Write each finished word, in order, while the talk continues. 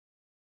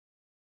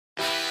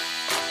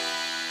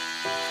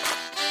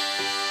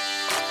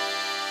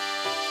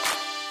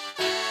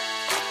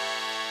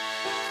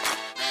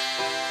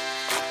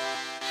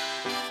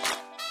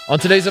On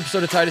today's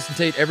episode of Titus and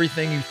Tate,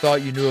 everything you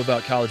thought you knew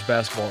about college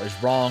basketball is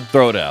wrong.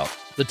 Throw it out.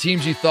 The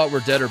teams you thought were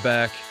dead are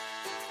back.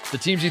 The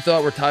teams you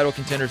thought were title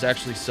contenders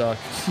actually suck.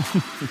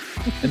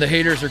 And the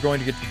haters are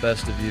going to get the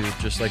best of you,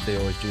 just like they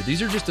always do.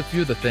 These are just a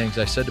few of the things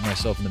I said to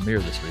myself in the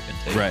mirror this weekend,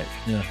 Tate. Right.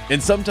 Yeah.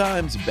 And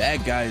sometimes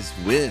bad guys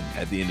win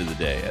at the end of the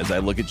day. As I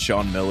look at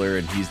Sean Miller,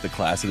 and he's the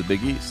class of the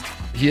Big East.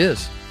 He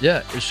is.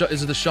 Yeah.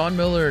 Is it the Sean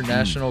Miller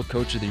National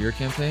Coach of the Year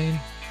campaign?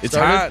 It's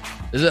started?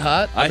 hot. Is it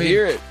hot? I mean,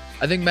 hear it.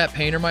 I think Matt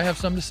Painter might have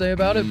something to say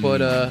about it,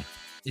 but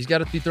he's got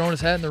to be throwing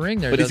his hat in the ring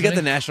there. But he's got he?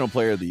 the National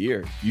Player of the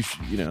Year. You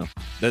know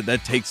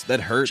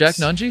that hurts. Jack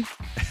Nungy?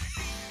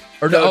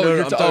 Or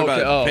no, I'm talking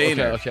about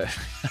Painter. Okay.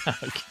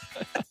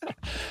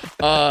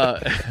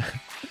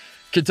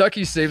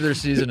 Kentucky saved their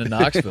season in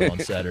Knoxville on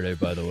Saturday,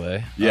 by the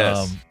way.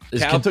 Yes.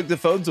 Cal took the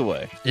phones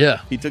away.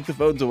 Yeah. He took the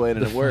phones away,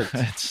 and it worked.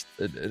 It's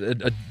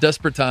a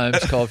desperate times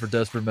called for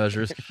desperate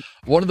measures.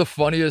 One of the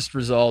funniest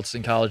results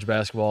in college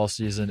basketball all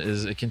season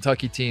is a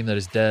Kentucky team that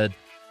is dead,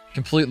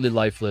 completely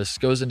lifeless,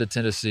 goes into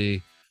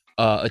Tennessee,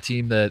 a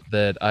team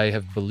that I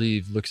have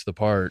believed looks the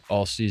part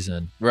all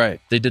season.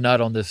 Right. They did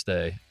not on this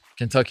day.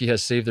 Kentucky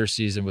has saved their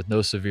season with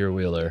no Severe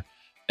Wheeler.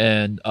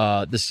 And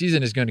the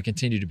season is going to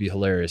continue to be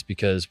hilarious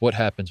because what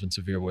happens when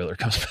Severe Wheeler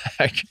comes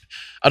back?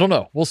 I don't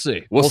know. We'll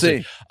see. We'll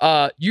see.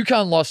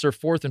 UConn lost their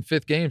fourth and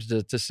fifth games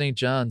to St.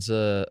 John's,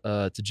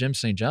 to Jim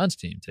St. John's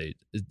team, Tate.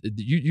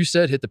 You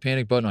said hit the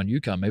panic button on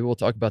UConn. Maybe we'll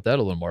talk about that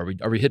a little more.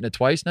 Are we hitting it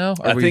twice now?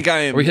 Are we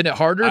hitting it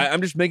harder?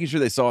 I'm just making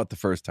sure they saw it the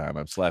first time.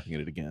 I'm slapping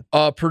it again.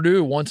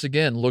 Purdue, once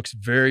again, looks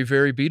very,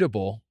 very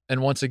beatable.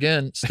 And once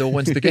again, still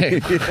wins the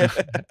game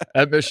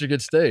at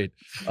Michigan State.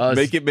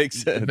 Make it make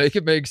sense. Make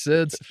it make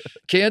sense.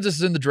 Kansas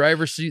is in the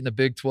driver's seat in the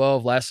Big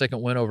 12. Last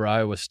second win over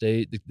Iowa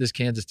State. This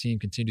Kansas team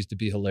continues to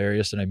be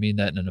hilarious, and I mean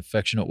that in an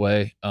affectionate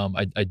way.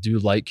 I do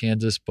like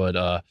Kansas,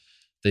 but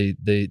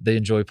they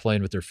enjoy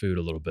playing with their food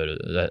a little bit,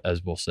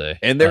 as we'll say.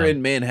 And they're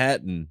in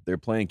Manhattan. They're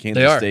playing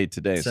Kansas State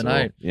today.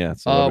 Tonight. So, yeah.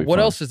 So what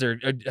else is there?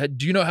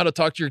 Do you know how to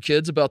talk to your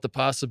kids about the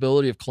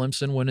possibility of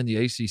Clemson winning the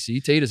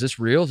ACC, Tate? Is this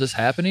real? Is this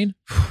happening?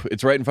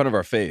 It's right in front of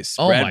our face.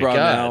 Oh Brad my Brown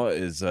God. now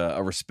is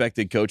a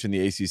respected coach in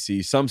the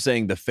ACC. Some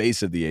saying the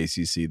face of the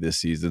ACC this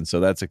season.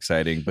 So that's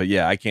exciting. But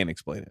yeah, I can't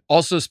explain it.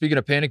 Also, speaking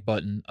of panic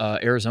button,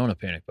 Arizona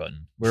panic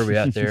button. Where are we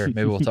at there?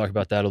 Maybe we'll talk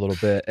about that a little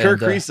bit. Kirk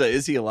Risa,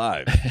 is he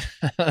alive?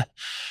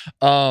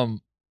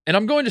 And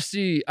I'm going to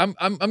see. I'm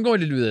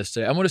going to do this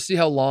today. I'm going to see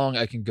how long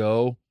I can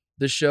go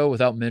this show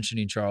without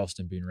mentioning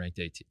Charleston being ranked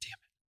 18.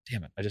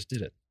 Damn it! I just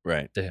did it.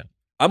 Right. Damn.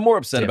 I'm more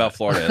upset about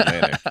Florida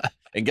Atlantic.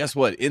 And guess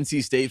what?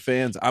 NC State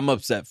fans, I'm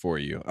upset for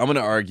you. I'm going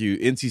to argue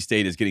NC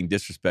State is getting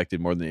disrespected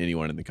more than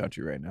anyone in the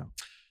country right now.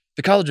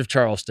 The College of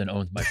Charleston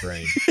owns my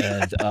brain,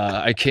 and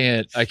I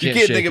can't. You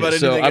can't think about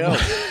anything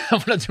else.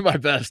 I'm going to do my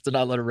best to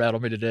not let it rattle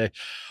me today.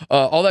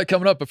 All that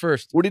coming up, but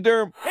first, Woody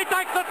Durham. He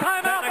takes the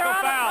timeout. Technical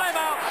foul.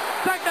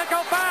 Timeout.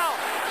 Technical foul.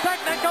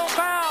 Technical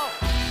foul.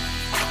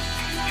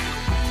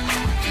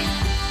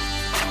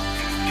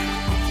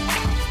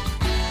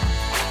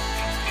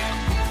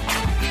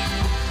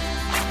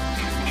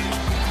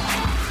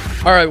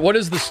 all right, what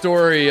is the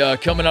story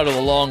coming out of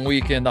the long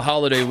weekend, the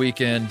holiday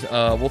weekend?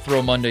 We'll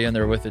throw Monday in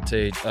there with it,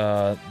 Tate.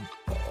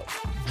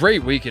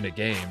 Great weekend of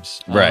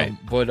games, right?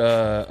 But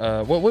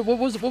what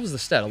was the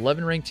stat?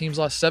 11 ranked teams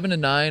lost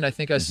 7-9. I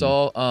think I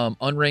saw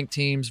unranked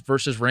teams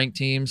versus ranked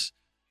teams.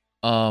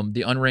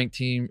 The unranked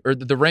team or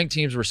the ranked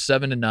teams were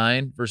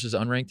 7-9 versus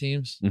unranked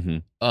teams.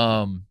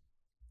 Mm-hmm.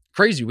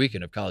 Crazy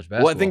weekend of college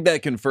basketball. Well, I think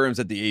that confirms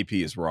that the AP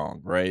is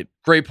wrong, right?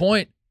 Great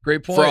point.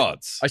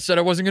 Frauds. I said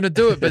I wasn't going to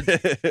do it, but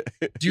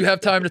do you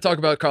have time to talk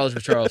about College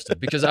of Charleston?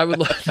 Because I would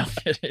love. No, I'm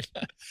kidding.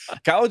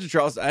 College of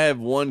Charleston. I have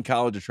one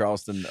College of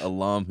Charleston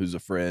alum who's a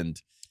friend.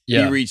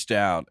 Yeah. He reached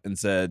out and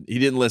said he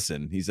didn't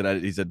listen. He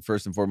said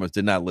first and foremost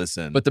did not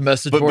listen. But the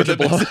message boards the are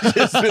blown. message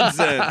has been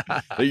sent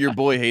that your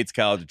boy hates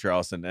College of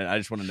Charleston, and I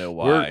just want to know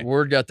why.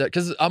 Word got that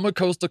because I'm a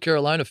Coastal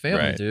Carolina family,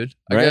 Right. dude.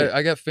 Right.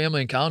 I got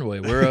family in Conway.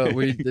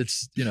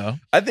 It's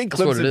I think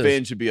that's what it Clemson is.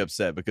 fans should be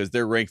upset because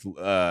they're ranked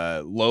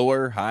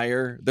lower,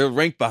 higher. They're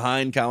ranked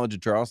behind College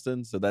of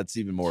Charleston, so that's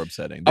even more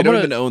upsetting. They don't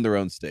even own their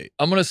own state.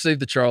 I'm gonna save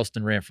the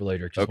Charleston rant for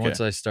later because Okay. once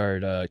I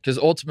start, because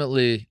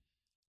ultimately,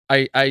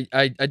 I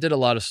did a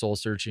lot of soul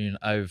searching.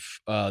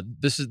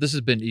 This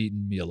has been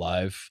eating me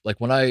alive.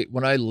 Like when I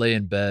lay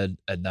in bed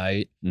at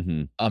night,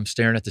 Mm-hmm. I'm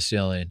staring at the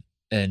ceiling,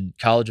 and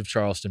College of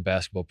Charleston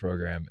basketball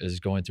program is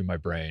going through my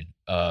brain.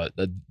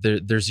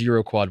 Their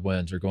 0 quad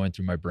wins are going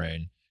through my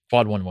brain.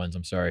 Quad 1 wins,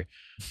 I'm sorry.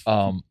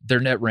 Their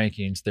net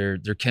rankings, their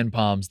Ken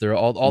Palms, their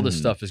all this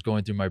stuff is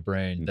going through my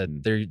brain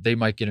that they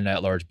might get an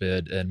at-large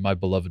bid and my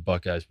beloved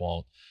Buckeyes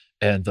won't.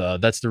 And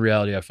that's the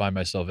reality I find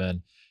myself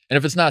in. And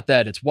if it's not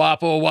that, it's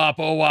Wapo.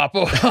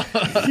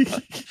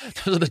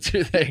 Those are the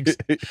two things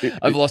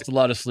I've lost a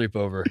lot of sleep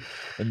over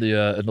in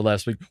the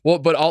last week. Well,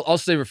 but I'll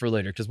save it for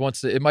later because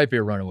once it might be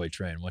a runaway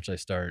train once I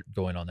start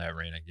going on that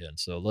reign again.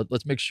 So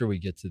let's make sure we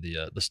get to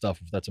the stuff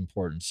that's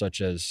important,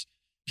 such as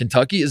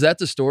Kentucky. Is that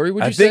the story?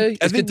 Would you say?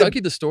 Is Kentucky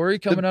the story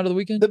coming out of the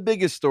weekend? The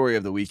biggest story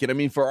of the weekend. I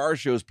mean, for our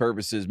show's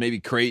purposes, maybe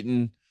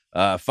Creighton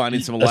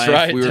finding some That's life.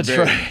 right. We were That's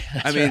very, right.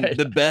 I mean,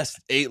 the best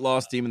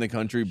 8-loss team in the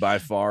country by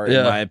far,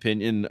 in my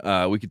opinion.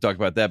 We could talk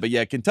about that. But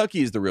yeah,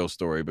 Kentucky is the real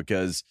story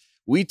because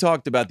we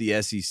talked about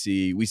the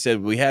SEC. We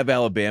said we have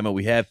Alabama,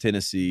 we have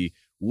Tennessee.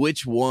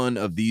 Which one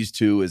of these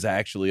two is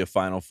actually a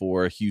Final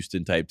Four, a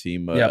Houston-type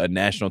team, a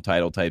national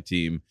title-type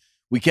team?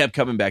 We kept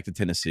coming back to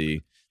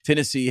Tennessee.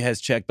 Tennessee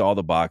has checked all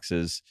the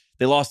boxes.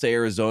 They lost to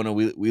Arizona.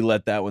 We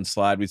let that one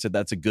slide. We said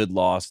that's a good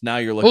loss. Now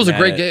you're looking at it. was a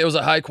great game. It was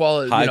a high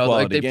quality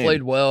like they game.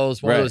 played well. It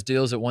was one of those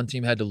deals that one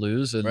team had to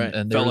lose.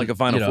 And felt like a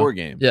Final Four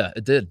game. Yeah,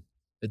 it did.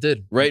 It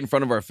did. Right in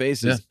front of our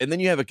faces. Yeah. And then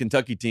you have a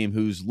Kentucky team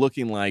who's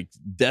looking like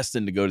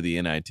destined to go to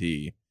the NIT.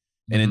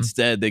 And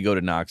instead they go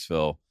to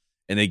Knoxville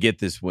and they get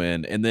this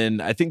win. And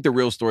then I think the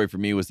real story for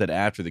me was that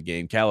after the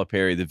game,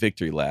 Calipari, the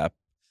victory lap.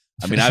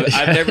 I mean,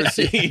 I've never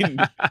seen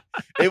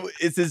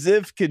it's as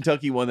if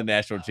Kentucky won the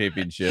national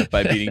championship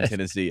by beating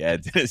Tennessee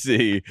at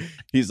Tennessee.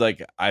 He's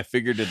like, I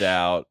figured it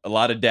out. A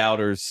lot of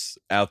doubters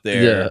out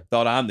there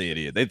thought I'm the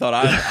idiot. They thought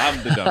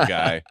I'm the dumb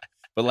guy.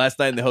 But last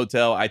night in the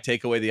hotel, I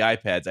take away the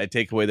iPads. I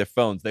take away their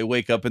phones. They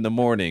wake up in the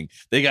morning.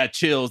 They got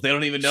chills. They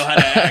don't even know how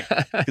to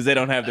act because they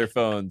don't have their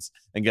phones.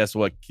 And guess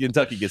what?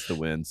 Kentucky gets the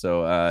win.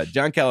 So,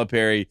 John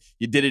Calipari,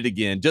 you did it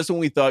again. Just when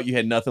we thought you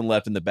had nothing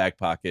left in the back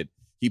pocket,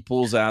 he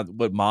pulls out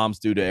what moms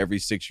do to every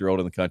 6-year-old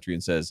in the country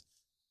and says,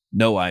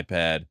 no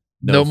iPad,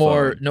 no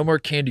more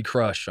Candy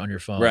Crush on your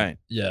phone. Right.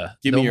 Yeah.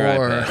 Give me your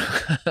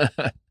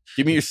iPad.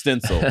 Give me your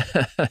stencil.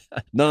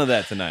 None of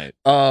that tonight.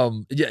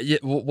 Yeah.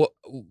 What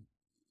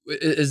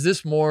is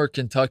this more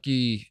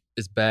Kentucky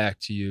is back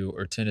to you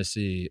or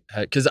Tennessee?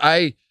 Because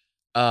I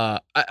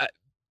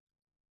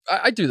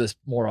do this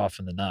more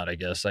often than not. I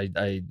guess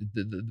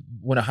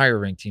when a higher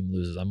ranked team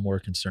loses, I'm more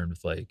concerned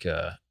with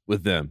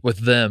with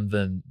them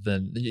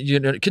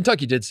than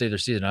Kentucky did save their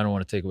season. I don't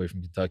want to take away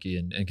from Kentucky,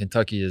 and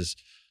Kentucky is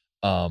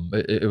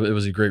it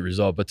was a great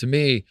result. But to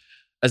me,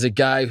 as a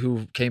guy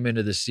who came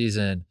into this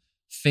season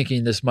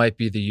thinking this might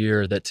be the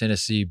year that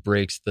Tennessee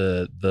breaks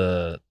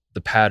the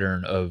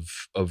pattern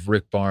of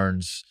Rick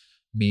Barnes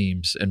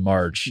memes in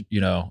March,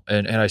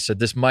 and I said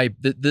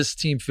this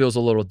team feels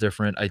a little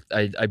different.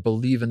 I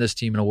believe in this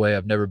team in a way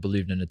I've never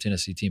believed in a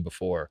Tennessee team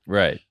before.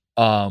 Right.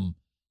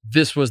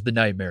 This was the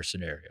nightmare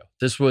scenario.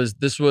 This was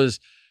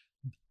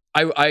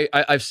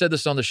I've said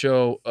this on the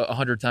show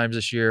 100 times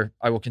this year.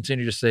 I will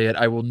continue to say it.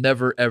 I will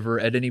never, ever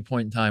at any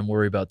point in time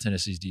worry about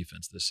Tennessee's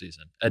defense this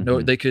season. And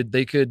no, they could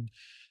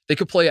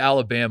play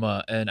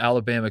Alabama and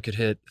Alabama could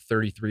hit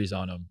 33s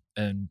on them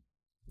and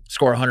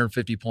score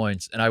 150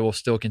 points. And I will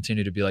still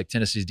continue to be like,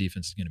 Tennessee's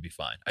defense is going to be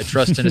fine. I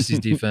trust Tennessee's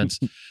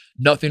defense.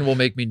 Nothing will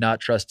make me not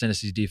trust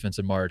Tennessee's defense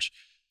in March.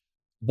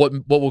 What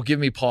will give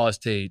me pause,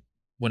 Tate,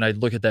 when I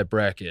look at that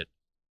bracket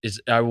is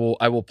I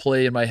will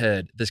play in my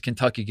head this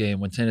Kentucky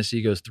game when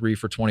Tennessee goes 3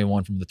 for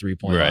 21 from the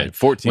 3-point line.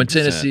 14%. When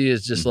Tennessee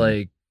is just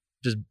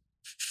just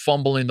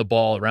fumbling the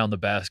ball around the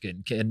basket,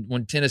 and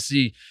when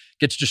Tennessee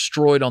gets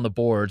destroyed on the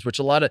boards, which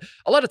a lot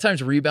of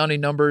times rebounding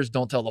numbers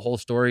don't tell the whole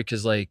story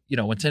because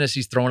when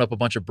Tennessee's throwing up a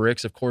bunch of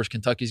bricks, of course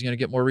Kentucky's going to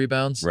get more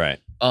rebounds. Right.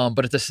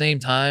 But at the same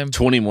time,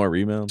 20 more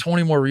rebounds,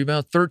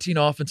 13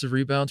 offensive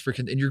rebounds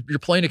and you're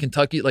playing a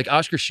Kentucky like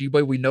Oscar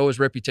Tshiebwe. We know his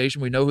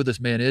reputation. We know who this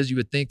man is. You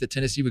would think that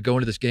Tennessee would go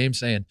into this game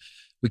saying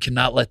we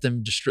cannot let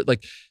them destroy.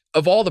 Like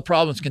of all the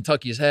problems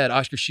Kentucky has had,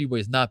 Oscar Tshiebwe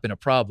has not been a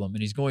problem,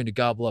 and he's going to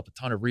gobble up a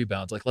ton of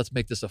rebounds. Like let's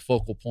make this a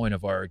focal point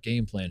of our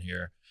game plan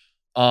here.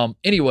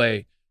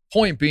 Anyway,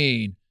 point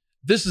being,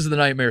 this is the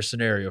nightmare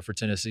scenario for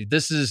Tennessee.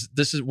 This is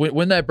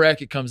when that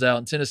bracket comes out,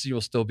 and Tennessee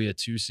will still be a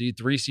 2 seed,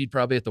 3 seed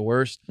probably at the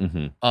worst.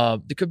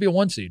 It could be a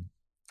 1 seed.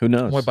 Who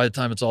knows? By the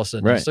time it's all said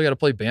and done. Still got to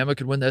play Bama,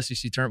 could win the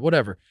SEC tournament,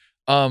 whatever.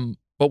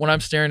 But when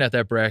I'm staring at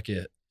that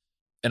bracket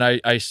and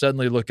I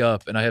suddenly look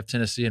up and I have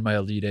Tennessee in my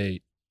Elite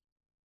Eight,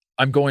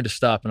 I'm going to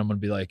stop and I'm going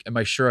to be like, am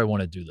I sure I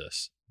want to do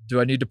this? Do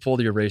I need to pull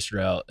the eraser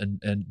out?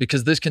 And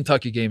because this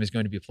Kentucky game is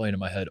going to be playing in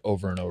my head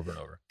over and over and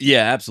over.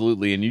 Yeah,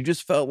 absolutely. And you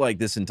just felt like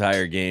this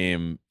entire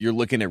game, you're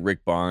looking at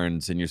Rick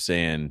Barnes and you're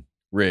saying,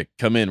 Rick,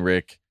 come in,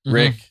 Rick.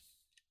 Rick.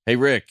 Hey,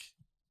 Rick,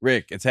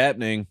 it's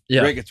happening.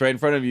 Yeah. Rick, it's right in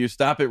front of you.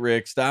 Stop it,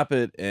 Rick. Stop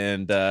it.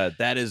 And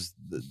that is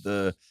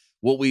the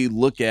what we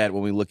look at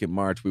when we look at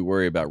March. We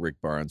worry about Rick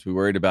Barnes. We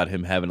worried about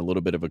him having a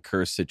little bit of a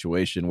cursed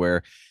situation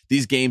where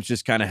these games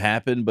just kind of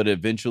happen, but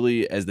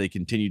eventually as they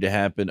continue to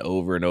happen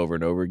over and over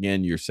and over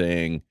again, you're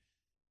saying,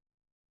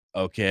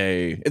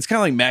 okay, it's kind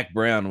of like Mac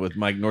Brown with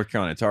my North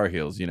Carolina Tar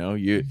Heels.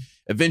 You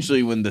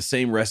eventually, when the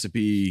same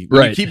recipe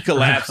you keep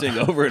collapsing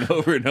over and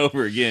over and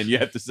over again, you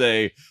have to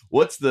say,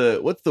 what's the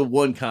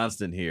one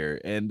constant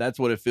here? And that's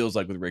what it feels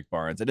like with Rick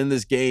Barnes. And in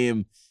this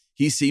game,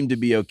 he seemed to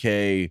be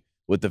okay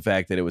with the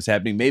fact that it was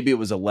happening. Maybe it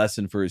was a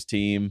lesson for his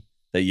team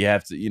that you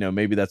have to,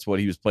 maybe that's what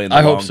he was playing.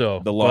 Hope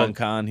so. The long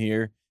con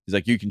here. He's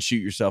like, you can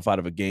shoot yourself out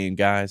of a game,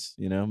 guys.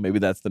 Maybe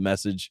that's the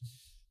message.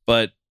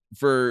 But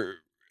for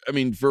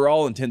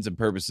all intents and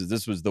purposes,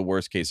 this was the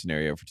worst case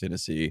scenario for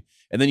Tennessee.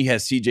 And then you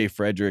have CJ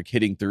Frederick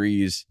hitting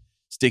threes,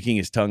 sticking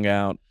his tongue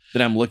out.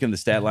 Then I'm looking at the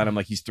stat line. I'm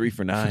like, he's 3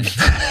 for 9.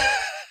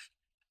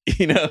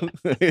 You know,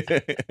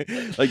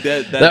 like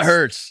That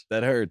hurts.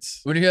 That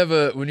hurts. When you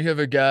have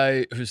a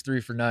guy who's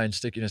 3 for 9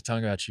 sticking his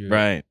tongue at you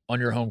Right. on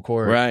your home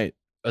court. Right.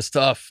 That's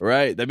tough.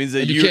 Right. That means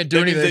that you can't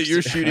do anything. That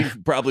you're shooting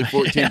probably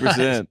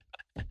 14%.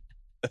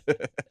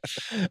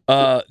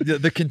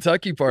 The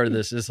Kentucky part of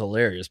this is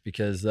hilarious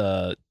because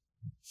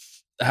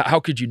how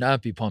could you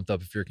not be pumped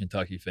up if you're a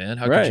Kentucky fan?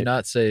 How could you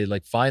not say,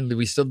 like, finally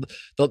we still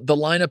the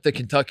lineup that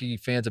Kentucky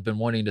fans have been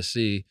wanting to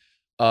see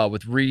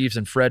with Reeves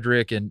and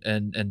Frederick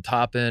and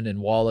Toppin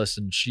and Wallace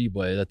and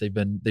Sheboy that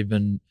they've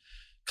been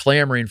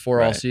clamoring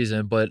for all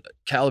season, but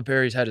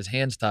Calipari's had his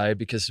hands tied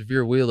because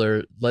Severe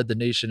Wheeler led the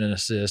nation in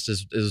assists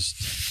is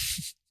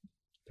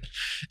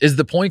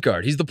the point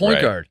guard. He's the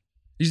point guard.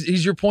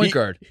 He's your point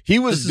guard. He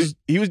was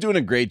doing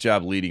a great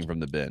job leading from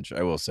the bench,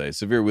 I will say.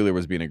 Severe Wheeler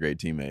was being a great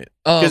teammate.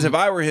 Because if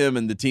I were him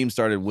and the team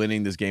started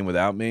winning this game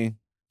without me,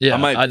 I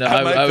might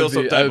feel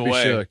some type of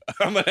way. Shook.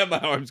 I'm gonna have my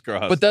arms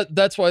crossed. But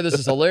that's why this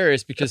is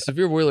hilarious because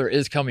Severe Wheeler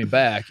is coming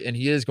back and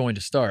he is going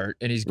to start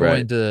and he's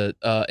going to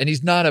and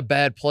he's not a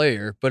bad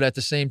player, but at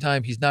the same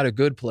time he's not a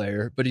good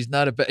player, but he's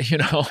not a bad,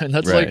 and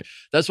that's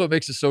that's what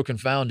makes it so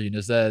confounding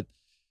is that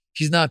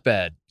he's not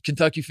bad.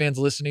 Kentucky fans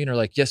listening are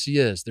like, yes, he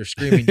is. They're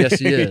screaming, yes,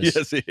 he is.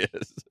 Yes, he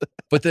is.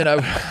 But then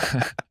I'd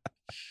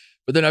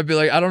be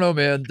like, I don't know,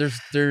 man.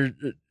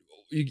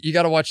 You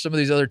got to watch some of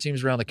these other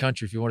teams around the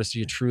country if you want to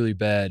see a truly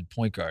bad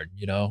point guard,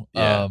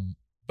 Yeah.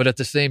 But at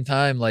the same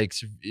time, like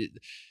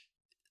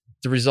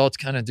the results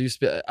kind of do.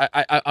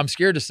 I'm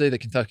scared to say that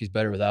Kentucky's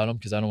better without him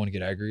because I don't want to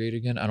get aggregated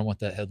again. I don't want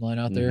that headline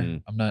out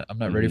there. I'm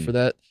not ready for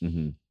that.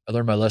 I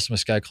learned my lesson with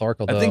Sky Clark.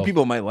 Although I think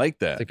people might like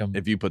that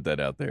if you put that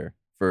out there.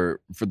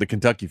 For the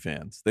Kentucky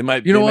fans, they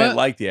might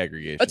like the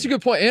aggregation. That's a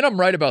good point, and I'm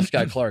right about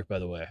Sky Clark, by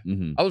the way.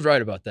 I was right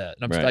about that,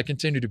 and I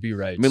continue to be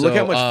right. I mean, look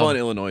how much fun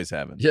Illinois is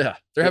having. Yeah,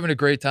 they're having a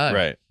great time.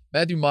 Right,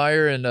 Matthew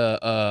Meyer and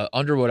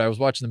Underwood. I was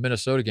watching the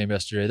Minnesota game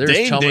yesterday. They're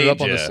just chumming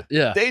up on this.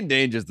 Yeah, Dane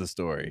Danger's the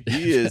story.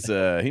 He is.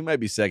 He might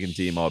be second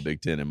team All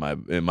Big Ten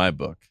in my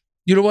book.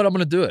 You know what? I'm going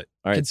to do it.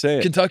 All right, say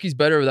it. Kentucky's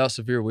better without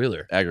Severe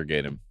Wheeler.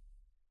 Aggregate him.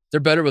 They're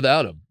better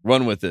without him.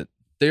 Run with it.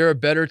 They are a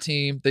better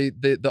team.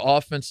 The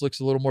offense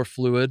looks a little more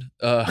fluid.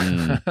 They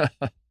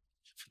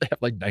have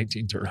like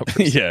 19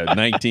 turnovers. Yeah,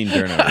 19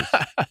 turnovers.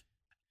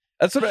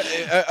 That's what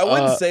I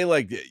wouldn't say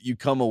like you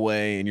come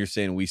away and you're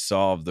saying we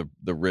solved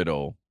the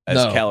riddle as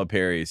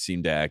Calipari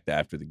seemed to act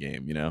after the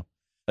game,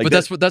 Like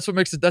but that's what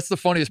makes it. That's the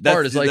funniest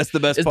part. Is like that's the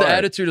best part. The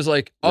attitude is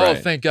like, oh,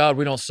 thank God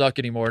we don't suck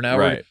anymore. Now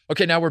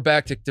we're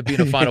back to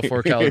being a Final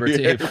Four caliber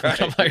team.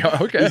 I'm like,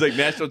 oh, okay. He's like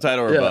national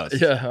title or bust.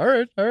 Yeah. All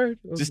right.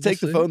 Just take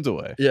the phones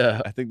away.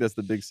 Yeah, I think that's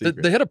the big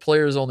secret. They had a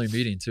players only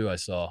meeting too. I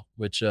saw,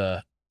 which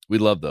we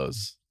love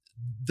those.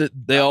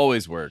 They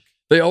always work.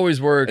 They always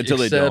work until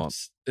they don't.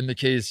 In the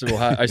case of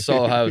Ohio, I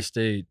saw Ohio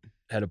State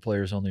had a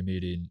players only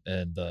meeting,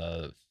 and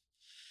I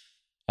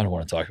don't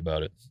want to talk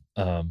about it.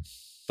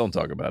 Don't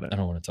talk about it. I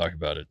don't want to talk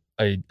about it.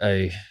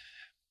 I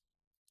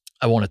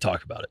want to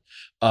talk about it.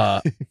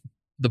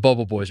 The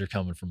Bubble Boys are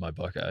coming from my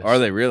Buckeyes. Are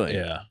they really?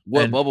 Yeah.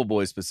 What Bubble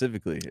Boys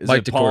specifically? Is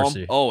Mike it Palm?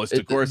 DeCourcy. Oh, it's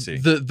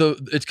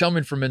DeCourcy. It's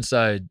coming from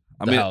inside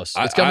the house.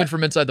 It's coming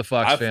from inside the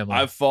Fox family.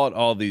 I've fought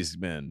all these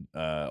men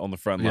on the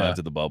front lines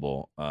of the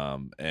bubble,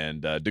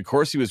 and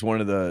DeCourcy was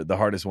one of the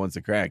hardest ones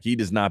to crack. He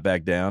does not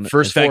back down.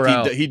 First In four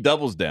fact, out. He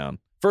doubles down.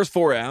 First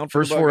four out.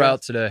 First four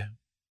out today.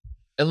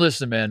 And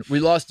listen, man, we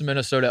lost to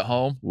Minnesota at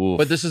home,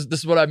 but this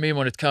is what I mean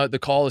when the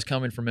call is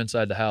coming from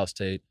inside the house,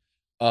 Tate.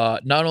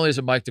 Not only is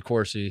it Mike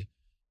DeCourcy,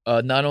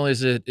 not only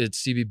is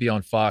it's CBB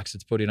on Fox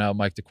that's putting out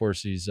Mike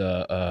DeCourcy's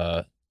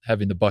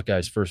having the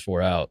Buckeyes first four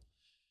out.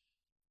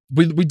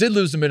 We did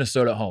lose to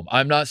Minnesota at home.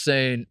 I'm not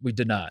saying we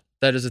did not.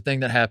 That is a thing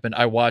that happened.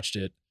 I watched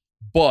it.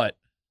 But,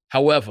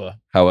 however,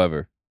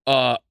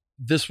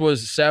 this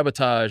was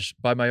sabotaged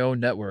by my own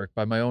network,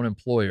 by my own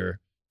employer,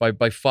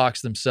 by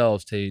Fox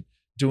themselves, Tate,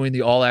 doing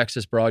the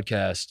all-access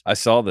broadcast. I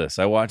saw this.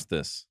 I watched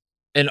this.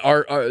 And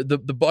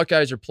the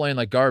Buckeyes are playing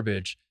like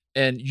garbage.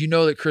 And you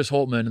know that Chris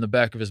Holtman in the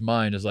back of his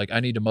mind is like, I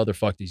need to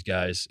motherfuck these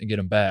guys and get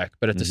them back.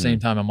 But at the same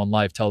time, I'm on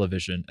live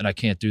television and I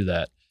can't do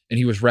that. And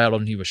he was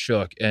rattled and he was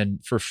shook. And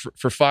for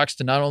Fox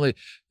to not only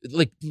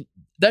like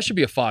that should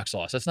be a Fox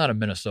loss. That's not a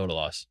Minnesota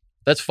loss.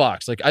 That's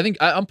Fox. Like I think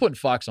I'm putting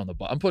Fox on the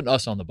bubble. I'm putting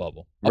us on the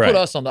bubble. I'll put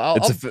us on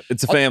the.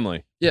 It's a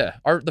family. Yeah,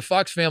 the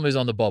Fox family's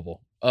on the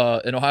bubble.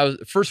 In Ohio,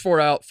 first four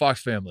out,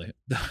 Fox family.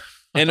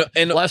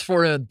 And last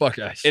four in,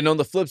 Buckeyes. And on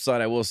the flip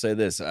side, I will say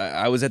this.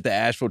 I was at the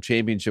Asheville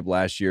Championship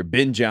last year.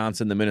 Ben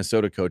Johnson, the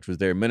Minnesota coach, was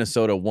there.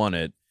 Minnesota won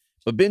it.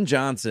 But Ben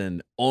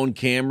Johnson on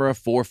camera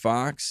for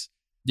Fox,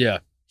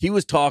 he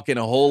was talking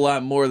a whole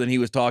lot more than he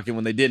was talking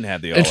when they didn't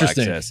have the all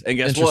access. And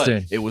guess what?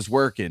 It was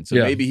working. So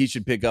maybe he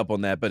should pick up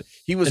on that. But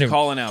he was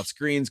calling out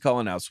screens,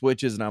 calling out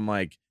switches. And I'm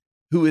like,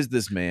 who is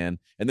this man?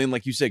 And then,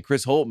 like you said,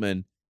 Chris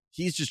Holtman,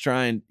 he's just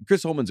trying.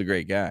 Chris Holtman's a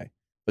great guy.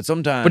 But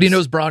sometimes, he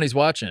knows Bronny's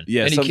watching.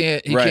 Yeah, and he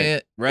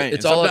can't. Right.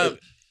 It's all.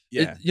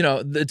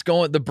 It's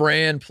going. The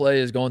brand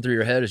play is going through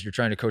your head as you're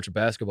trying to coach a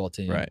basketball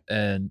team. Right.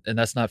 And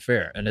that's not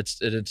fair. And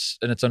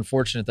it's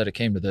unfortunate that it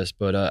came to this.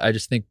 But I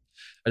just think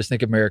I just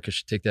think America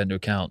should take that into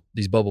account.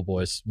 These bubble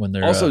boys when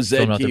they're Also, filling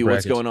Zed out their Key,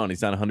 what's brackets. going on?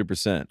 He's not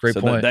 100%. Great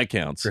so point. That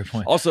counts. Great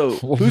point. Also,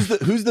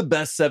 who's the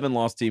best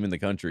 7-loss team in the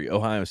country?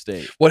 Ohio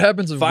State. What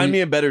happens? If Find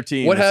me a better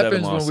team. What with 7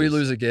 happens when we losses.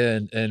 lose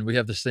again and we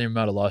have the same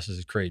amount of losses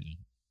as Creighton?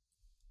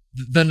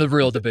 Then the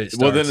real debate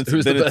starts. Well, then it's,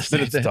 Who's then the it's, best then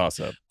it's a team? toss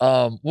up.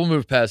 We'll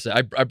move past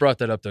it. I brought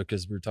that up though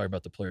because we were talking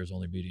about the players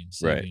only meeting.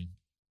 Right.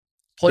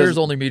 Players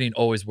only meeting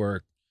always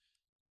work,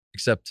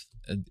 except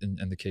in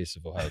the case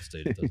of Ohio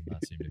State, it does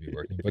not seem to be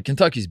working. But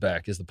Kentucky's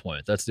back is the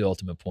point. That's the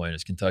ultimate point.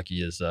 Is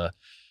Kentucky is.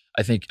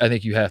 I think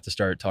you have to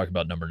start talking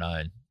about number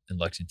 9 in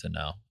Lexington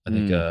now. I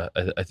think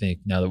I think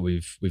now that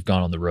we've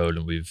gone on the road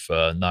and we've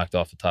knocked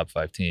off the top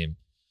 5 team.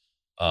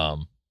 I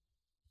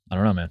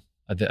don't know, man.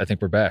 I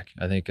think we're back.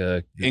 I think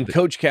And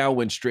Coach Cal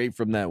went straight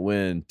from that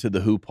win to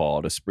the Hoop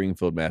Hall to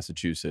Springfield,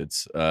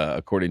 Massachusetts,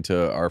 according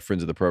to our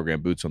friends of the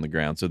program, Boots on the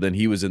Ground. So then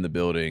he was in the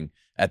building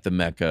at the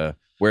Mecca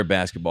where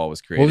basketball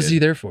was created. What was he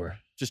there for?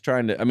 Just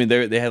trying to. I mean,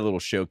 they had a little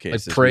showcase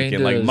Like this praying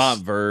weekend, to like his-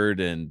 Montverde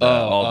and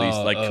all these,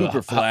 like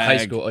Cooper Flag,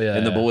 high school,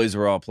 and the boys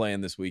were all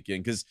playing this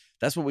weekend because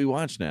that's what we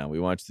watch now. We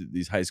watch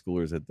these high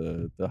schoolers at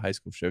the high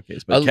school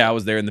showcase. But Cal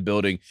was there in the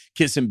building,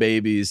 kissing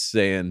babies,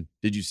 saying,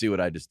 "Did you see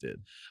what I just did?"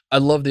 I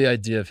love the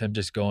idea of him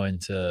just going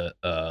to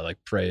like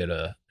pray at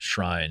a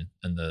shrine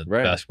in the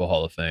Basketball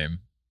Hall of Fame.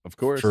 Of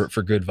course.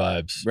 For good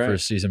vibes for a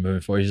season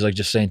moving forward. He's like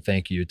just saying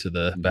thank you to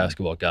the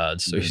basketball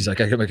gods. So he's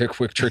like, I can make a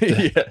quick trip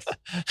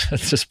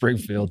to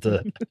Springfield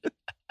to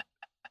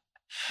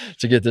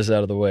get this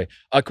out of the way.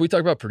 Can we talk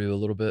about Purdue a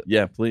little bit?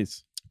 Yeah,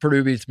 please.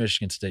 Purdue beats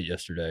Michigan State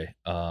yesterday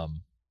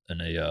in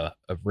a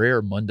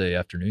rare Monday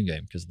afternoon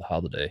game because of the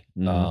holiday.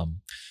 And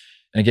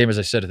a game, as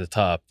I said at the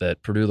top,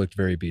 that Purdue looked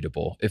very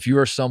beatable. If you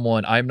are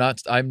someone, I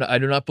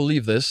do not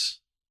believe this,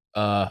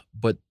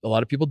 but a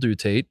lot of people do,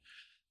 Tate,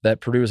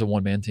 that Purdue is a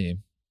one-man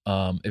team.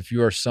 If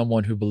you are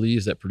someone who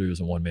believes that Purdue is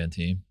a one-man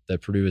team,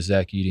 that Purdue is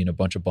Zach Edey and a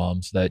bunch of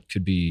bums that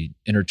could be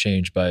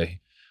interchanged by,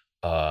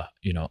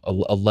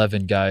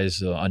 11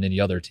 guys on any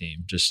other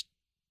team, just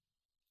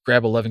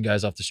grab 11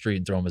 guys off the street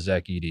and throw them a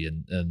Zach Edey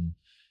and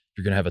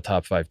you're going to have a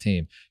top 5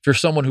 team. If you're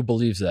someone who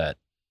believes that,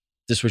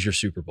 this was your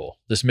Super Bowl.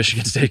 This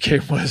Michigan State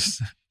game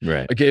was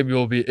a game you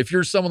will be. If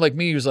you're someone like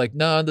me who's like,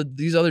 nah,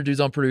 these other dudes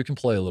on Purdue can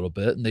play a little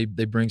bit and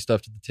they bring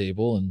stuff to the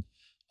table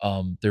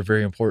and they're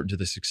very important to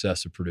the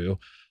success of Purdue.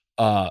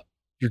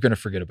 You're going to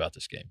forget about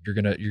this game.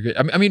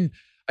 I mean,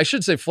 I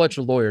should say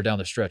Fletcher Lawyer down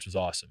the stretch was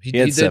awesome. He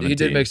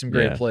did make some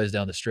great plays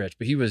down the stretch,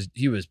 but he was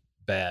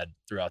bad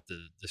throughout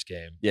this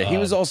game. Yeah, he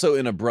was also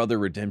in a brother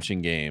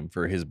redemption game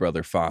for his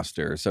brother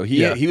Foster. So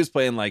he was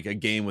playing like a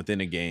game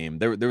within a game.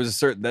 There was a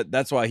certain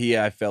that's why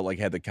I felt like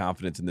had the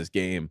confidence in this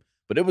game.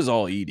 But it was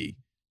all Edey,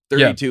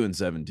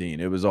 32-17.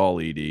 It was all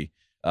Edey.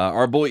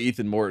 Our boy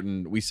Ethan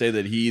Morton, we say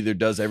that he either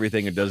does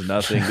everything or does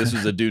nothing. This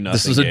was a do nothing.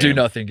 This was a do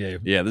nothing game.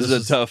 Yeah, this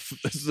is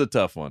a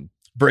tough one.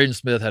 Braden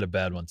Smith had a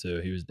bad one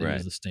too. He was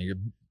the stinger.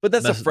 But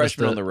that's a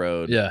freshman on the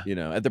road. Yeah,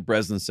 at the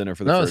Breslin Center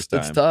for the first time.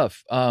 It's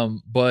tough.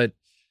 But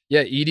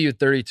yeah, Edey with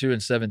 32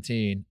 and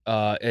 17,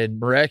 and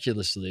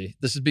miraculously,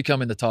 this is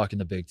becoming the talk in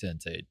the Big Ten.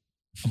 Tate,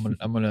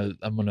 I'm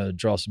gonna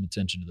draw some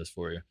attention to this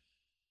for you.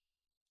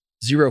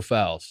 0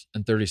 fouls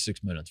in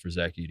 36 minutes for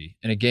Zach Edey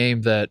in a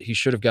game that he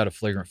should have got a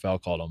flagrant foul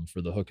called on for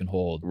the hook and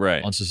hold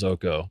on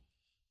Sissoko.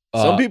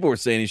 Some people were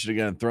saying he should have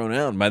gotten thrown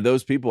out. And by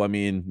those people, I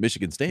mean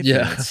Michigan State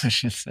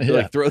fans.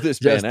 Like, throw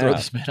this man out. Throw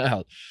this man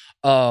out.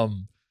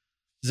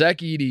 Zach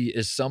Edey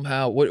is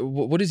somehow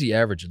what is he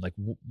averaging? Like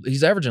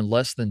he's averaging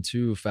less than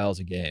 2 fouls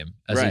a game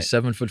as a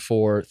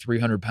 7'4",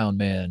 300-pound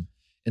man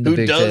in the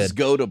Big Ten. Who does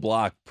go to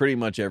block pretty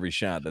much every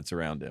shot that's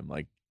around him.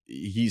 Like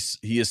he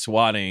is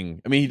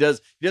swatting. I mean, he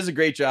does a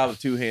great job of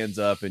 2 hands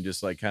up and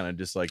just like kind of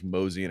just like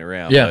moseying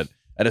around. Yeah. But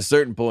at a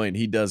certain point,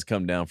 he does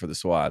come down for the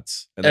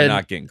swats, and they're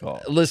not getting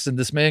called. Listen,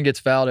 this man gets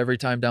fouled every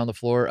time down the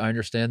floor. I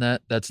understand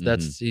that.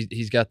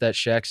 He's got that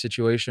Shaq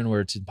situation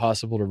where it's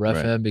impossible to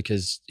ref him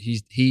because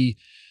the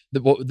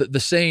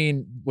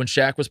saying when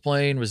Shaq was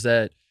playing was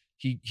that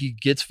he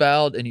gets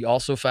fouled and he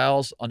also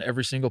fouls on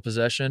every single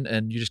possession,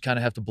 and you just kind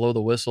of have to blow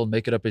the whistle and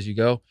make it up as you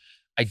go.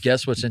 I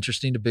guess what's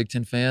interesting to Big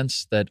Ten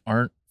fans that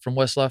aren't from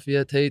West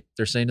Lafayette, Tate,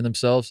 they're saying to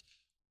themselves,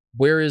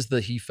 where is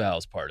the he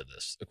fouls part of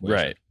this equation?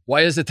 Right.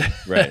 Why is it that?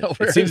 Right.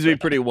 It seems to be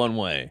pretty one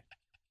way.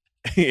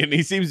 And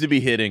he seems to be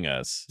hitting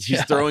us.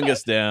 He's throwing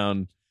us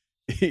down.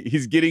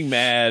 He's getting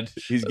mad.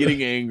 He's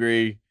getting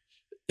angry.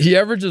 He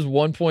averages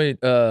 1 point.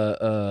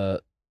 I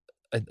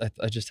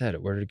just had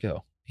it. Where did it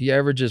go? He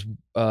averages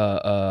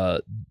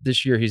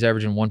this year. He's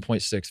averaging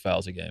 1.6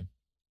 fouls a game.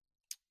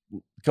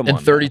 Come on,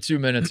 in 32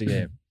 minutes a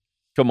game.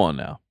 Come on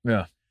now.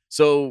 Yeah.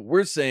 So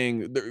we're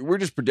saying we're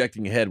just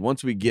projecting ahead.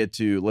 Once we get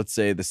to, let's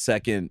say, the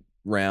second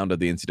round of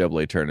the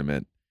NCAA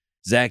tournament,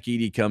 Zach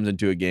Edey comes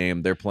into a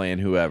game. They're playing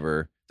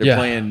whoever. They're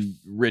playing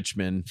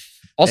Richmond.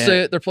 I'll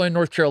say it. They're playing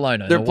North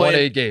Carolina. They're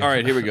playing 1-8 game. All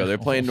right, here we go. They're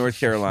playing North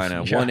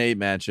Carolina. 1-8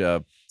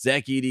 matchup.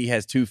 Zach Edey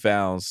has 2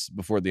 fouls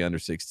before the under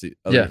 16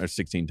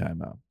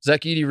 timeout.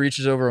 Zach Edey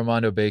reaches over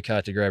Armando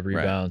Bacot to grab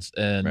rebounds,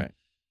 and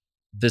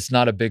that's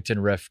not a Big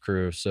Ten ref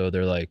crew. So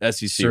they're like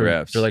SEC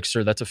refs. They're like,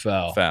 sir, that's a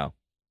foul. Foul.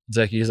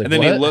 Zach Edey's like, and then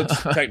what? he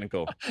looks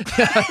technical.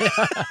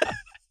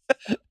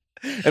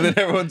 And then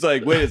everyone's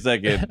like, wait a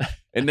second.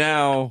 And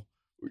now,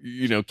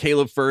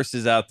 Caleb Furst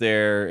is out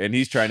there and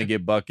he's trying to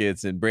get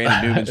buckets, and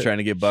Brandon Newman's trying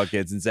to get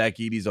buckets, and Zach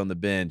Edey's on the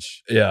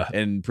bench. Yeah.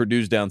 And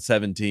Purdue's down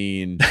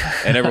 17.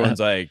 And everyone's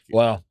like,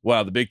 wow,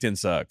 the Big Ten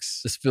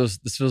sucks. This feels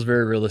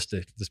very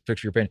realistic. This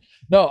picture you're painting.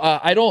 No,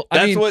 I don't.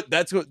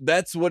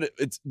 That's what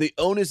it's. The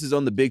onus is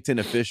on the Big Ten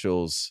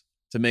officials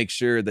to make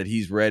sure that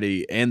he's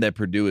ready and that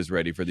Purdue is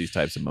ready for these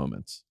types of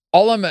moments.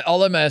 All I'm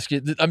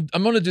asking, I'm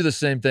going to do the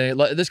same thing.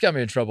 This got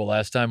me in trouble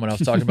last time when I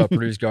was talking about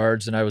Purdue's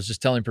guards, and I was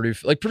just telling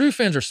Purdue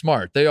fans are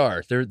smart. They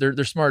are.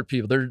 They're smart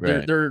people.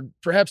 They're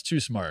perhaps too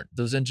smart.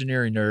 Those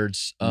engineering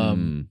nerds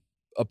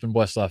up in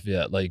West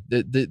Lafayette, like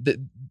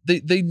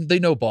they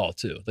know ball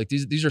too. Like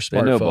these are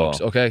smart folks.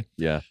 Ball. Okay.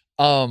 Yeah.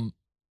 The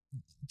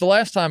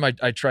last time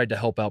I tried to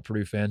help out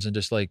Purdue fans and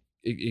just like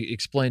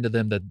explain to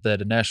them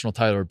that a national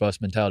title or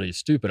bust mentality is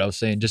stupid, I was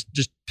saying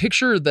just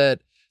picture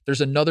that there's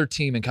another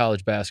team in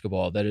college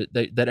basketball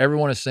that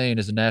everyone is saying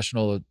is a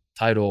national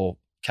title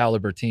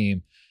caliber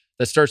team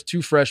that starts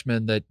 2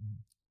 freshmen that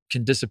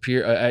can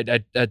disappear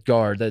at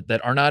guard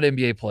that are not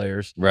NBA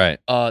players, right?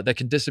 That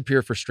can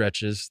disappear for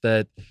stretches.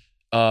 That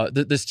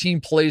this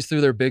team plays through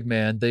their big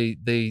man.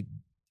 They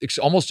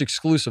almost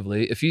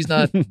exclusively. If he's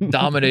not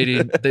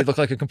dominating, they look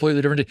like a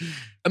completely different team.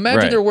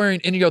 Imagine they're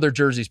wearing any other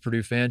jerseys,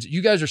 Purdue fans.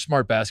 You guys are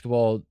smart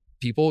basketball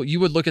people. You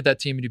would look at that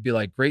team and you'd be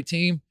like, great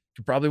team.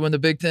 Could probably win the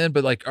Big Ten,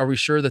 but like, are we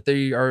sure that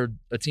they are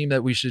a team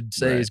that we should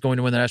say is going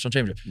to win the national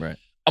championship? Right.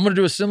 I'm going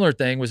to do a similar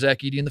thing with Zach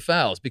Edey and the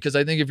fouls, because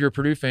I think if you're a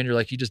Purdue fan, you're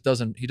like, he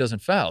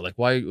doesn't foul. Like,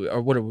 why or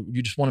what?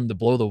 You just want him to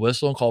blow the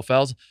whistle and call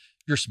fouls?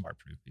 You're smart,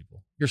 Purdue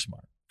people. You're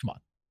smart. Come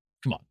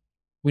on.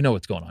 We know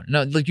what's going on.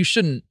 No, like you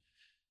shouldn't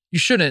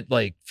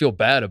like feel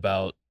bad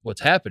about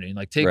what's happening.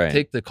 Like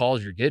take the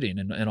calls you're getting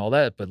and all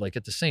that. But like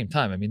at the same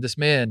time, I mean, this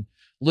man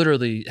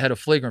literally had a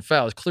flagrant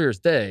foul as clear as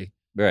day.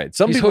 Right.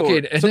 Some people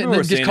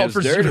gets called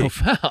for dirty. 0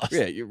 fouls.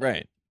 Yeah, you're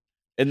right.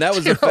 And that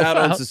was a foul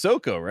on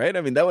Sissoko, right?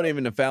 I mean, that wasn't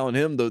even a foul on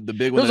him. The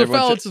big one. It was a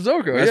foul on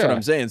Sissoko. That's what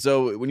I'm saying.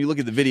 So when you look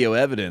at the video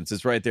evidence,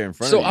 it's right there in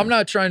front of you. So I'm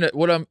not trying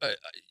to.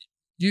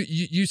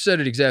 You said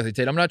it exactly,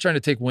 Tate. I'm not trying to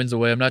take wins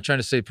away. I'm not trying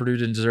to say Purdue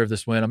didn't deserve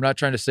this win. I'm not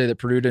trying to say that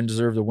Purdue didn't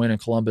deserve the win in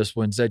Columbus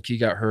when Zed Key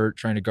got hurt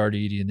trying to guard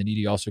Edey, and then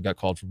Edey also got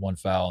called for 1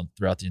 foul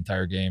throughout the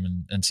entire game,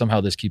 and somehow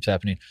this keeps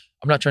happening.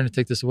 I'm not trying to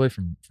take this away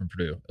from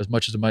Purdue, as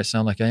much as it might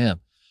sound like I am.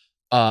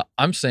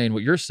 I'm saying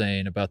what you're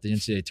saying about the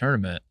NCAA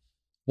tournament.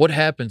 What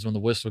happens when the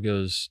whistle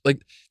goes?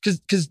 Like,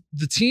 because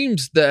the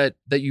teams that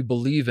you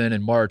believe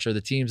in March are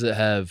the teams that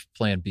have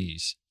plan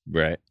Bs.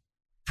 Right.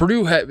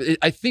 Purdue,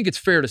 I think it's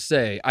fair to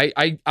say,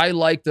 I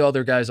like the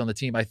other guys on the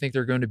team. I think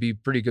they're going to be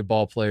pretty good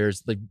ball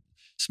players. Like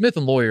Smith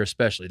and Lawyer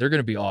especially, they're going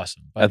to be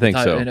awesome. I think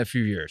so. In a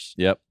few years.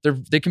 Yep.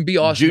 They can be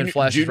awesome in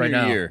flashes right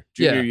now.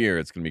 Junior year,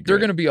 it's going to be great. They're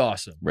going to be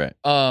awesome. Right.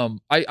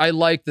 I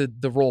like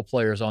the role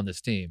players on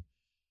this team.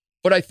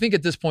 But I think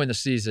at this point in the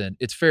season,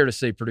 it's fair to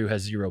say Purdue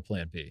has 0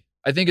 plan B.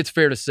 I think it's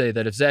fair to say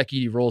that if Zach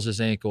Edey rolls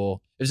his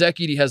ankle, if Zach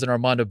Edey has an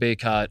Armando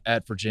Bacot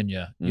at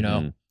Virginia,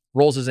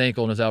 rolls his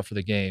ankle and is out for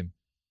the game,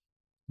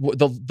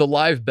 the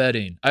live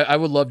betting, I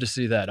would love to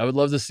see that. I would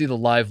love to see the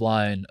live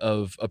line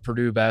of a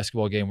Purdue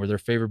basketball game where they're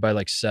favored by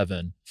like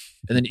 7,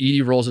 and then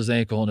Edey rolls his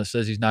ankle and it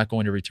says he's not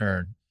going to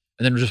return,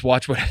 and then just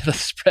watch what the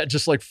spread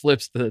just like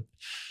flips the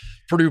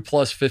Purdue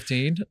plus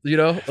 15.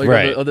 Like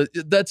right.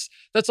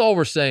 That's all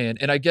we're saying.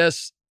 And I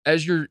guess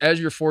as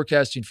you're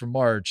forecasting for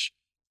March,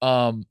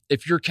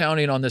 if you're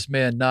counting on this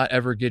man not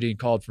ever getting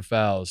called for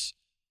fouls,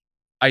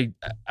 I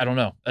don't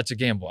know. That's a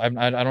gamble. I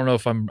don't know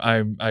if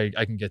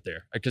I can get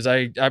there, because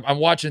I'm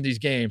watching these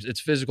games.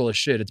 It's physical as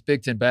shit. It's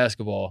Big Ten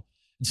basketball,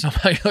 and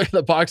somehow you look at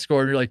the box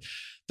score and you're like,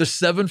 the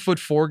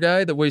 7'4"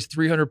 guy that weighs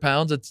 300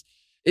 pounds.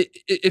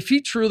 If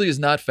he truly is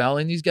not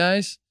fouling these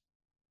guys,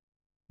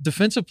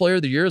 Defensive Player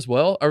of the Year as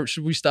well? Or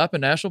should we stop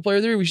at National Player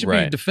of the Year? We should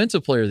be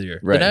Defensive Player of the Year.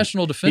 Right. The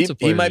National Defensive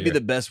Player of the Year. He might be the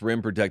best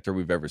rim protector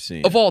we've ever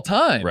seen. Of all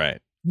time. Right.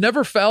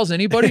 Never fouls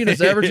anybody and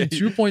is averaging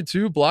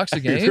 2.2 blocks a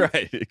game.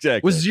 Right,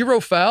 exactly. With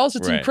 0 fouls,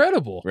 it's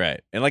incredible.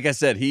 Right. And like I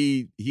said,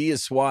 he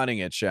is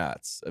swatting at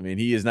shots. I mean,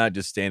 he is not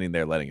just standing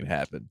there letting it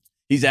happen.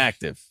 He's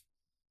active.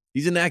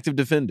 He's an active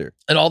defender.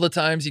 And all the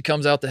times he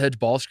comes out to hedge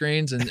ball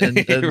screens and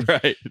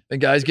and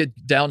guys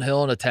get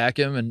downhill and attack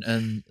him,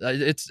 and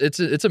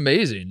it's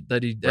amazing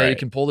that he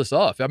can pull this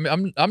off. I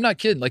mean, I'm not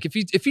kidding. Like if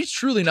he's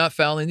truly not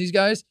fouling these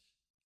guys,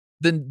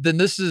 then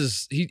this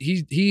is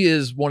he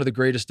is one of the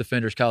greatest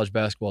defenders college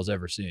basketball has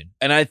ever seen.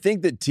 And I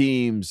think that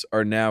teams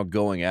are now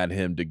going at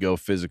him to go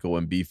physical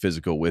and be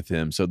physical with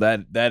him. So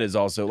that is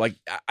also, like,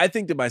 I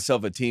think to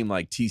myself, a team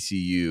like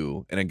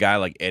TCU and a guy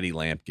like Eddie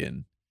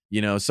Lampkin,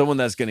 someone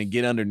that's going to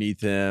get underneath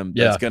him,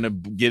 that's going to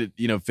get,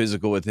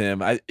 physical with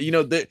him.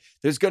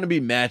 There's going to be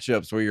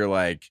matchups where you're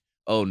like,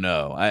 oh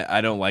no,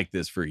 I don't like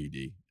this for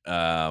Edey.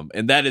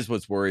 And that is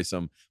what's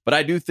worrisome. But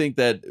I do think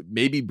that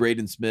maybe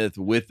Braden Smith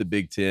with the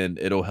Big Ten,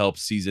 it'll help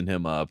season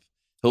him up.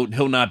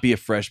 He'll not be a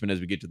freshman as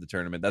we get to the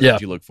tournament. That's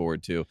what you look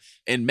forward to.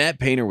 And Matt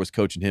Painter was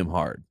coaching him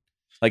hard.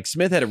 Like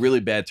Smith had a really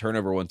bad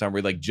turnover one time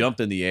where he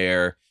jumped in the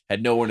air,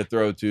 had no one to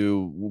throw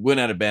to, went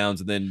out of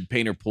bounds, and then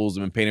Painter pulls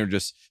him, and Painter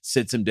just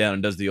sits him down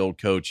and does the old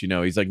coach.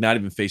 He's like not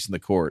even facing the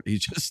court.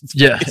 He's just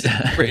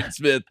Braden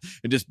Smith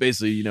and just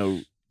basically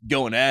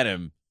going at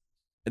him.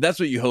 And that's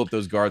what you hope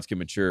those guards can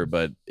mature.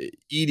 But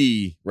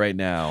Edey right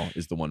now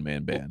is the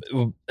one-man band,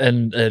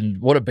 and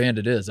what a band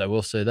it is. I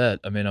will say that.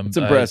 I mean, it's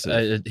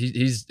impressive.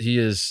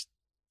 He's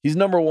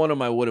number one on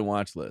my wouldn't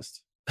watch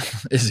list.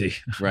 Is he?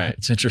 Right.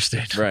 It's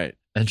interesting. Right.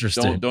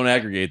 Interesting. Don't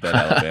aggregate that,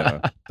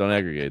 Alabama. Don't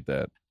aggregate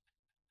that.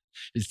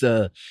 It's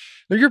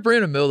your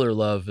Brandon Miller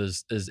love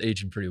is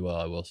aging pretty well.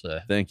 I will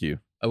say. Thank you.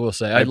 I will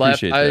say. I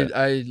laughed. appreciate that.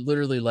 I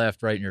literally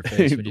laughed right in your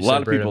face when you A said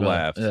lot of Brandon people Miller.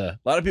 laughed. Yeah.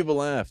 A lot of people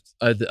laughed.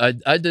 I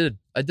did.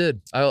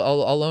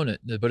 I'll own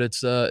it. But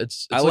it's I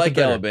like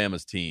better.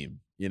 Alabama's team.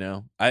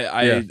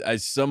 I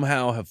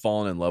somehow have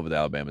fallen in love with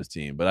Alabama's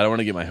team, but I don't want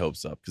to get my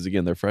hopes up because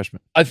again, they're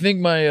freshmen. I think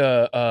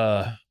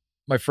my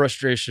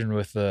frustration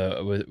with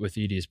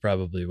Edey is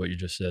probably what you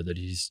just said, that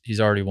he's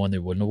already won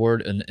the Wooden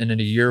Award, and in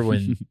a year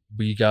when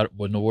we got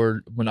Wooden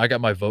Award, when I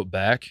got my vote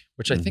back,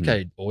 which I think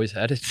I always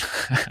had it.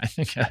 I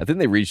think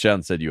they reached out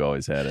and said you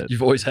always had it.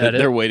 You've always had it.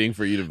 They're waiting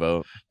for you to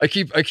vote. I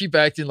keep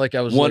acting like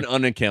I was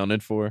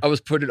unaccounted for. I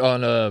was put it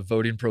on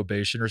voting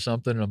probation or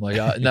something, and I'm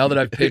like, now that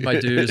I've paid my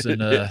dues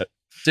and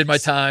did my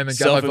time and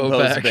got my vote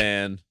back.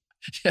 Ban.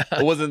 Yeah.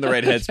 It wasn't in the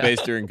right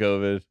headspace during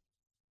COVID.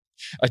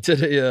 I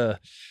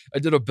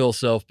did a Bill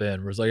Self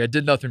ban where it's like I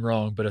did nothing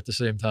wrong, but at the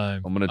same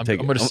time, I'm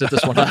gonna sit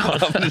this one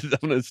out. I'm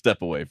gonna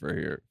step away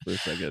for a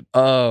second.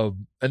 And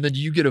then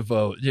you get a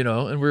vote,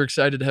 and we're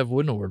excited to have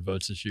Wooden Award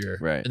votes this year,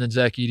 right? And then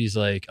Zach Edey's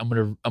like, I'm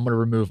gonna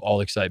remove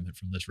all excitement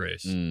from this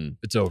race.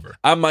 It's over.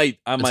 I might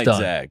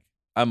zag.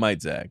 I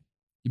might zag.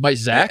 You might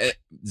zag?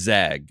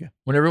 Zag.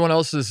 When everyone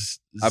else is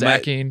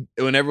zagging.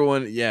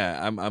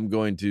 I'm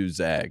going to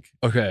zag.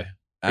 Okay.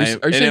 Are you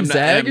saying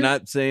zag? I'm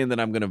not saying that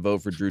I'm going to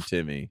vote for Drew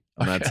Timme.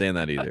 I'm not saying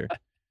that either.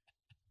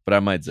 But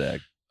I might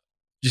zag.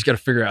 You just got to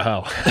figure out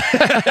how.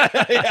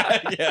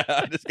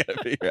 I just got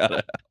to figure out how.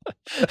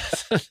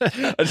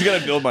 I just got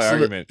to build my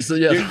argument. So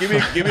yeah,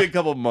 give me a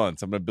couple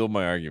months. I'm going to build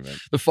my argument.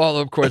 The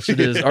follow-up question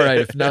is, all right,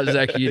 if not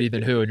Zach Edey,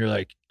 then who? And you're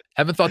like,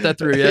 haven't thought that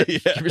through yet.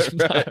 Give me some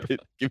time.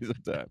 Give me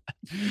some time.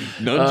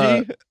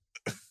 Nunji?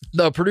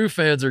 No, Purdue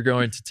fans are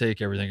going to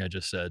take everything I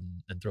just said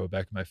and throw it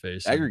back in my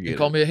face. Aggregate. And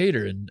call me a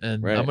hater, and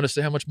right. I'm going to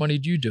say, how much money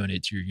do you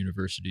donate to your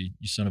university,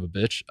 you son of a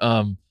bitch?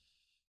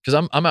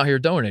 Because I'm out here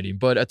donating,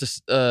 but at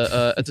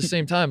the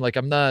same time, like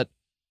I'm not.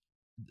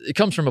 It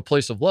comes from a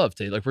place of love,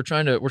 Tate. Like we're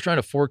trying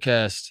to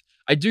forecast.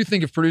 I do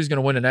think if Purdue's going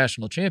to win a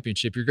national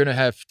championship, you're going to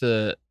have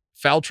to,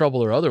 foul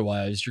trouble or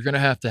otherwise, you're going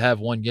to have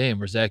one game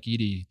where Zach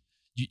Edey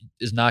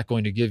is not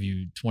going to give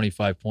you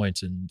 25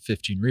 points and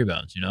 15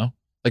 rebounds.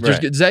 Like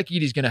right. Zach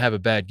Edey's going to have a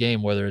bad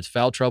game, whether it's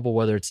foul trouble,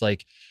 whether it's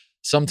like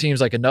some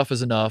teams like enough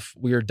is enough.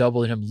 We are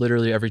doubling him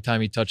literally every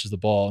time he touches the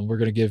ball, and we're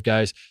going to give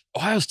guys.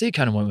 Ohio State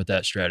kind of went with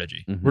that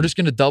strategy. Mm-hmm. We're just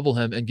going to double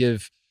him and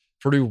give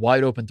Purdue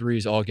wide open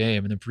threes all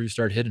game, and then Purdue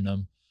start hitting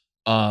them.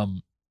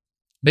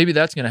 Maybe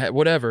that's going to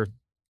whatever.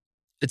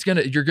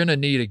 You're going to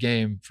need a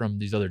game from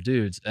these other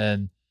dudes,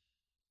 and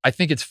I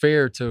think it's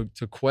fair to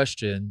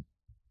question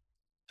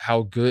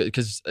how good,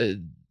 because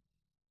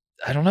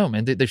I don't know,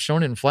 man. They've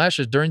shown it in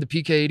flashes during the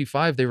PK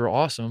 85. They were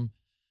awesome,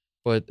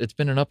 but it's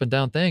been an up and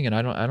down thing, and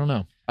I don't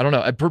know.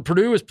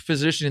 Purdue is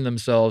positioning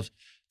themselves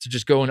to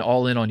just going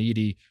all in on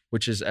Edey,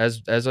 which is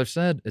as I've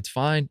said, it's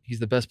fine. He's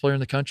the best player in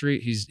the country.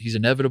 He's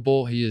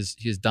inevitable. He is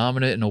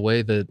dominant in a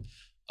way that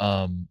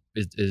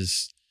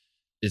is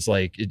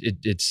like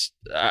it's.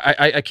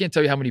 I can't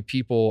tell you how many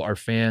people are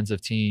fans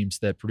of teams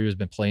that Purdue has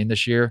been playing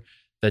this year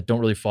that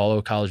don't really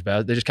follow college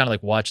basketball. They just kind of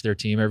like watch their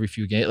team every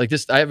few games. Like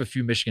this, I have a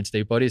few Michigan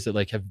State buddies that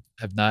like have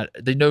not.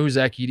 They know who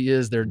Zach Edey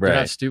is. They're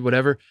not stupid,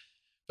 whatever.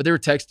 But they were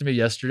texting me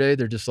yesterday.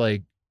 They're just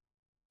like,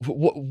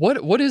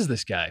 "What is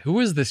this guy? Who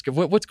is this guy?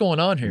 What's going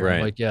on here?" Right.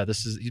 I'm like, "Yeah,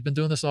 he's been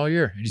doing this all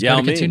year, and he's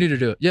going to continue to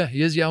do it." Yeah,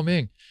 he is Yao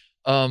Ming.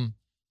 I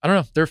don't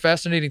know. They're a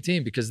fascinating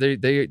team because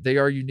they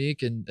are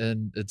unique,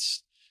 and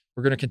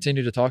we're going to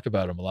continue to talk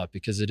about them a lot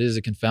because it is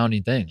a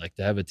confounding thing. Like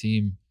to have a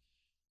team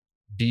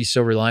be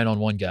so reliant on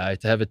one guy,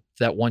 to have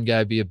that one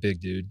guy be a big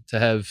dude, to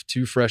have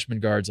two freshman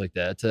guards like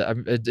that.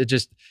 It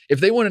just, if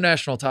they win a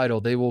national title,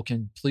 they will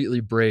completely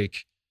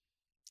break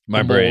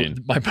my brain.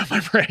 My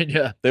brain,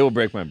 yeah. They will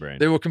break my brain.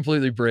 They will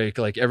completely break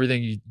like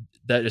everything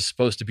that is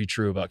supposed to be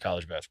true about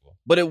college basketball.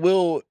 But it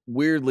will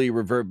weirdly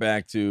revert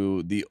back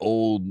to the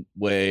old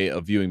way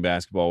of viewing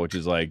basketball, which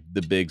is like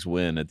the bigs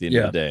win at the end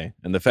of the day.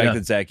 And the fact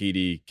that Zach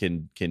Edey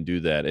can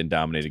do that and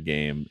dominate a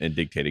game and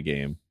dictate a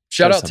game.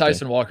 Shout out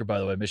Tyson Walker, by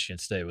the way. Michigan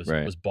State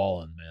was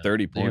balling, man.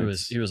 30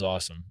 points. He was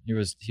awesome. He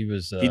was. He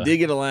did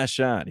get a last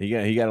shot. He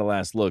got a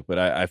last look, but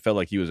I felt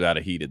like he was out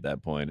of heat at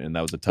that point, and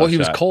that was a tough. Well, he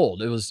was shot.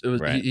 cold. It was.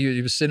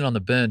 He was sitting on the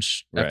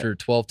bench after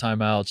 12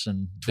 timeouts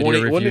and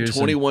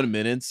 21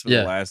 minutes for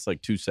the last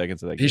like 2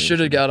 seconds of that game. He should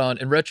have got on.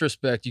 In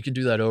retrospect, you can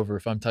do that over.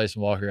 If I'm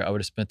Tyson Walker, I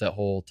would have spent that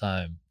whole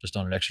time just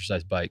on an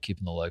exercise bike,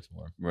 keeping the legs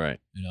warm. Right.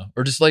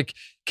 Or just like,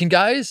 can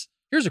guys?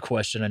 Here's a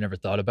question I never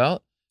thought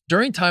about.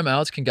 During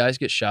timeouts, can guys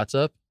get shots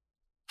up?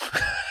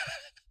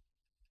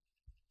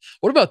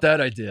 What about that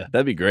idea?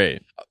 That'd be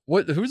great.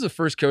 Who's the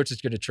first coach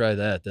that's going to try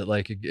that? That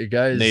like a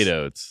guy's Nate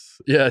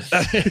Oates. Yeah.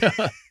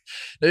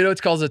 Nate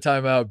Oates calls a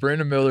timeout.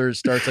 Brandon Miller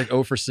starts like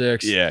 0 for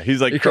 6. Yeah,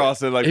 he's like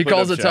crossing like he putting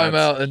calls up a shots.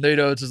 timeout, and Nate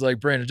Oates is like,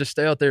 Brandon, just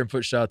stay out there and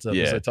put shots up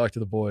as I talk to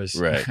the boys.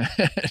 Right.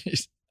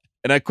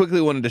 And I quickly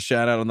wanted to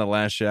shout out on the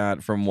last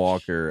shot from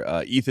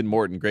Walker, Ethan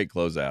Morton, great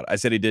closeout. I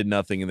said he did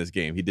nothing in this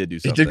game. He did do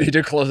something. He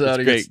did close out.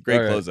 Great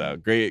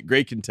closeout.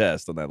 Great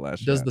contest on that last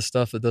shot. He does the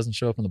stuff that doesn't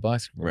show up in the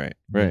box score.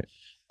 Right.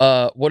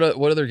 What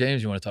other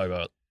games you want to talk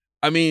about?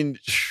 I mean,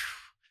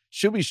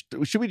 should we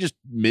just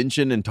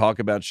mention and talk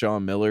about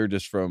Sean Miller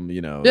just from,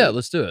 Yeah,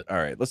 let's do it. All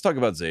right, let's talk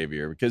about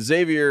Xavier, because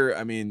Xavier,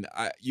 I mean,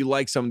 you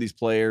like some of these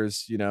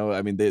players,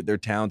 I mean, they're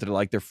talented. I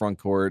like their front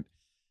court.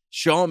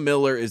 Sean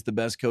Miller is the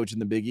best coach in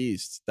the Big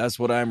East. That's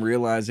what I'm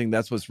realizing.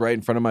 That's what's right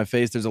in front of my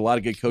face. There's a lot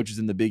of good coaches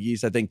in the Big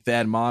East. I think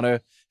Thad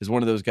Matta is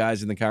one of those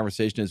guys in the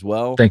conversation as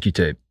well. Thank you,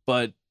 Tate.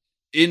 But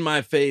in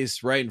my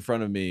face, right in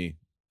front of me,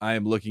 I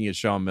am looking at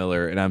Sean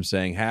Miller, and I'm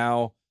saying,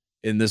 how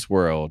in this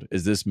world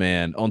is this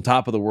man on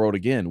top of the world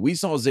again? We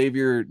saw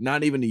Xavier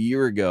not even a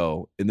year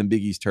ago in the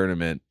Big East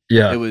tournament.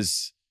 Yeah. It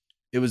was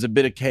a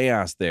bit of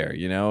chaos there.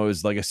 It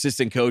was like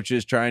assistant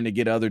coaches trying to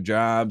get other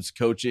jobs,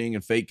 coaching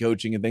and fake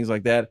coaching and things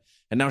like that.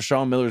 And now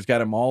Sean Miller's got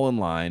them all in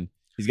line.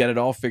 He's got it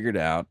all figured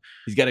out.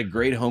 He's got a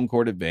great home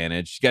court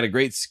advantage. He's got a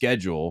great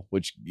schedule,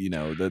 which,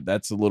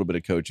 that's a little bit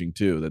of coaching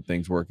too, that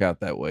things work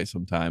out that way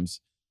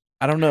sometimes.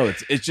 I don't know.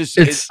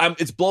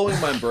 It's blowing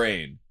my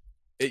brain.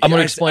 I'm going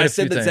to explain I a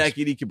said few that things. Zach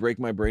Edey could break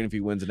my brain if he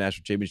wins a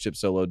national championship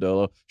solo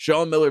dolo.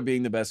 Sean Miller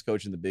being the best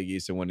coach in the Big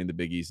East and winning the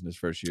Big East in his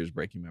first year is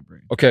breaking my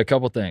brain. Okay, a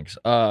couple things.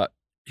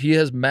 He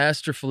has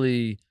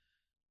masterfully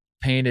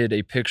painted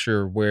a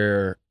picture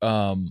where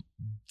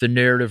the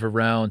narrative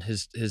around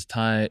his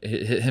time,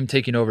 him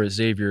taking over at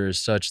Xavier, is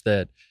such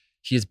that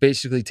he has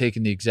basically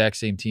taken the exact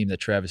same team that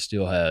Travis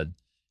Steele had,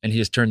 and he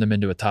has turned them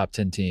into a top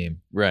 10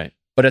 team. Right.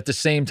 But at the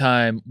same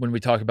time, when we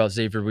talk about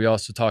Xavier, we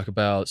also talk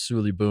about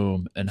Suli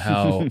Boom and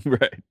how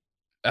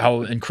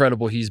how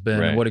incredible he's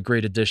been, and what a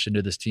great addition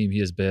to this team he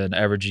has been,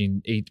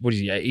 averaging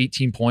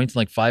 18 points,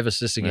 like 5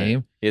 assists a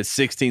game. He has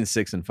 16,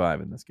 6, and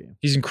 5 in this game.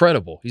 He's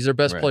incredible. He's their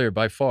best player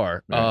by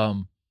far.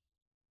 Right.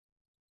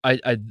 I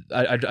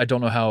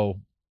don't know how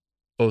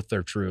both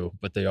are true,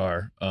 but they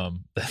are.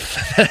 I'm a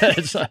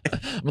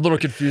little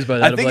confused by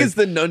that. I think it's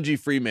the Nunji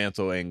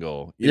Fremantle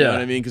angle. You know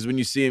what I mean? Because when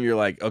you see him, you're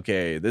like,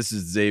 okay, this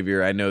is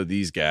Xavier. I know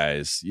these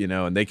guys,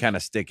 and they kind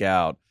of stick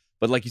out.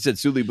 But like you said,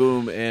 Suli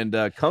Boom and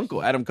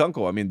Kunkel, Adam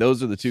Kunkel, I mean,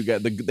 those are the two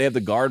guys. They have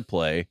the guard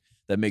play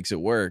that makes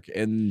it work.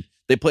 And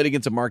they played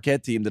against a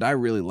Marquette team that I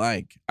really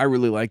like. I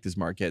really like this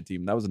Marquette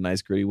team. That was a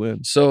nice, gritty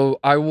win.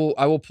 So I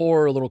will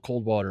pour a little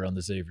cold water on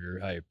the Xavier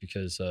hype,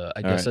 because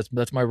I guess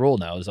that's my role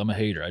now. Is I'm a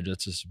hater.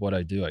 That's just what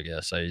I do. I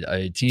guess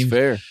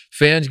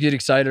fans get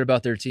excited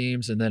about their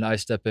teams, and then I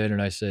step in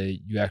and I say,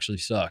 you actually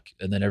suck,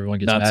 and then everyone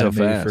gets mad at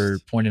me for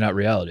pointing out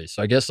reality.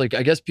 So I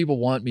guess people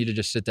want me to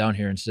just sit down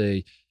here and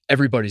say,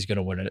 everybody's going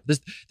to win it.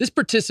 This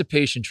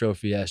participation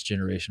trophy-ass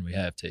generation we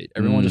have, Tate.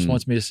 Everyone just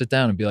wants me to sit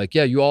down and be like,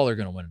 yeah, you all are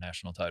going to win a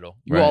national title.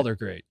 You all are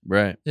great.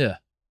 Right. Yeah.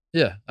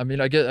 Yeah. I mean,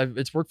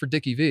 it's worked for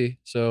Dickie V,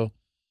 so.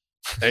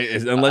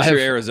 Unless you're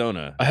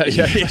Arizona.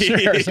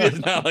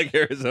 It's not like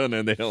Arizona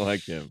and they don't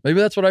like him.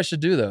 Maybe that's what I should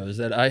do, though, is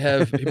that I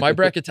have my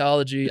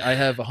bracketology. I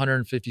have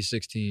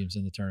 156 teams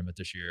in the tournament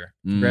this year.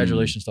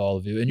 Congratulations to all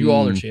of you. And you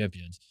all are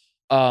champions.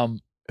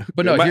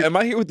 But no, am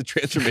I here with the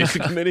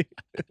transformation committee?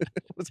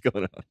 What's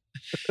going on?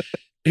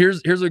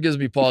 Here's what gives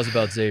me pause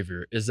about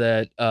Xavier is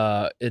that,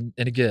 and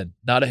again,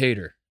 not a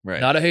hater,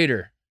 not a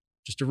hater,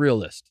 just a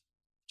realist,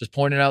 just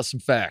pointing out some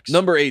facts.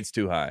 Number 8's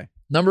too high.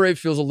 Number 8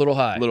 feels a little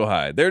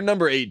high. They're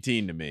number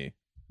 18 to me.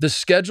 The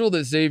schedule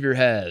that Xavier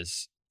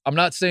has, I'm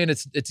not saying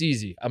it's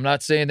easy. I'm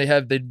not saying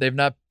they've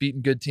not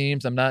beaten good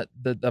teams.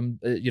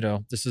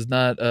 This is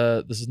not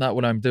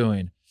what I'm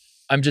doing.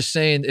 I'm just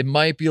saying it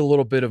might be a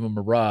little bit of a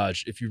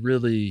mirage if you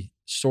really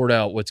sort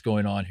out what's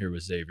going on here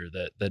with Xavier.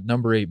 That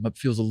number 8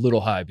 feels a little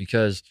high,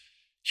 because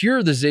here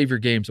are the Xavier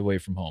games away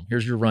from home.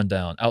 Here's your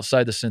rundown.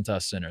 Outside the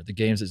Cintas Center, the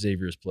games that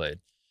Xavier has played.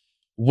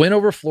 Win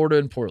over Florida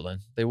in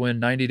Portland. They win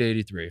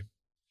 90-83.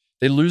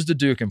 They lose to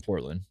Duke in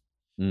Portland.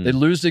 They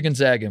lose to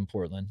Gonzaga in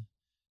Portland.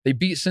 They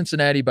beat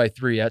Cincinnati by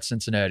 3 at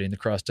Cincinnati in the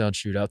crosstown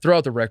shootout.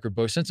 Throughout the record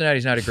book,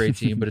 Cincinnati's not a great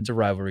team, but it's a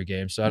rivalry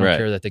game, so I don't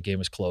care that the game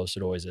is close.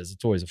 It always is.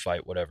 It's always a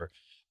fight, whatever.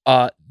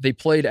 They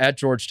played at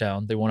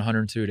Georgetown. They won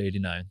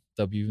 102-89.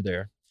 W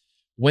there.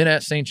 Win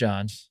at St.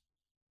 John's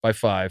by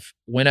 5.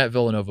 Win at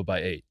Villanova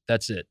by 8.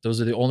 That's it.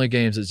 Those are the only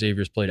games that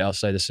Xavier's played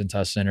outside the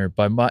Cintas Center.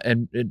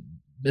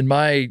 In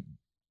my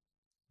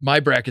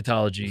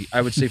bracketology,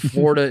 I would say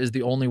Florida is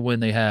the only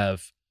win they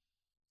have.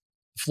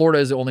 Florida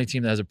is the only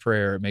team that has a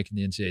prayer at making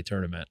the NCAA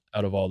tournament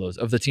out of all those,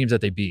 of the teams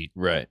that they beat.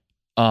 Right.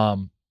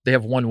 They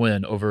have one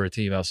win over a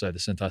team outside the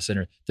Cintas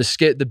Center.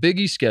 The Big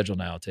East schedule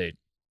now, Tate.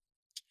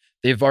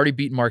 They've already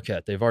beaten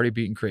Marquette. They've already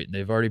beaten Creighton.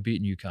 They've already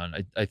beaten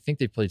UConn. I think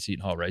they played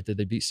Seton Hall, right? Did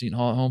they beat Seton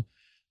Hall at home?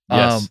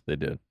 Yes, they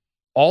did.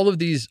 all of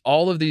these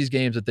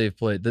games that they've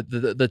played,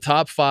 the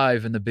top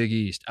 5 in the Big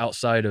East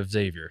outside of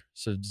Xavier.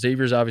 So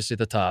Xavier's obviously at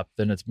the top.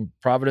 Then it's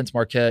Providence,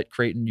 Marquette,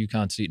 Creighton,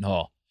 UConn, Seton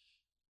Hall.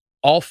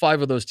 All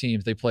 5 of those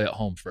teams, they play at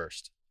home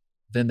first.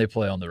 Then they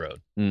play on the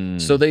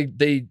road. So they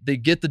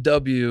get the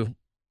W.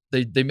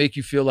 They make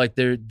you feel like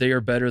they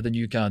are better than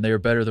UConn. They are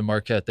better than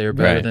Marquette. They are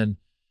better than.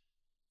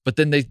 But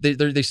then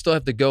they still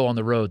have to go on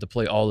the road to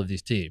play all of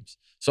these teams.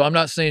 So I'm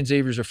not saying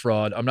Xavier's a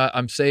fraud.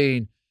 I'm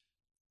saying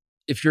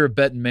if you're a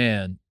betting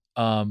man,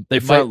 they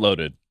front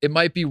loaded. It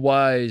might be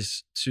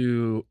wise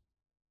to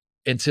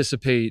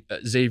anticipate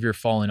Xavier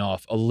falling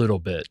off a little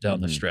bit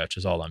down the stretch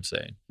is all I'm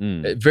saying.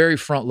 Very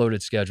front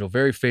loaded schedule,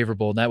 very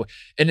favorable in that way.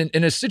 And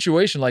in a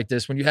situation like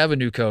this, when you have a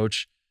new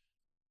coach,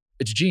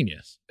 it's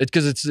genius. It's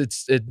because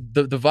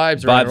the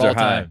vibes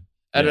are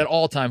at an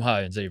all time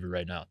high in Xavier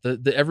right now.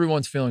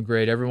 Everyone's feeling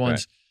great.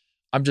 Everyone's.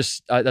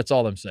 That's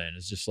all I'm saying.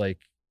 It's just like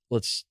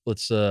let's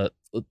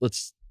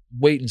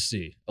wait and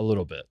see a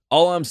little bit.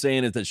 All I'm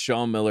saying is that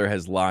Sean Miller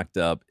has locked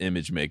up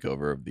image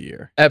makeover of the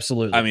year.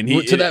 Absolutely. I mean,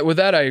 with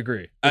that I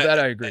agree.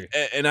 I agree.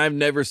 And I've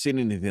never seen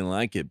anything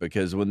like it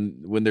because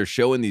when they're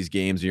showing these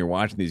games and you're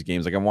watching these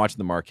games, like I'm watching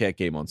the Marquette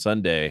game on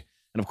Sunday,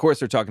 and of course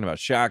they're talking about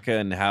Shaka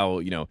and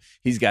how,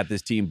 he's got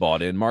this team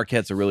bought in.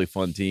 Marquette's a really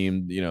fun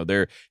team.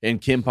 They're in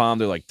KenPom,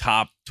 they're like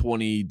top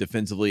 20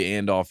 defensively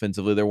and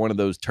offensively. They're one of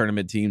those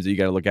tournament teams that you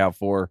got to look out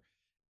for.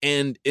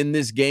 And in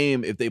this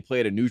game, if they play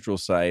at a neutral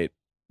site,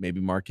 maybe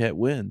Marquette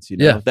wins.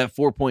 That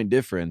 4-point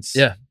difference.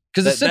 Yeah,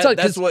 because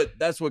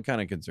that's what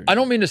kind of concerns. I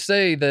don't mean to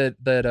say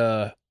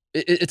that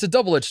it's a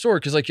double-edged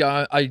sword because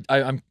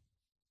I'm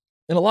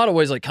in a lot of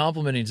ways like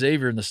complimenting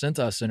Xavier in the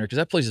Cintas Center because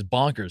that place is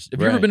bonkers. Have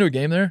you ever been to a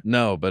game there?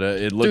 No, but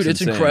it looks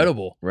it's insane.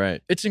 incredible.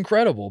 Right, it's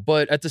incredible.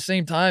 But at the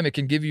same time, it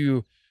can give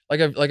you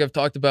like I've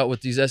talked about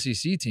with these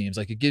SEC teams.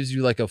 Like it gives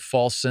you like a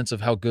false sense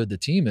of how good the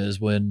team is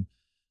when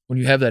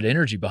you have that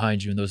energy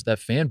behind you and that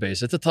fan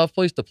base. It's a tough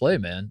place to play,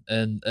 man.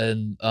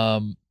 And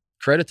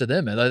credit to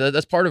them, man.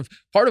 That's part of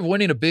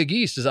winning a Big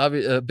East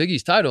Big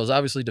East title is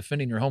obviously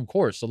defending your home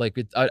court. So like,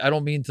 I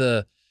don't mean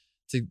to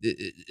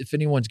if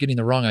anyone's getting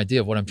the wrong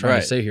idea of what I'm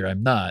trying to say here,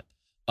 I'm not.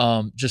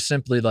 Just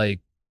simply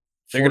like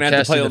they're gonna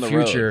have to play on the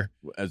future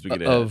road as we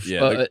get ahead.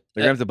 They're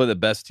gonna have to put the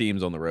best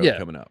teams on the road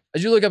coming up.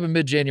 As you look up in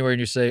mid-January and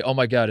you say, "Oh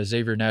my God, is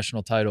Xavier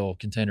national title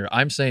contender?"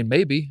 I'm saying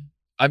maybe.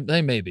 I'm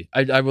saying maybe.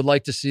 I would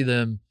like to see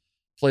them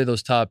play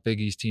those top Big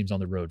East teams on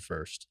the road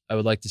first. I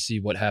would like to see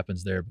what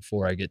happens there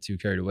before I get too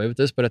carried away with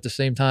this. But at the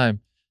same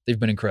time, they've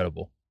been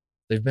incredible.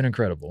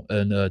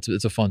 And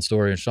it's a fun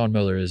story. And Sean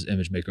Miller is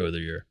image maker of the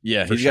year.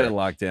 Yeah, he's got it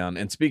locked down.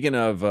 And speaking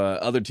of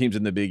other teams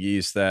in the Big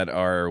East that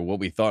are what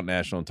we thought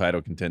national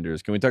title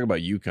contenders, can we talk about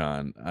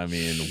UConn? I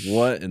mean,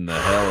 what in the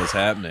hell is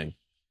happening?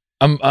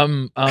 I'm I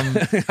mean,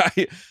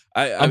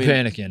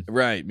 panicking.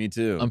 Right, me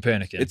too. I'm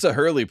panicking. It's a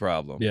Hurley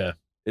problem. Yeah.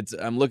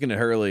 I'm looking at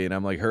Hurley and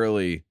I'm like,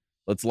 Hurley,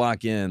 let's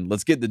lock in.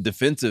 Let's get the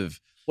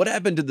defensive. What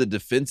happened to the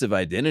defensive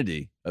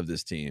identity of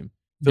this team?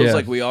 Feels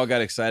like we all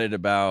got excited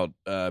about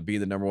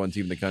being the number 1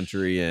 team in the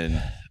country and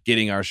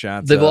getting our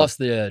shots. They've lost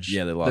the edge.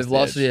 Yeah, they've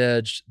lost the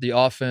edge. The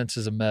offense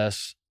is a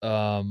mess.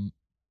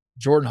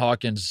 Jordan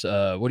Hawkins,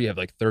 what do you have,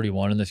 like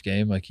 31 in this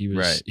game? Like he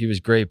was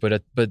great,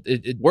 but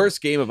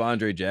worst game of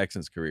Andre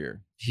Jackson's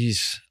career.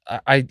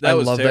 I love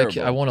terrible. that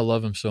kid. I want to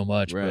love him so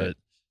much, but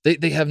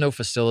they have no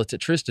facility.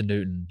 Tristan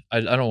Newton,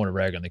 I don't want to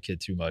rag on the kid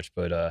too much,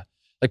 but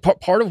like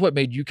part of what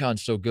made UConn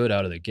so good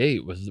out of the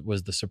gate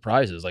was the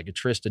surprises, like a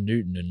Tristan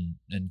Newton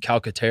and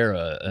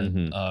Calcaterra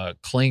and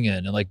Klingon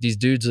and like these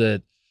dudes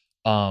that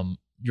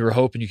you were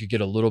hoping you could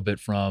get a little bit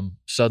from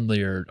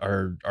suddenly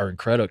are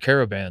incredible.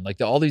 Caravan, like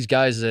all these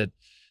guys that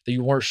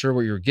you weren't sure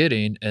what you were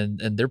getting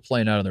and they're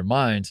playing out of their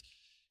minds.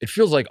 It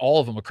feels like all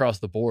of them across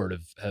the board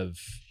have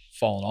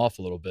fallen off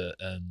a little bit,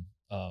 and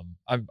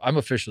I'm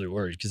officially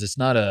worried because it's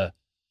not a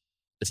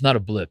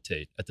blip,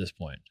 Tate, at this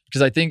point.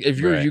 Because I think if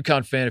you're a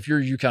UConn fan, if you're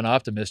a UConn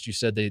optimist, you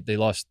said they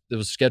lost. It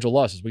was scheduled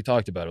losses. We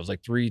talked about it. It was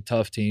like 3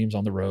 tough teams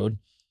on the road.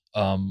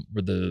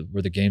 Were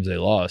the games they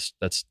lost.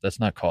 That's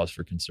not cause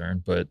for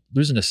concern. But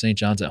losing to St.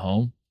 John's at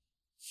home,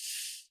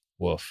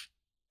 woof.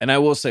 And I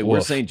will say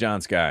we're St.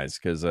 John's guys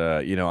because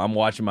I'm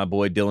watching my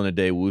boy Dylan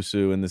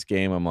Adewusu in this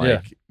game. I'm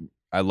like,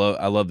 I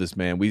love this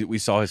man. We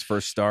saw his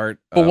first start.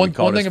 But one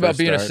thing about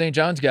being a St.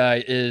 John's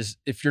guy is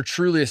if you're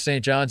truly a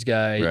St. John's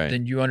guy,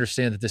 then you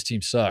understand that this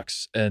team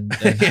sucks. And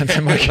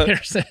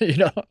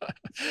understand,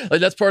 like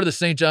that's part of the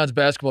St. John's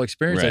basketball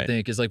experience, I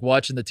think, is like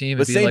watching the team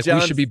and being like, we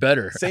should be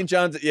better. St.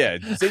 John's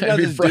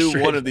is due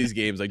one of these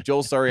games. Like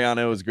Joel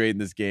Sariano was great in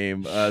this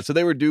game. So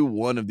they were due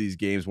one of these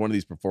games, one of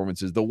these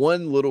performances. The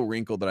one little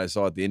wrinkle that I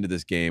saw at the end of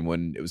this game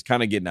when it was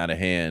kind of getting out of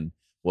hand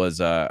was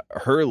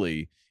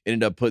Hurley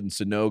ended up putting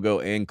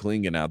Sonogo and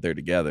Klingon out there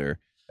together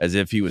as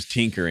if he was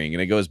tinkering.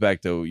 And it goes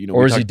back to,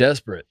 or is he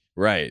desperate?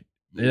 Right.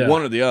 Yeah.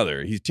 One or the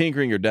other. He's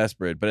tinkering or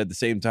desperate. But at the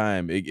same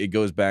time, it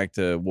goes back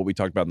to what we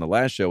talked about in the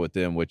last show with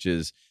them, which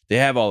is they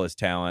have all this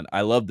talent.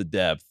 I love the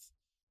depth.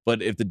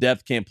 But if the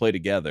depth can't play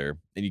together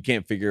and you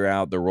can't figure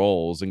out the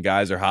roles and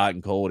guys are hot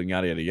and cold and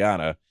yada, yada,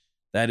 yada,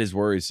 That is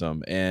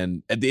worrisome.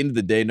 And at the end of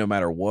the day, no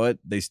matter what,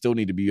 they still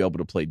need to be able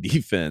to play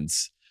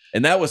defense.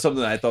 And that was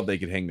something that I thought they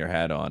could hang their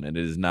hat on, and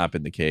it has not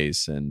been the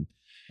case. And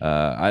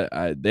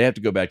they have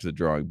to go back to the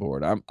drawing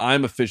board.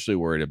 I'm officially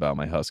worried about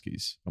my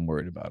Huskies. I'm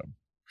worried about them.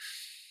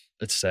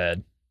 It's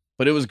sad.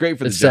 But it was great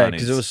for It's the sad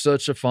Johnnies. because it was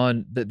such a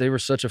fun. They were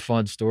such a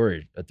fun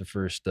story at the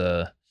first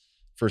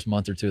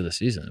month or two of the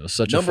season. It was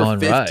such Number a fun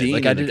 15 ride.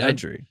 Like in the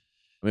country.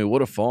 I mean,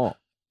 what a fall.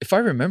 If I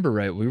remember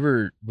right, we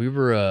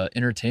were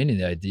entertaining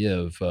the idea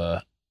of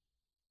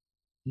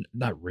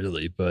not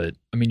really, but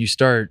I mean, you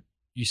start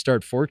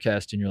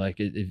forecasting. You're like,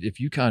 if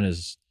UConn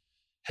is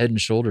head and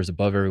shoulders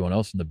above everyone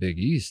else in the Big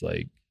East,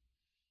 like,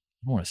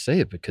 I don't want to say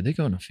it, but could they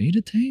go on a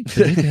FINA team?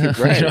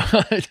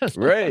 Right.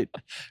 Right.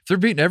 If they're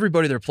beating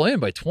everybody they're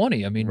playing by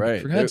 20, I mean,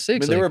 Right. for God's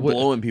sakes, they like, were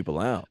blowing people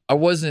out. I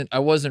wasn't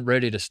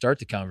ready to start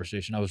the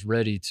conversation. I was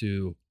ready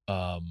to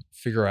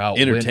figure out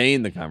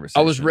Entertain the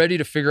conversation. I was ready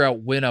to figure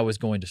out when I was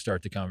going to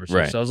start the conversation.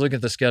 Right. So I was looking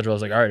at the schedule. I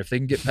was like, all right, if they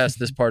can get past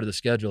this part of the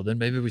schedule, then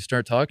maybe we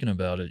start talking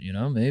about it.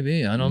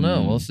 Maybe. I don't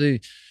know. We'll see.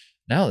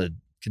 Now,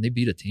 can they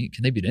beat a team?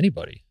 Can they beat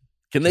anybody?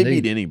 Can they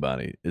beat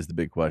anybody is the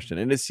big question.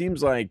 And it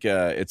seems like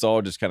it's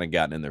all just kind of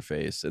gotten in their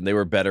face. And they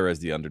were better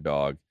as the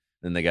underdog.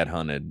 Then they got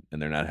hunted, and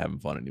they're not having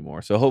fun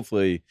anymore. So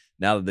hopefully,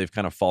 now that they've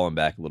kind of fallen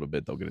back a little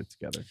bit, they'll get it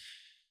together.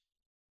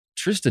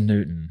 Tristan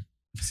Newton,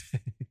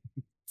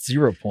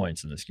 0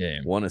 points in this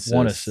game. One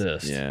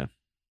assist. Yeah.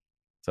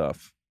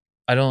 Tough.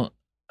 I don't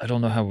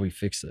know how we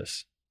fix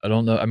this. I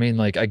don't know. I mean,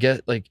 like, I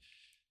get, like,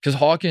 because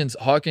Hawkins,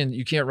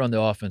 you can't run the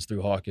offense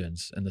through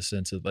Hawkins in the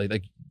sense of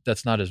like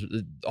that's not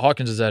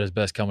Hawkins is at his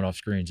best coming off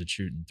screens and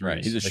shooting threes.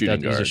 Right, he's a shooting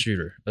guard. He's a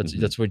shooter.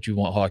 That's what you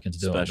want Hawkins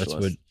doing.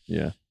 Specialist.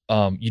 That's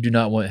what. You do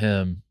not want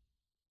him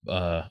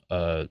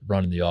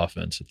running the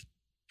offense,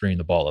 bringing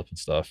the ball up and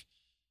stuff.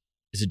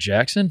 Is it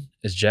Jackson?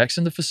 Is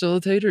Jackson the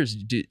facilitator?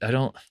 I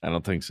don't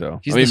think so.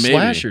 He's the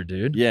slasher,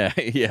 dude. Yeah.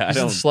 He's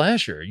the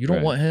slasher. You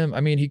don't want him.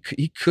 I mean,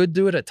 he could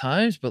do it at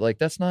times, but like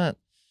that's not.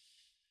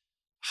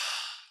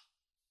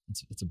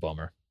 It's a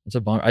bummer. It's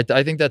a bummer.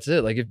 I think that's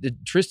it. Like if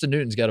Tristan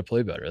Newton's got to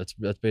play better.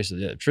 That's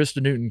basically it. If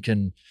Tristan Newton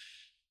can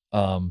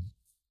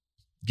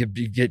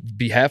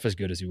be half as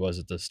good as he was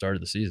at the start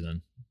of the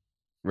season.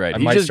 Right.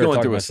 He's just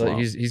going through a slump.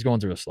 He's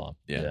going through a slump.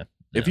 Yeah.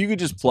 If you could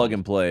just plug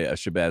and play a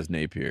Shabazz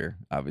Napier,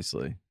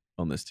 obviously,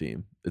 on this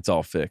team, it's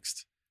all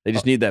fixed. They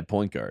just need that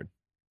point guard.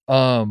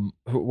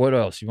 What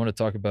else? You want to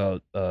talk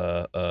about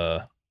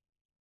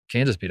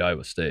Kansas beat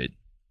Iowa State.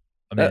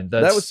 I mean,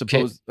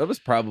 that was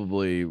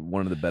probably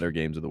one of the better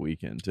games of the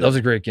weekend, too. That was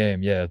a great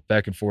game. Yeah.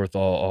 Back and forth.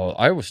 All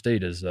Iowa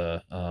State is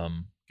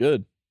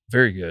good.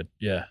 Very good.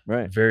 Yeah.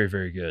 Right. Very,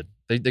 very good.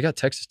 They got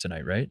Texas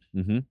tonight, right?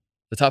 Mm-hmm.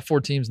 The top 4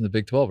 teams in the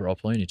Big 12 are all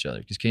playing each other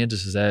because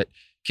Kansas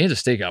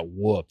State got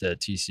whooped at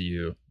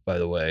TCU, by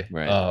the way,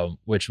 right.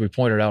 Which we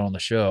pointed out on the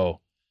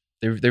show.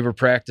 They were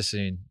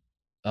practicing.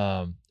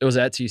 It was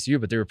at TCU,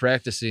 but they were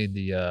practicing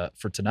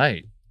for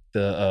tonight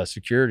the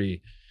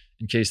security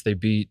in case they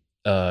beat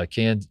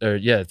Kansas.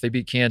 If they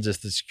beat Kansas,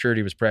 the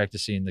security was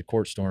practicing the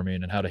court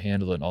storming and how to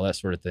handle it and all that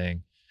sort of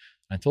thing.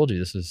 And I told you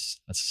that's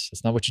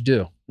not what you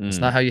do. It's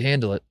not how you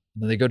handle it.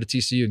 And then they go to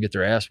TCU and get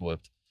their ass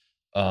whooped.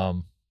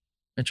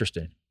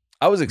 Interesting.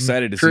 I was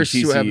excited to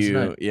see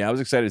TCU. Yeah, I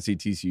was excited to see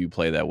TCU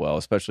play that well,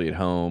 especially at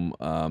home.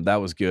 That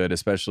was good,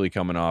 especially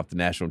coming off the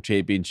national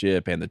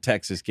championship and the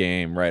Texas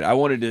game. Right, I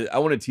wanted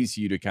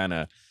TCU to kind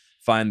of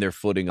find their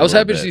footing. I was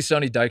happy to see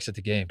Sonny Dykes at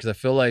the game because I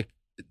feel like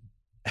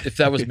if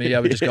that was me,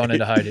 I would just gone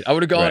into hiding. I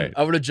would have gone. Right.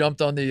 I would have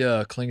jumped on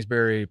the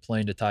Kingsbury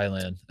plane to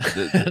Thailand,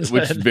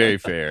 which is very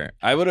fair.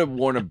 I would have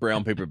worn a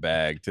brown paper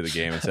bag to the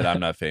game and said, "I'm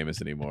not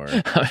famous anymore."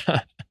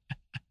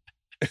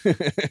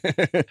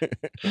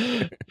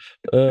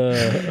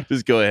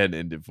 Just go ahead and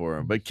end it for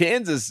him. But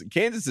Kansas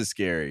is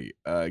scary.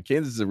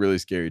 Kansas is a really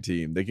scary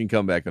team. They can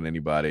come back on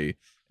anybody,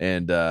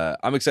 and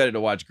I'm excited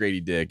to watch Grady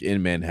Dick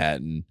in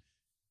Manhattan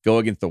go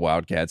against the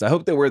Wildcats. I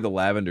hope they wear the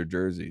lavender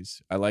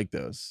jerseys. I like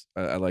those.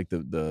 I like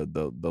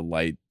the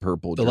light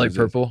purple. The light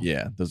purple.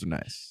 Yeah, those are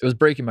nice. It was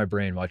breaking my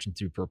brain watching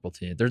 2 purple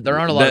teams. There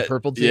aren't a lot of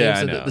purple teams. Yeah,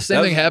 I know. The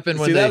same thing happened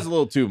when that was a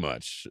little too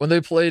much when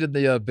they played in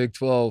the Big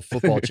 12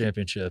 football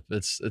championship.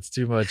 It's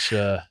too much.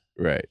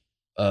 Right.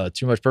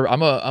 Too much purple.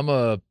 I'm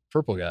a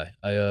purple guy.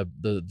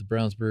 The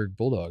Brownsburg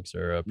Bulldogs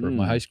are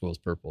my high school is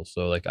purple.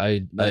 So like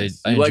I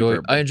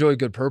enjoy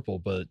good purple,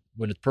 but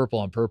when it's purple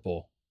on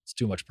purple, it's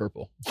too much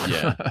purple.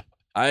 Yeah.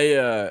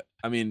 I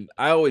mean,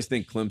 I always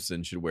think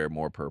Clemson should wear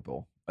more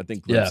purple. I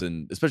think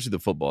Clemson, especially the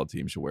football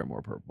team, should wear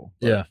more purple.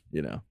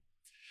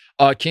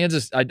 But,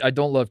 Kansas. I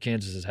don't love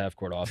Kansas's half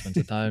court offense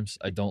at times.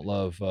 I don't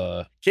love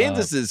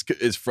Kansas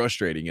is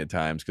frustrating at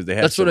times because they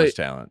have so much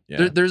talent.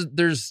 Yeah,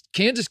 there's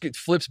Kansas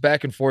flips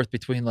back and forth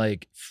between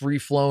like free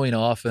flowing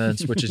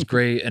offense, which is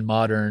great and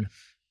modern,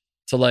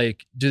 to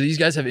like, do these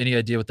guys have any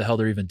idea what the hell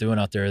they're even doing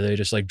out there? Are they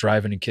just like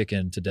driving and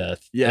kicking to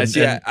death?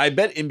 Yeah, I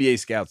bet NBA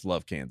scouts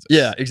love Kansas.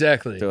 Yeah,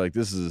 exactly. They're like,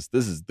 this is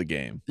the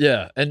game.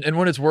 Yeah, and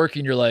when it's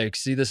working, you're like,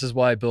 see, this is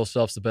why Bill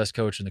Self's the best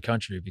coach in the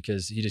country,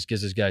 because he just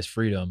gives his guys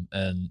freedom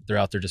and they're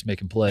out there just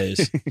making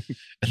plays.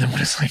 And then when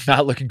it's like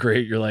not looking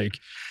great, you're like,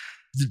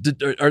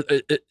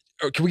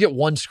 Can we get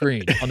one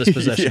screen on this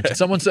possession? Yeah. Can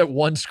someone set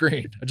one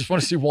screen? I just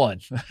want to see one.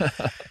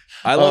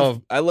 I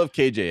love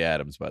KJ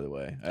Adams, by the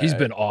way. He's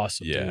been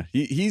awesome. Yeah,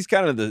 dude. he's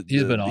kind of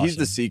He's been awesome. He's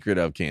the secret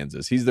of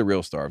Kansas. He's the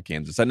real star of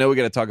Kansas. I know we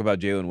got to talk about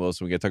Jalen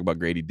Wilson. We got to talk about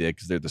Grady Dick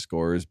because they're the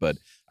scorers, but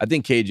I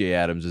think KJ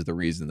Adams is the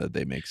reason that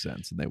they make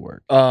sense and they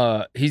work.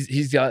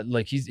 He's got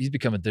like he's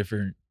become a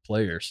different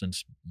player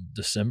since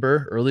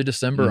early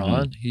December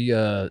on.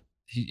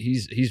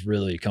 He's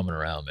really coming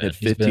around, man. At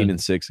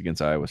 15-6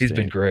 against Iowa State. He's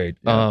been great.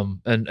 Yeah.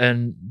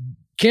 And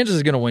Kansas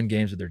is going to win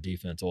games with their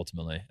defense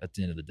ultimately. At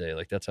the end of the day,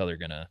 like that's how they're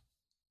gonna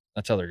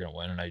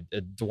win. And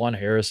DeJuan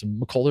Harris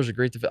and McCullers are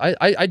great.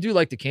 I do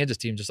like the Kansas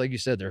team, just like you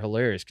said. They're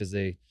hilarious because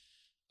they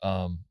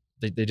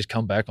just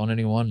come back on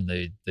anyone. And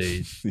they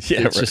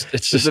yeah,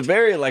 it's just a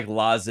very like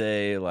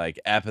laissez, like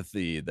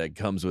apathy that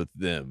comes with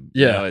them.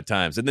 Yeah, you know, at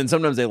times, and then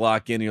sometimes they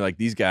lock in. And you're like,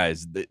 these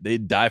guys, they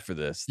die for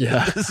this.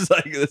 Yeah, this is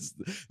like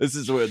this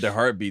is what their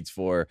heart beats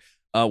for.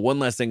 One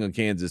last thing on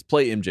Kansas: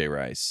 play MJ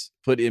Rice.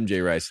 Put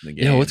MJ Rice in the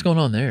game. Yeah, what's going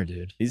on there,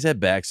 dude? He's had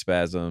back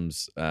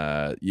spasms.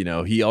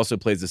 He also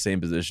plays the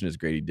same position as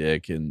Grady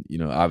Dick, and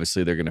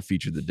obviously they're going to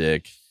feature the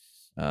Dick.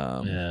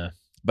 Yeah.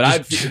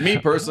 But me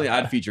personally,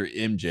 I'd feature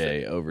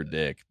MJ over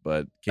Dick,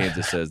 but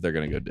Kansas says they're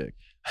going to go Dick.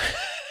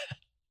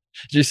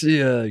 Did you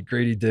see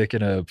Grady Dick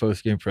in a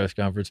post-game press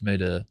conference made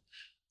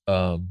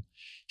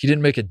he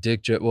didn't make a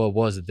Dick joke. Well, it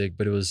was a Dick,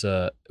 but it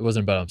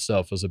wasn't about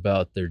himself. It was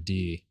about their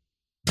D.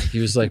 He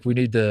was like, we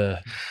need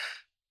to.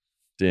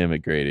 Damn it,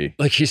 Grady.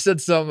 Like he said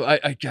something.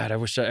 I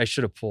wish I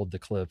should have pulled the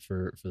clip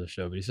for the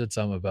show, but he said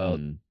something about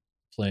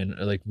playing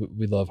like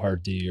we love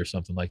hard D or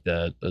something like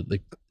that.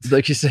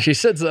 Like he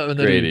said something.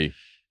 Grady.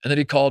 And then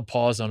he called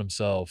pause on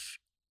himself,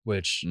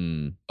 which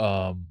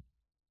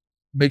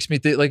makes me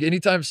think like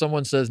anytime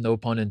someone says no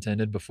pun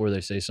intended before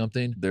they say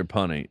something, they're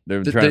punning.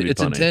 They're trying to be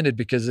it's punny. intended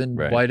because then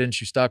why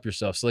didn't you stop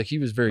yourself? So like he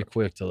was very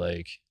quick to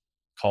like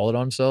call it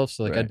on himself.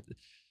 So like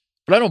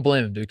but I don't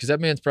blame him, dude, because that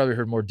man's probably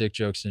heard more dick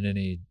jokes than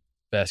any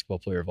basketball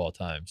player of all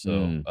time.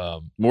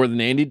 So more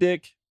than Andy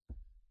Dick?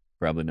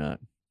 Probably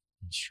not.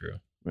 That's true.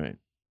 Right.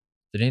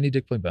 Did Andy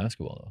Dick play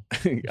basketball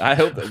though? I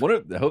hope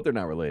they're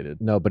not related.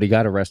 No, but he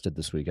got arrested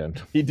this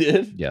weekend. He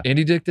did? Yeah.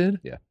 Andy Dick did?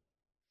 Yeah.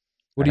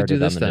 What did he do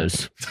this time?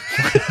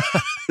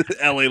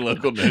 LA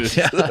local news.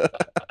 Yeah.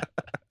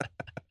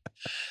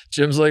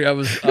 Jim's like, I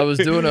was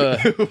doing a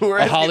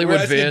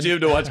Hollywood van.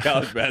 Jim to watch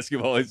college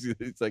basketball. He's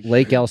like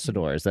Lake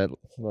Elsinore. Is that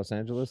Los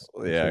Angeles?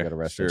 Yeah. So got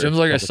arrested. Jim's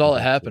like, I saw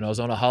it happen. I was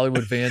on a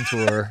Hollywood van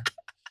tour.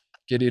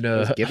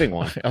 Giving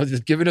one. I was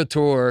just giving a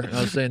tour. And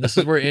I was saying, this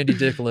is where Andy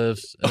Dick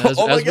lives. And as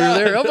we were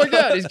there, oh my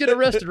God, he's getting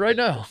arrested right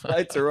now.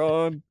 Lights are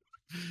on.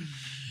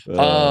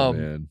 Oh,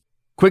 man.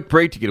 Quick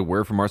break to get a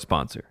word from our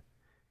sponsor.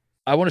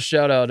 I want to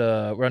shout out,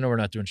 I know we're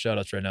not doing shout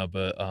outs right now,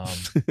 but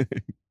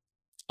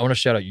I want to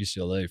shout out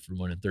UCLA for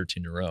winning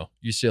 13 in a row.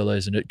 UCLA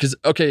isn't it? Because,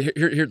 okay,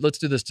 here, let's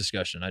do this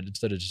discussion.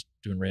 Instead of just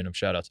doing random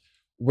shout outs.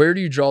 Where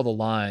do you draw the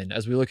line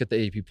as we look at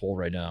the AP poll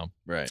right now?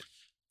 Right.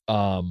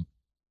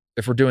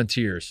 If we're doing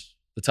tiers.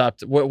 The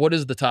top, what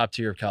is the top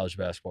tier of college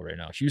basketball right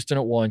now? Houston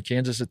at 1,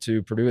 Kansas at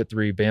 2, Purdue at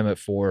 3, Bama at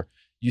 4,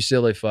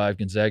 UCLA 5,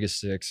 Gonzaga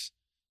 6,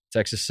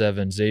 Texas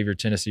 7, Xavier,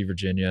 Tennessee,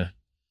 Virginia.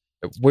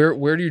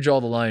 Where do you draw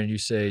the line and you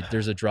say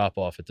there's a drop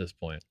off at this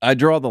point? I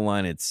draw the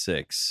line at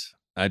 6.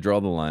 I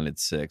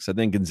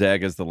think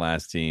Gonzaga is the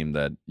last team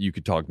that you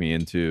could talk me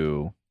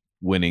into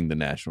winning the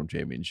national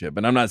championship.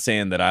 And I'm not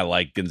saying that I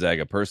like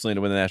Gonzaga personally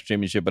to win the national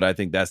championship, but I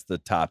think that's the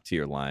top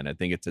tier line. I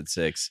think it's at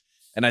 6.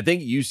 And I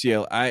think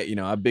UCLA,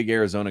 I'm a big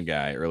Arizona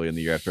guy early in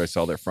the year after I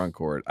saw their front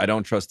court. I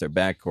don't trust their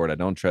back court. I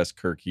don't trust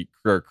Kirk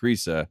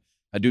Kriisa.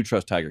 I do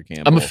trust Tiger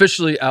Campbell. I'm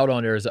officially out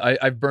on Arizona.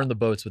 I've burned the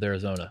boats with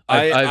Arizona.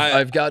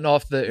 I've gotten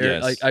off the air.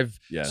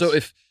 Yes. So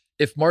if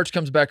March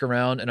comes back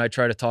around and I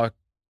try to talk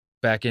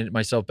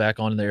myself back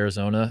on the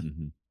Arizona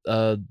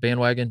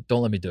bandwagon,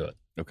 don't let me do it.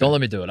 Okay. Don't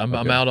let me do it. I'm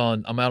out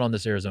on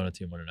this Arizona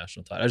team winning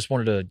national title. I just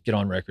wanted to get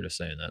on record as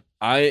saying that.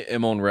 I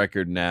am on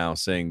record now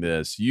saying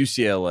this.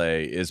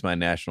 UCLA is my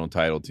national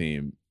title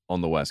team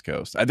on the West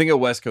Coast. I think a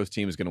West Coast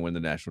team is going to win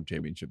the national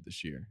championship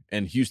this year.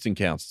 And Houston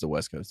counts as a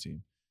West Coast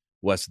team,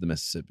 west of the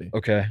Mississippi.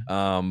 Okay.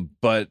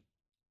 But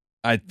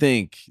I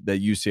think that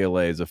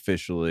UCLA is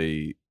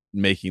officially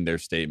making their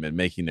statement,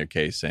 making their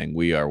case, saying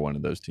we are one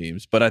of those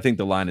teams. But I think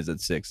the line is at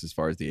 6 as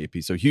far as the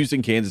AP. So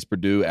Houston, Kansas,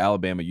 Purdue,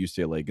 Alabama,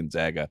 UCLA,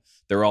 Gonzaga,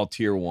 they're all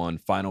tier 1,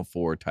 Final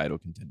Four title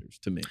contenders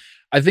to me.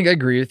 I think I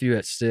agree with you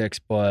at 6,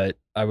 but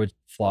I would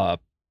flip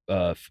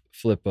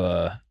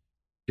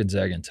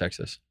Gonzaga and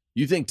Texas.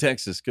 You think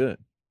Texas could?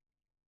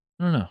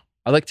 I don't know.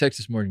 I like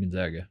Texas more than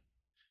Gonzaga.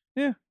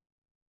 Yeah.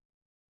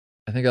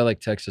 I think I like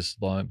Texas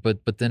long,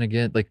 but then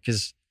again, like,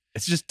 because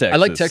it's just Texas. I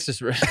like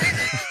Texas.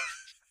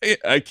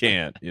 I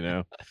can't,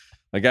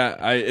 like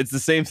it's the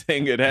same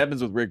thing. It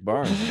happens with Rick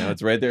Barnes.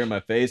 It's right there in my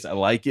face. I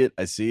like it.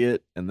 I see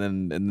it. And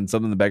then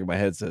something in the back of my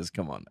head says,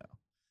 come on now.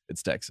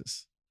 It's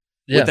Texas.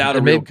 Yeah, without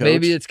a real coach.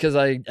 Maybe it's because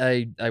I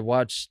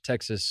watched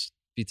Texas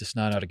beat the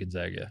snot out of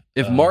Gonzaga.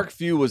 If Mark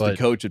Few was the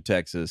coach of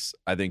Texas,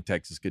 I think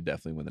Texas could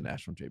definitely win the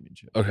national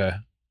championship. Okay.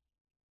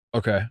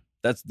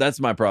 That's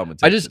my problem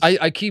with I Texas.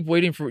 just I keep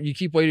waiting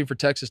for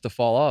Texas to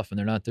fall off, and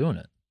they're not doing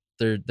it.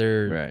 They're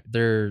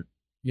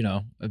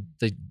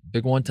they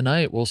big one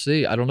tonight. We'll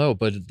see. I don't know,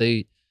 but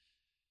they.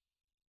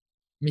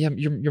 Yeah,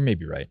 you're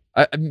maybe right.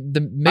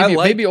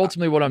 Maybe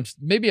ultimately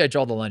maybe I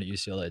draw the line at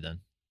UCLA then.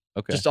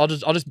 Okay. I'll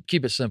just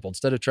keep it simple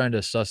instead of trying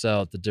to suss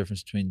out the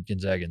difference between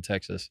Gonzaga and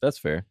Texas. That's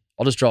fair.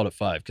 I'll just draw it at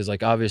 5 because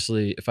like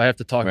obviously if I have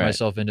to talk Right.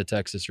 myself into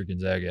Texas or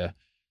Gonzaga,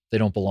 they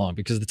don't belong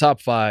because the top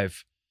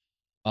 5.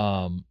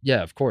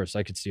 Yeah, of course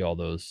I could see all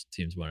those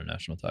teams win a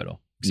national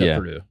title except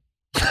Purdue.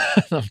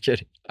 No, I'm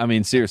kidding. I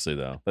mean, seriously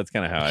though, that's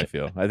kind of how I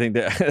feel. I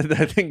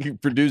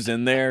think Purdue's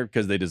in there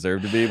because they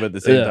deserve to be, but at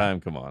the same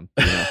time, come on.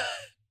 You know?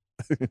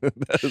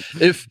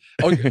 if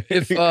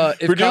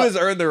Purdue has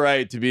earned the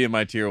right to be in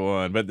my tier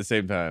 1, but at the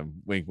same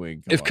time, wink,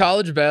 wink. If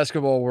college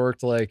basketball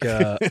worked like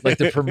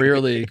the Premier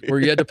League,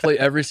 where you had to play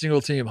every single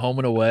team home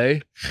and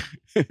away,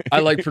 I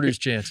like Purdue's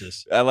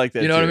chances. I like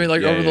that. You know what I mean?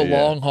 Like over the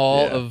long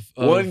haul of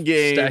one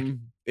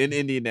game in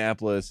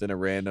Indianapolis in a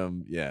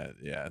random,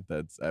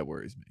 that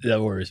worries me. That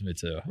worries me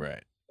too.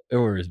 Right. It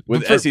worries me.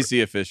 With SEC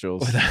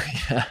officials.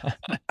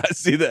 I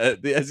see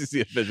that the SEC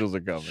officials are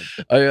coming.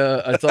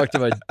 I talked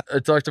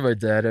to my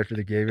dad after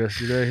the game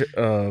yesterday,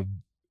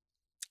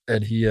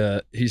 and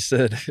he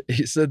said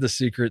the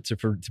secret to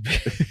be.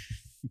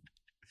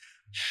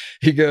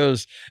 He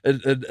goes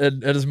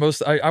and his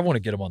most. I want to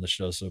get him on the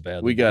show so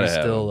badly. We gotta he's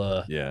have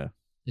still him.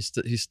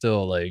 He's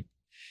still like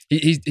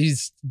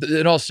he's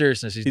in all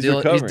seriousness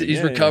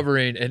he's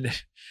recovering and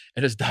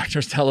his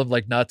doctors tell him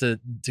like not to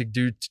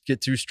get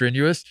too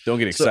strenuous. Don't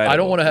get excited. So I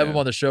don't want to have him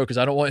on the show because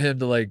I don't want him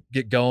to like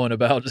get going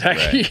about Zach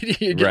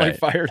Edey and get like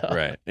fired up.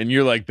 Right. And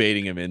you're like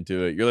baiting him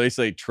into it. You're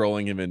like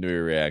trolling him into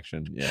a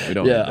reaction. Yeah. We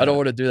don't. Yeah. I don't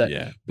want to do that.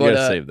 Yeah. But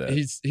gotta save that.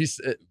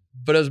 He's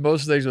but as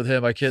most things with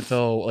him, I can't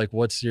tell like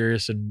what's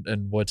serious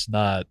and what's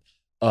not.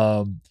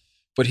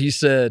 But he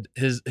said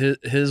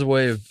his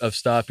way of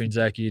stopping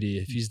Zach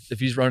Edey, if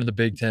he's running the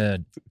Big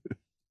Ten,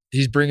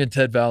 he's bringing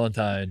Ted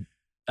Valentine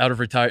out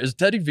of retirement. Is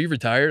Teddy V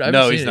retired?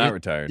 No, he's not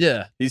retired.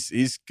 Yeah, he's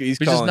just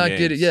calling not games.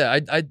 getting. Yeah,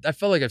 I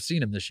felt like I've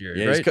seen him this year.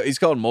 Yeah, right? he's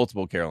called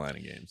multiple Carolina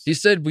games. He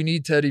said we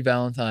need Teddy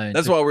Valentine.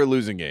 That's why we're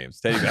losing games.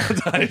 Teddy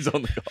Valentine is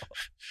on the call.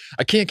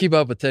 I can't keep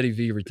up with Teddy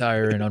V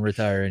retiring,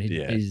 unretiring.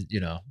 He's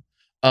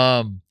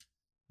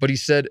but he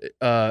said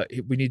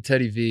we need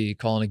Teddy V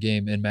calling a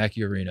game in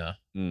Mackey Arena.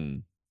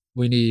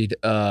 We need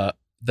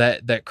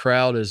that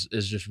crowd is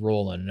just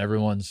rolling and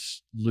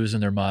everyone's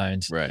losing their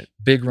minds. Right.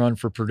 Big run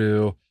for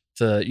Purdue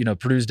to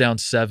Purdue's down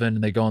 7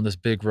 and they go on this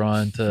big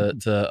run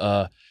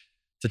to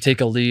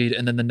take a lead,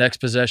 and then the next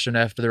possession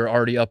after they're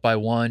already up by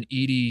 1,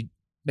 Edey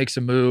makes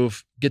a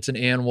move, gets an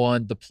and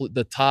one,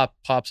 the top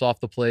pops off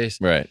the place.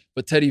 Right.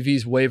 But Teddy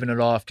V's waving it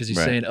off because he's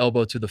saying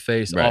elbow to the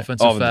face,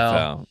 offensive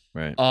foul.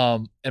 Right.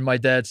 And my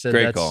dad said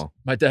Great call.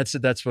 My dad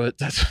said that's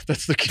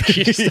the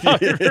key to stop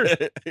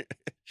it.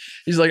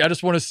 He's like, I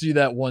just want to see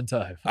that one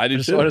time. I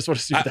do too. I just want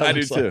to see what that I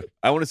looks do too. like.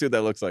 I want to see what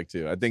that looks like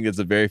too. I think it's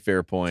a very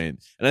fair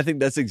point. And I think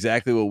that's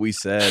exactly what we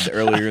said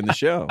earlier in the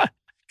show.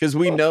 Because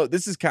we know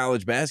this is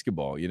college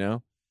basketball, you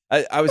know?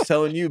 I was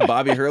telling you,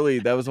 Bobby Hurley,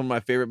 that was one of my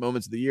favorite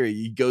moments of the year.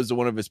 He goes to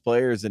one of his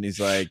players and he's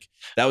like,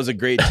 that was a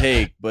great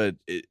take, but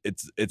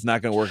it's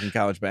not going to work in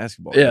college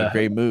basketball. Yeah.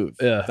 Great move.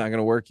 Yeah. It's not going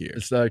to work here.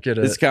 It's not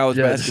gonna. It's college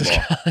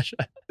basketball.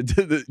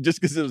 Just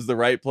Just because it was the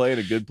right play and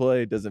a good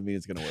play doesn't mean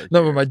it's going to work.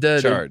 No, here.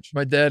 but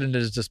my dad and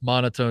is just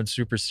monotone,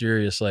 super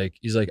serious. Like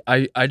he's like,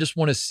 I just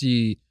want to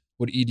see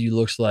what Edey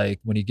looks like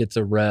when he gets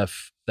a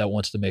ref that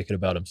wants to make it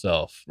about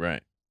himself.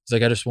 Right. He's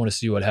like, I just want to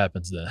see what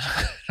happens then.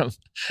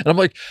 And I'm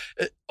like,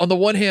 on the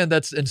one hand,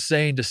 that's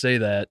insane to say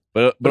that.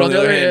 But on the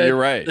other hand, you're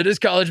right. It is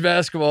college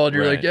basketball. And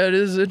you're like, yeah, it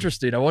is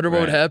interesting. I wonder what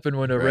would happen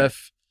when a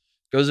ref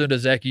goes into a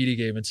Zach Edey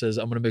game and says,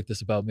 I'm going to make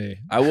this about me.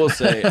 I will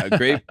say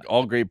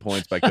all great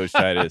points by Coach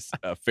Titus.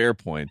 Fair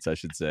points, I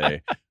should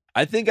say.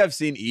 I think I've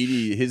seen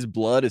Edey, his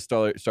blood is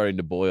starting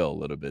to boil a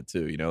little bit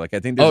too. You know, like I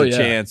think there's a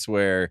chance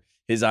where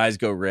his eyes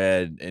go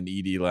red and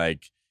Edey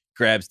like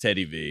grabs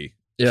Teddy V.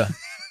 Yeah.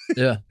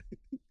 Yeah.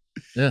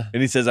 Yeah.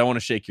 And he says, I want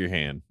to shake your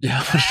hand.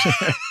 Yeah.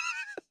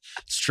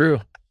 It's true.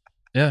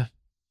 Yeah.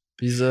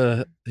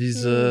 You're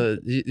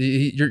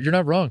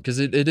not wrong. Cause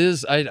it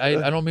is,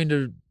 I don't mean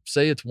to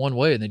say it's one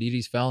way and then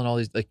Edey's fouling all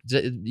these, like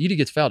Edey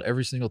gets fouled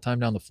every single time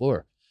down the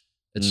floor.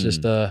 It's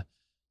just,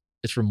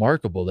 it's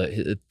remarkable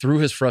that through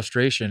his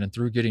frustration and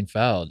through getting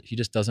fouled, he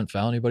just doesn't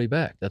foul anybody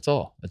back. That's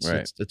all.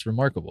 It's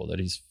remarkable that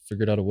he's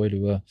figured out a way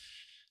to,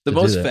 the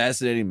most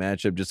fascinating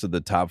matchup just of the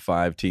top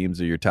 5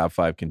 teams or your top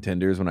 5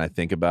 contenders when I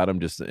think about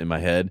them just in my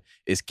head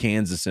is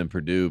Kansas and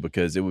Purdue,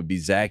 because it would be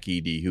Zach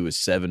Edey, who is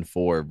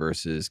 7'4",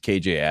 versus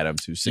KJ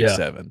Adams, who's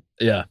 6'7".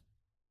 Yeah.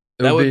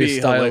 That would be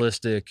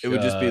stylistic. It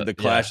would just be the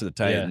clash of the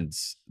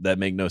Titans that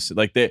make no sense.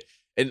 Like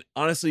and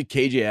honestly,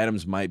 KJ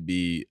Adams might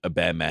be a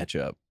bad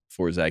matchup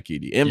for Zach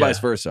Edey and vice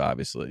versa,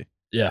 obviously.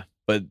 Yeah.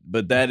 But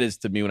that is,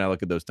 to me, when I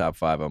look at those top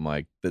 5, I'm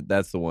like,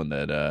 that's the one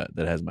that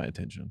has my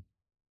attention.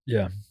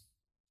 Yeah.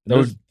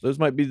 Those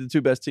might be the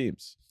 2 best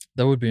teams.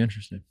 That would be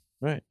interesting.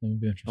 Right. That would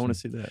be interesting. I want to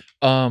see that.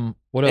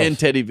 What else? And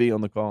Teddy V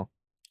on the call.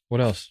 What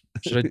else?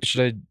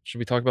 Should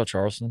we talk about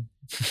Charleston?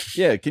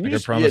 Yeah, can you Like I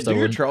just promised I do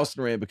your wouldn't.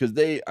 Charleston rant? Because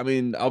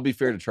I'll be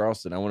fair to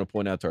Charleston. I want to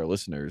point out to our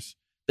listeners,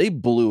 they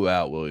blew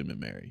out William and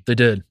Mary. They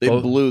did. They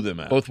blew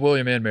them out. Both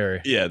William and Mary.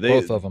 Yeah,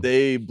 both of them.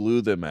 They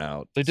blew them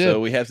out. They did. So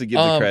we have to give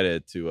the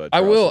credit to I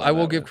Charleston will on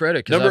that give one.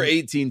 credit. 'Cause Number I'm-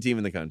 18 team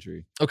in the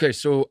country. Okay,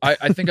 so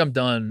I think I'm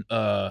done.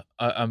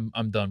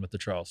 I'm done with the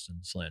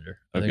Charleston slander.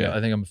 I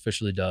think I'm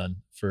officially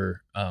done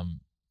for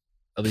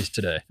at least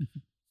today.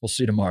 We'll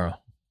see tomorrow.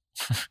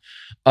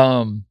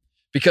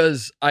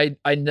 Because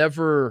I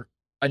never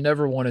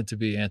wanted to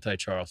be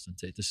anti-Charleston,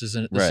 Tate. This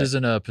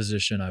isn't a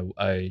position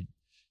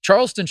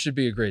Charleston should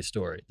be a great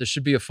story. This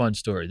should be a fun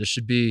story. This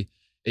should be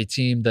a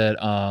team that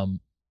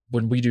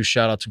when we do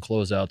shout outs and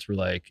closeouts, we're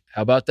like,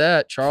 how about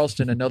that?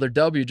 Charleston, another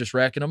W, just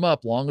racking them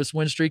up. Longest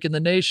win streak in the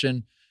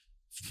nation.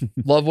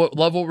 Love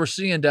what we're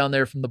seeing down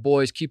there from the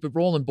boys. Keep it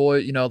rolling, boy.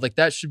 You know, like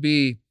that should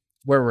be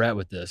where we're at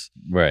with this.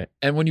 Right.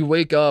 And when you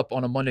wake up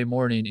on a Monday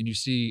morning and you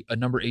see a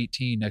number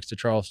 18 next to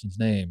Charleston's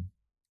name,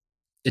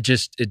 it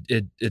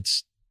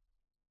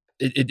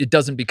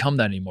doesn't become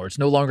that anymore. It's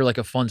no longer like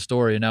a fun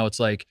story. And now it's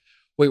like,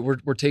 wait,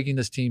 we're taking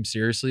this team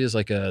seriously as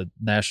like a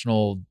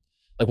national,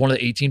 like one of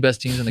the 18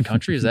 best teams in the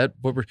country. Is that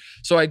what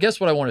so I guess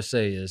what I want to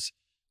say is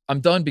I'm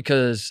done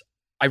because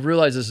I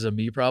realize this is a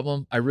me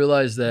problem. I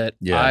realize that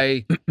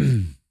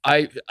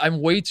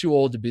I'm way too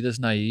old to be this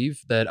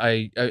naive that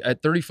I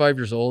at 35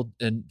 years old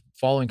and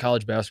following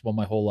college basketball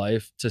my whole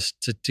life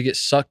to get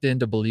sucked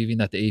into believing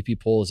that the AP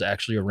poll is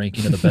actually a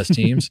ranking of the best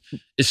teams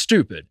is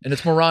stupid and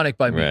it's moronic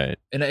by me. Right.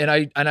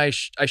 And I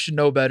should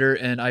know better.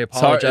 And I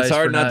apologize. It's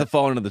hard for not to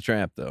fall into the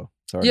trap though.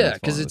 Yeah,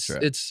 because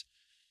it's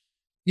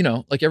you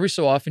know, like every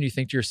so often you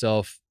think to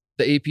yourself,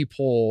 the AP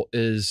poll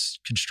is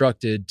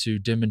constructed to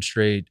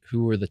demonstrate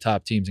who are the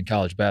top teams in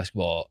college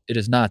basketball. It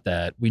is not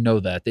that. We know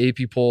that. The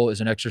AP poll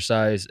is an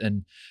exercise,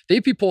 and the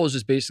AP poll is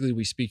just basically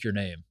we speak your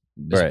name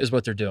is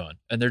what they're doing.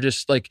 And they're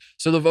just like,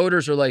 so the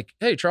voters are like,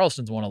 hey,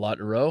 Charleston's won a lot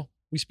in a row.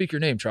 We speak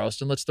your name,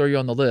 Charleston. Let's throw you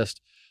on the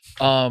list.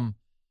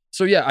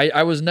 So yeah,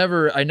 I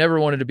never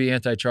wanted to be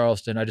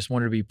anti-Charleston. I just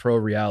wanted to be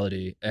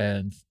pro-reality.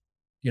 And,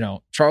 you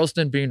know,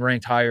 Charleston being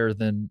ranked higher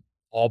than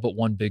all but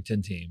one Big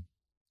Ten team,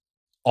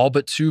 all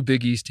but two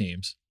Big East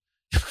teams.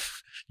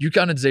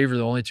 UConn and Xavier are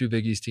the only two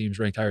Big East teams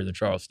ranked higher than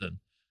Charleston.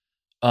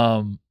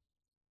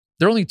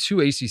 There are only two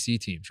ACC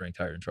teams ranked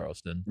higher than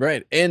Charleston.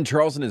 Right. And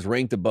Charleston is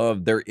ranked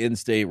above their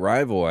in-state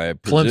rival, I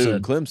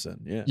presume. Clemson.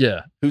 Yeah.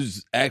 Yeah.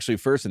 Who's actually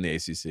first in the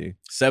ACC,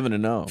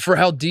 7-0. For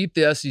how deep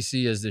the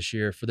SEC is this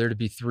year, for there to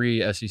be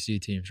three SEC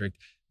teams ranked,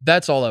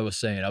 that's all I was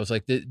saying. I was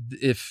like,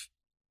 if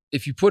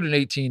you put an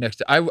 18 next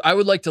to, I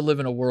would like to live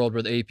in a world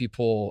where the AP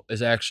poll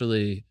is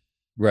actually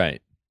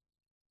right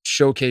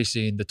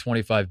showcasing the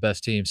 25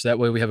 best teams. So that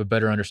way we have a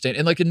better understanding.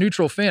 And like a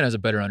neutral fan has a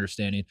better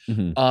understanding.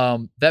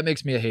 Mm-hmm. That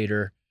makes me a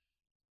hater.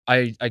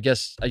 I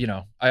guess, you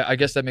know, I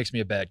guess that makes me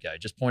a bad guy,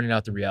 just pointing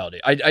out the reality.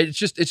 It's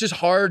just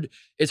hard.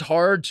 It's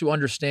hard to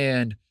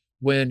understand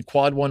when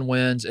Quad One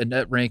wins and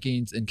net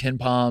rankings and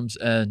KenPoms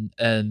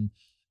and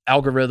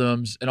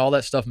algorithms and all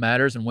that stuff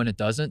matters and when it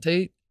doesn't,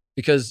 Tate.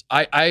 Because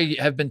I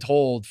have been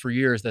told for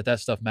years that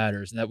stuff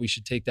matters and that we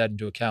should take that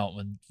into account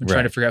when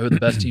trying to figure out who the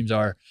best teams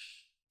are.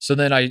 So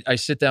then I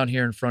sit down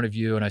here in front of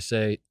you and I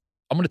say,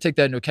 I'm going to take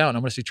that into account.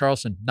 I'm going to see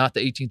Charleston, not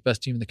the 18th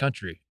best team in the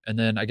country. And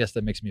then I guess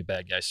that makes me a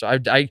bad guy. So I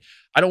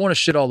don't want to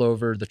shit all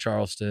over the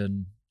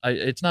Charleston.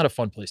 It's not a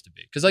fun place to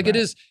be. Because like it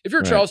is, if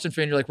you're a Charleston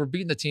fan, you're like, we're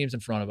beating the teams in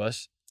front of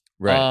us.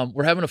 Right.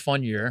 We're having a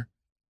fun year.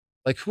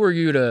 Like, who are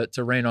you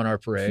to rain on our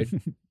parade?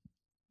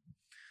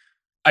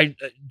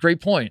 Great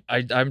point.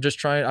 I'm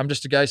just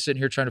a guy sitting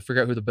here trying to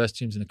figure out who the best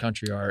teams in the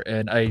country are.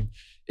 And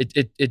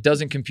it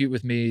doesn't compute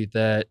with me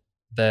that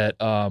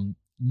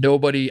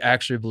nobody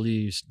actually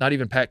believes, not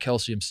even Pat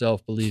Kelsey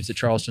himself believes that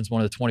Charleston's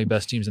one of the 20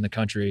 best teams in the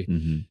country.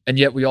 Mm-hmm. And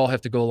yet we all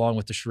have to go along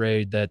with the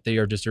charade that they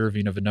are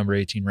deserving of a number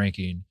 18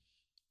 ranking.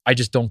 I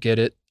just don't get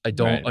it. I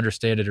don't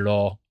understand it at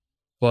all.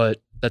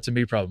 But that's a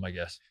me problem, I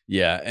guess.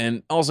 Yeah,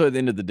 and also at the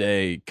end of the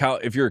day,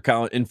 if you're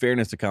in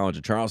fairness to College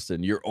of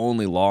Charleston, your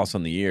only loss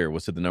on the year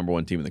was to the number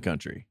one team in the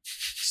country.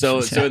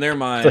 So in their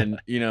mind,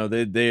 you know,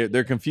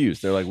 they're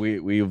confused. They're like,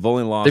 we've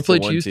only lost. They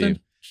played to one Houston. Team.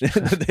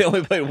 They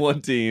only played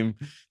one team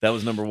that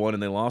was number one,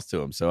 and they lost to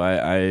them. So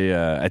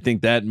I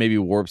think that maybe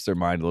warps their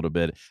mind a little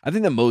bit. I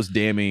think the most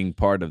damning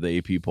part of the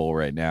AP poll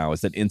right now is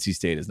that NC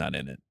State is not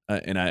in it,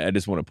 and I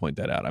just want to point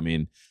that out. I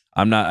mean,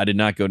 I did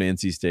not go to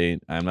NC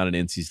State. I'm not an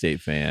NC State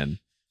fan.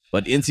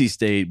 But NC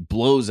State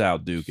blows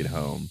out Duke at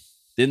home.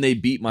 Then they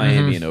beat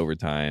Miami in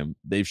overtime.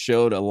 They've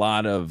showed a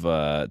lot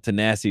of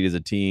tenacity as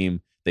a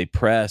team. They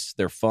press.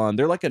 They're fun.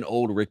 They're like an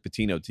old Rick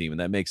Pitino team, and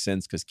that makes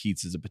sense because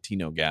Keats is a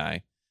Pitino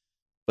guy.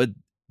 But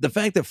the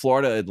fact that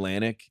Florida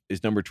Atlantic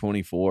is number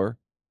 24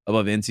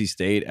 above NC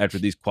State after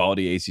these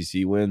quality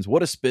ACC wins,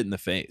 what a spit in the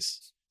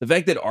face. The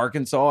fact that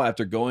Arkansas,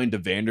 after going to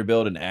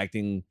Vanderbilt and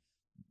acting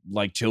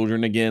like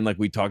children again, like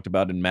we talked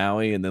about in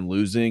Maui, and then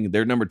losing,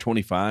 they're number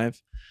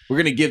 25. We're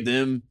going to give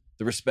them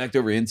the respect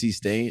over NC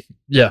State,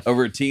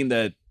 over a team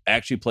that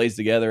actually plays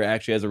together,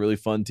 actually has a really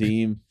fun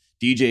team.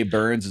 DJ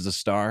Burns is a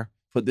star.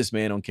 put this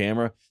man on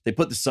camera. They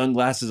put the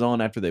sunglasses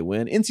on after they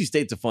win. NC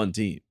State's a fun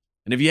team.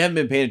 And if you haven't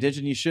been paying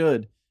attention, you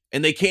should.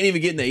 And they can't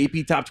even get in the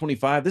AP top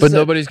 25. But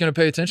nobody's going to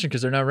pay attention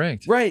because they're not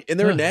ranked. Right. And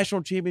they're a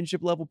national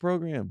championship level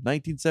program.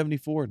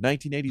 1974,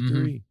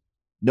 1983.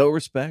 No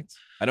respect.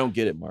 I don't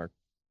get it, Mark.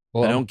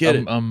 Well, I don't get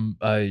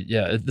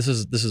it. This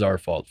is our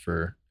fault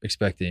for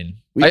expecting.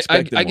 We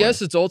expected I more.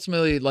 guess it's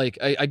ultimately like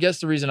I guess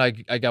the reason I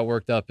got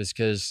worked up is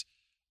because,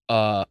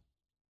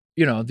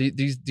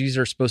 these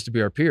are supposed to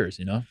be our peers.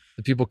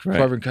 The people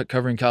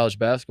covering college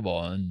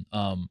basketball, and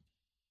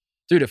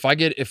dude, if I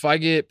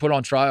get put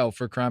on trial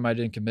for a crime I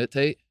didn't commit,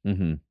 Tate,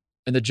 and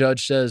the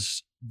judge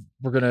says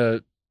we're gonna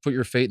put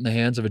your fate in the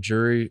hands of a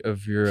jury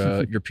of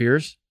your your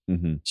peers,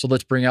 so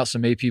let's bring out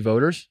some AP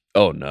voters.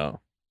 Oh no.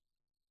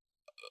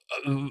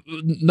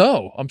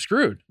 No, I'm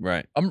screwed.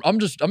 Right.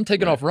 I'm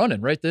taking off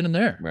running right then and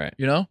there. Right.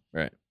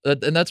 Right.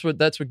 And that's what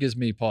gives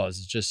me pause.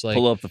 It's just like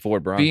pull up the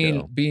Ford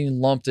Bronco.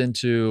 being lumped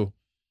into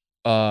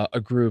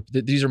a group.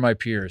 These are my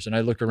peers, and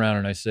I look around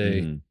and I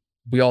say,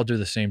 we all do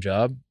the same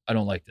job. I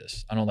don't like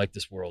this. I don't like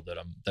this world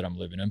that I'm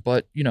living in.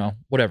 But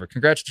whatever.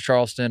 Congrats to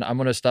Charleston. I'm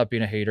gonna stop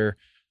being a hater.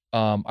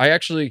 I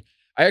actually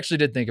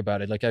did think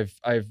about it. Like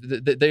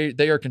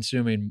they are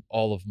consuming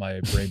all of my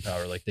brain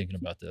power. Like thinking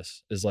about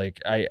this is like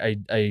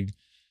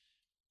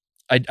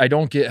I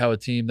don't get how a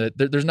team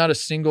there's not a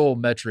single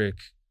metric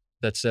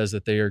that says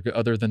that they are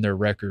other than their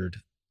record,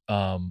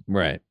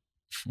 right?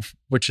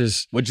 Which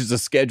is a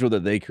schedule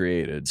that they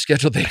created.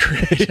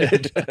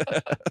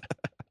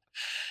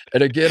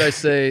 And again, I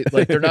say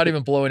like they're not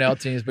even blowing out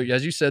teams, but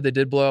as you said, they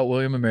did blow out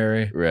William and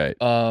Mary, right?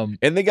 And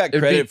they got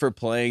credit for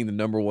playing the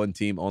number one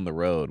team on the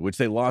road, which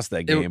they lost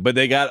that game, but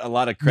they got a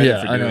lot of credit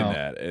for doing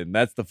that, and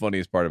that's the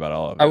funniest part about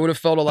all of it. I would have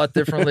felt a lot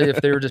differently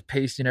if they were just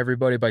pasting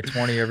everybody by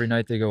 20 every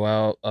night they go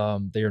out.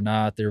 They are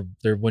not.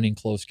 They're winning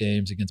close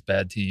games against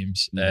bad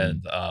teams,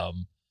 and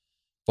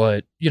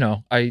but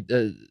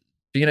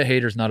being a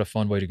hater is not a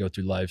fun way to go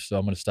through life. So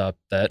I'm going to stop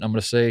that. And I'm going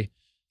to say,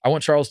 I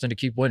want Charleston to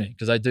keep winning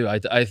because I do. I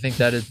think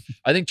I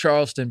think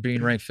Charleston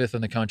being ranked 5th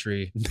in the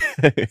country,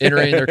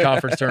 entering their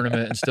conference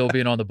tournament and still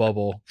being on the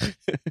bubble,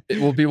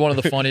 it will be one of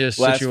the funniest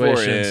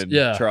situations.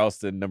 Yeah,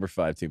 Charleston, number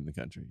 5 team in the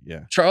country.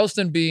 Yeah,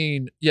 Charleston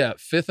being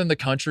 5th in the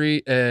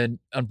country, and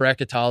on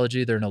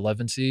bracketology they're an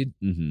 11 seed.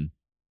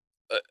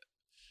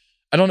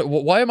 I don't know.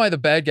 Why am I the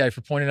bad guy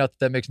for pointing out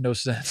that makes no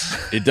sense?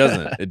 It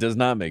doesn't. It does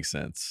not make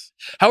sense.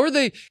 How are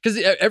they? Because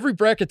every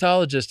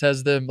bracketologist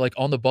has them like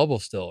on the bubble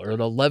still, or an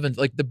 11.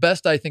 Like the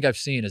best I think I've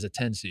seen is a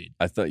 10 seed.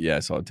 I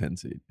saw a 10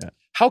 seed. Yeah.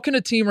 How can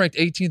a team ranked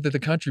 18th in the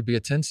country be a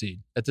 10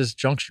 seed at this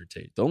juncture,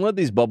 Tate? Don't let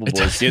these bubble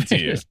boys get to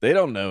you. They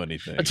don't know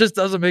anything. It just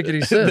doesn't make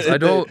any sense.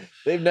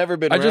 They've never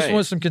been. I just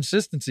want some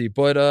consistency.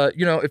 But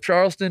if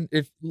Charleston,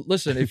 if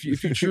you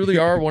truly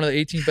are one of the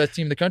 18 best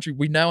team in the country,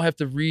 we now have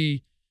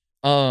to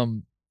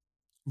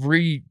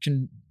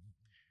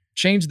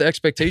change the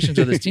expectations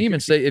of this team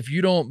and say, if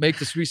you don't make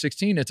the Sweet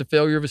 16, it's a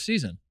failure of a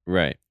season.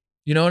 Right.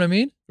 You know what I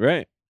mean?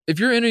 Right. If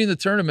you're entering the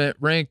tournament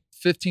ranked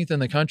 15th in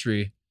the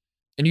country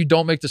and you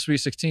don't make the Sweet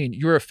 16,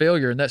 you're a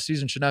failure, and that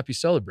season should not be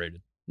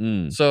celebrated.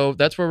 So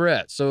that's where we're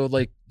at. So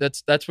like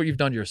that's what you've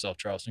done to yourself,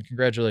 Charleston.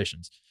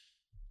 Congratulations.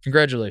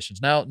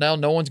 Now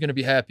no one's going to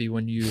be happy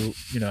when you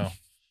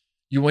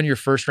win your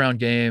first round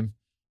game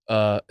in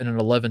an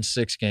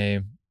 11-6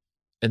 game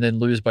and then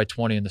lose by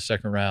 20 in the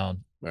second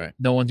round. Right.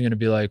 No one's going to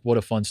be like, what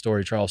a fun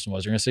story Charleston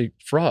was. They're going to say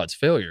frauds,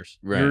 failures.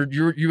 Right. You entered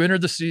you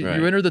entered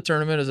the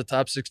tournament as a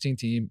top 16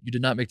 team. You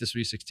did not make the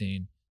Sweet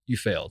 16. You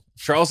failed.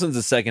 Charleston's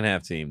a second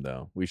half team,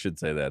 though. We should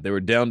say that. They were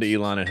down to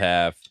Elon at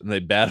half, and they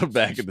battled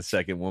back in the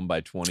second, won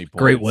by 20 points.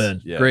 Great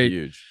win. Yeah,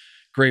 huge.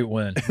 Great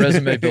win.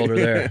 Resume builder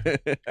there.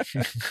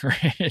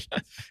 Great.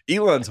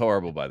 Elon's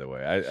horrible, by the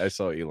way. I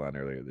saw Elon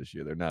earlier this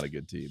year. They're not a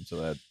good team,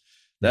 so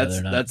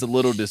that's a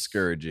little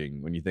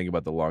discouraging when you think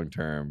about the long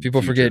term.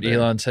 People forget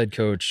Elon's head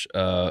coach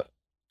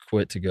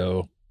quit to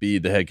go be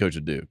the head coach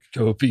of Duke.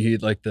 Go be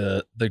like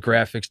the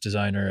graphics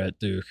designer at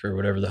Duke or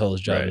whatever the hell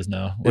his job is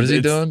now. What is he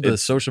doing? The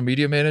social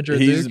media manager at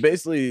Duke? He's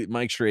basically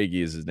Mike Schrage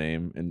is his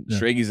name, and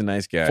Schrage's a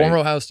nice guy. Former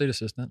Ohio State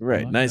assistant.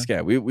 Right, nice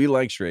guy. We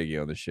like Schrage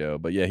on the show,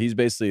 but yeah, he's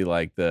basically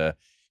like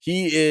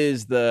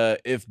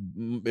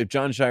if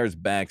John Shire's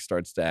back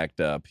starts to act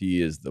up,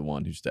 he is the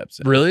one who steps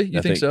in. Really?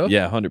 You think so?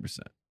 Yeah, 100%.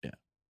 Yeah.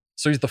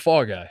 So he's the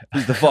fall guy.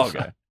 He's the fall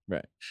guy.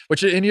 Right.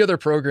 Which any other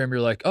program,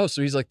 you're like, oh,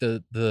 so he's like they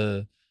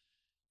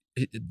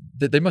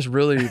must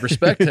really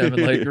respect him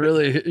and like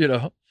really,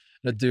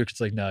 at Duke,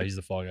 it's like, no, he's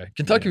the fall guy.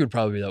 Kentucky would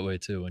probably be that way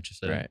too, wouldn't you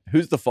say? Right.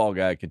 Who's the fall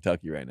guy at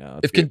Kentucky right now?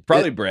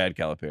 Probably Brad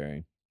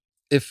Calipari.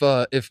 If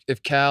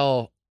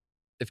Cal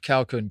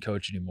couldn't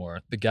coach anymore,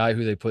 the guy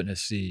who they put in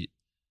his seat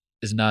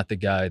is not the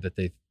guy that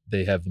they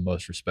have the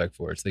most respect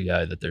for. It's the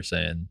guy that they're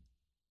saying,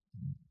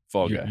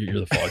 fall guy.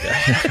 You're the fall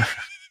guy.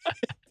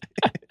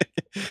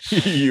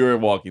 You are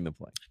walking the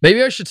plank.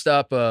 Maybe I should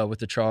stop with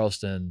the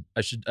Charleston.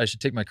 I should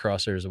take my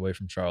crosshairs away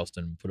from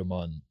Charleston and put them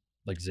on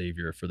like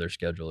Xavier for their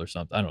schedule or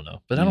something. I don't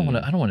know, but I don't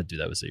want to do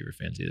that with Xavier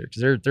fans either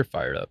because they're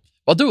fired up.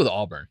 I'll do it with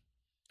Auburn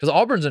because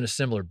Auburn's in a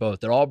similar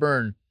boat. That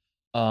Auburn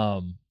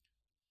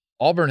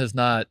Auburn has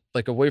not,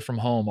 like, away from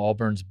home,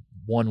 Auburn's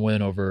one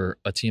win over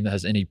a team that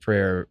has any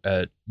prayer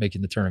at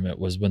making the tournament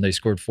was when they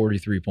scored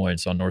 43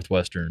 points on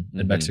Northwestern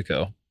in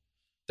Mexico.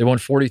 They won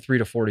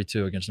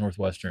 43-42 against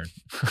Northwestern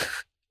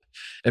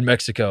in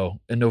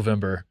Mexico in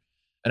November.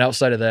 And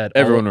outside of that,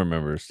 everyone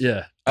remembers.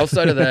 Yeah.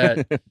 Outside of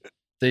that,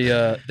 they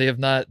have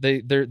not,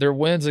 their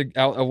wins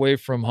out away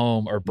from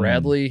home are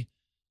Bradley,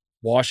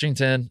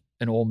 Washington,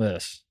 and Ole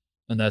Miss.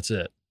 And that's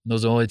it.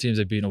 Those are the only teams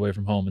they've beaten away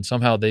from home. And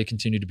somehow they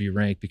continue to be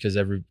ranked because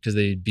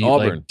they beat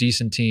Auburn. like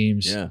decent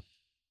teams Yeah.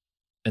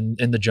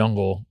 in the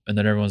jungle. And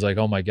then everyone's like,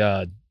 oh my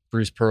God,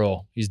 Bruce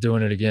Pearl, he's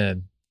doing it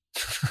again.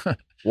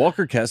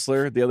 Walker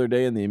Kessler the other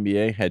day in the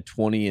NBA had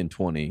 20 and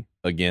 20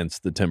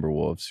 against the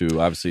Timberwolves, who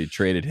obviously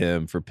traded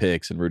him for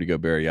picks and Rudy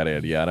Gobert, yada,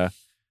 yada, yada.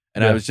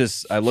 And I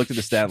looked at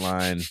the stat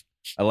line.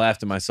 I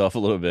laughed at myself a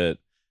little bit.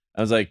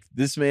 I was like,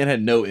 this man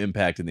had no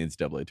impact in the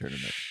NCAA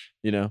tournament,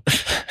 you know?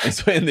 And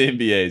so in the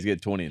NBA, he's getting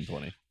 20 and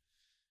 20.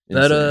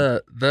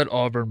 That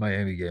Auburn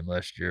Miami game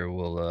last year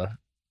will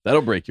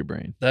that'll break your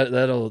brain.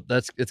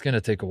 It's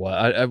gonna take a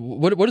while.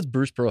 What does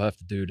Bruce Pearl have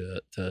to do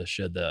to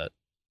shed that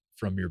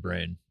from your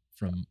brain?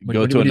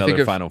 Go to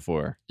another Final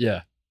Four.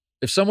 Yeah.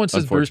 If someone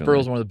says Bruce Pearl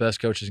is one of the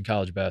best coaches in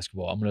college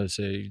basketball, I'm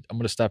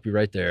gonna stop you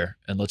right there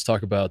and let's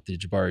talk about the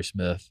Jabari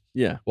Smith,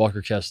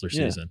 Walker Kessler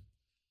season.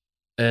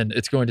 And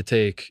it's going to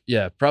take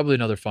probably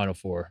another Final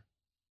Four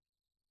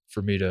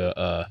for me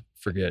to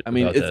forget. I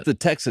mean, it's the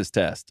Texas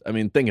test. I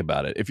mean, think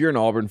about it. If you're an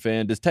Auburn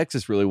fan, does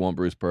Texas really want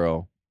Bruce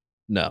Pearl?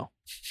 No.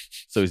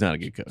 So he's not a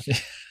good coach.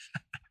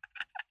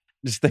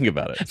 Just think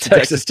about it. It's the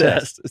Texas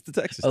test. It's the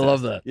Texas test. I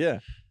love that. Yeah.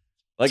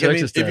 Like,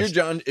 Texas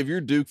if you're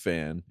a Duke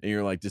fan and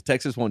you're like, does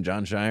Texas want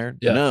John Shire?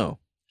 Yeah. No.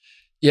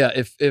 Yeah.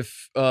 If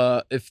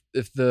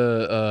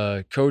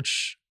the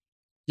coach,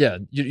 you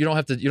don't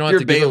have to. You don't have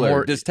to give him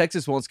more. Does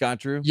Texas want Scott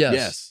Drew?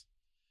 Yes.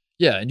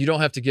 Yeah, and you don't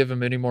have to give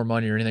him any more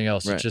money or anything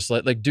else. Right. It's just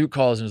like Duke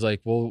calls and is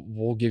like,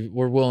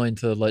 we're willing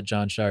to let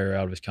John Shire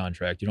out of his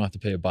contract. You don't have to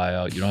pay a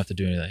buyout. You don't have to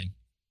do anything.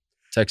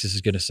 Texas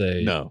is going to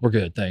say, no, we're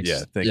good. Thanks.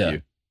 Yeah, thank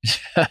you.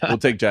 We'll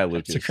take Jai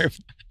Lucas.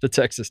 The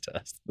Texas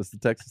test. That's the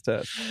Texas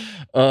test.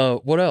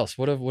 What else?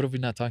 What have we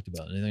not talked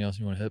about? Anything else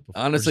you want to hit?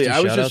 Honestly,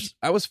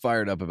 I was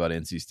fired up about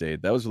NC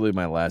State. That was really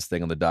my last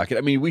thing on the docket.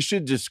 I mean, we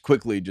should just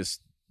quickly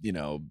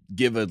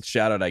give a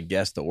shout out, I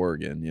guess, to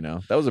Oregon.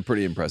 That was a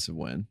pretty impressive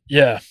win.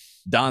 Yeah.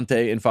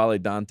 N'Faly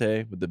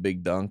Dante with the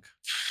big dunk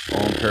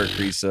on Kerr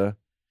Kriisa.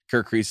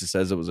 Kerr Kriisa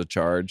says it was a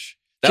charge.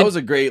 That was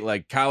a great,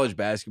 college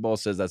basketball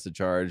says that's a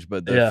charge,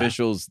 but the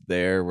officials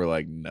there were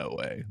like, no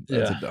way.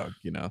 That's a dunk.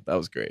 That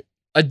was great.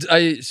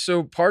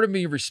 So part of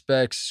me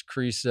respects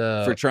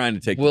Kriisa for trying to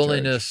take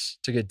willingness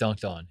to get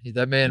dunked on.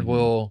 That man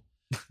will.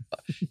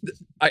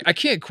 I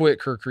can't quit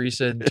Kerr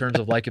Kriisa in terms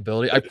of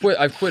likability.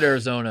 I've quit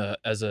Arizona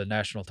as a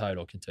national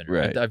title contender.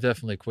 Right. I've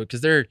definitely quit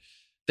because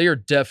they are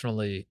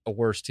definitely a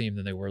worse team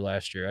than they were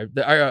last year.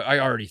 I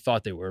already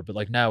thought they were, but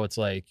now it's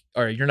like,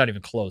 all right, you're not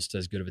even close to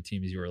as good of a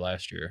team as you were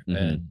last year.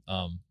 And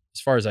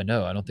as far as I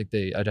know, I don't think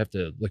I'd have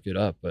to look it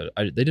up, but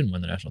they didn't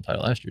win the national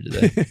title last year, did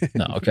they?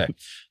 No. Okay.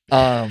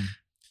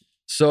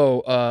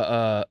 So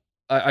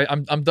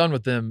I'm done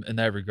with them in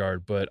that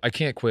regard, but I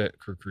can't quit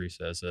Kerr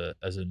Kriisa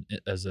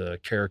as a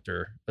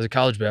character, as a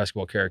college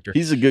basketball character.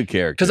 He's a good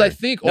character because I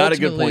think not a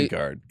good point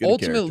guard.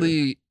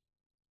 Ultimately,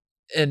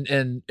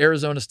 and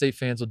Arizona State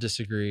fans will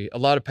disagree. A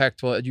lot of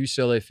Pac-12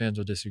 UCLA fans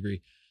will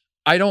disagree.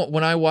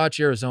 When I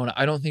watch Arizona,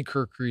 I don't think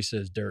Kerr Kriisa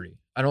is dirty.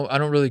 I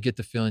don't really get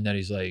the feeling that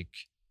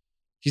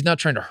he's not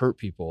trying to hurt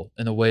people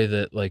in the way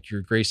that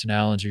your Grayson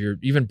Allens or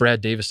even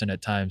Brad Davison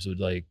at times would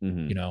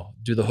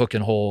do the hook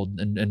and hold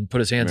and put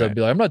his hands up and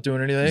be like, I'm not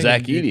doing anything.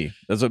 Zach Edey.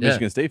 That's what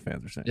Michigan State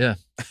fans are saying. Yeah.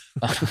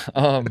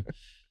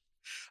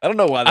 I don't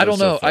know why. I don't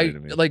know.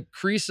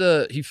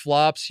 Kriisa. He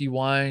flops. He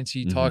whines.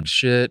 He talks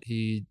shit.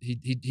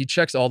 He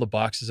checks all the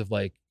boxes of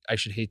I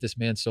should hate this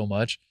man so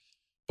much,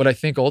 but I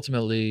think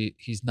ultimately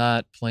he's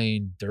not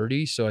playing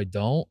dirty. So I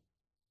don't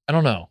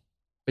know.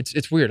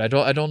 It's weird. I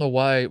don't know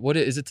why. What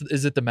is it?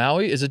 Is it the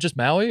Maui? Is it just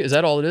Maui? Is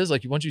that all it is?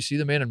 Once you see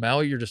the man in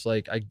Maui, you're just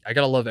like, I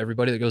gotta love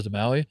everybody that goes to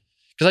Maui.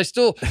 Because I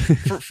still,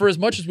 for as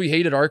much as we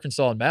hated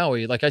Arkansas and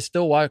Maui, I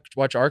still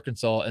watch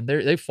Arkansas and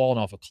they've fallen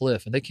off a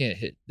cliff and they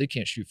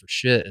can't shoot for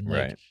shit and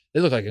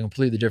they look like a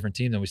completely different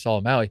team than we saw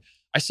in Maui.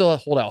 I still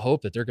hold out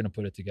hope that they're going to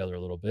put it together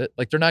a little bit.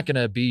 They're not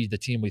going to be the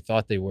team we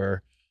thought they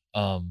were,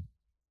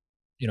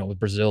 with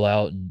Brazil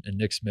out and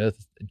Nick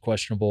Smith and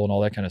questionable and all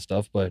that kind of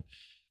stuff. But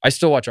I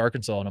still watch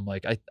Arkansas and I'm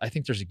like, I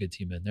think there's a good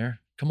team in there.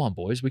 Come on,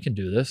 boys, we can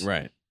do this.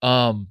 Right.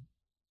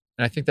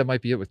 And I think that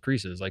might be it with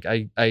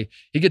Kriisa.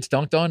 He gets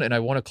dunked on and I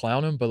want to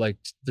clown him, but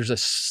there's a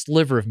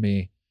sliver of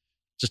me,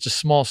 just a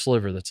small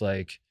sliver that's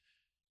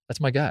that's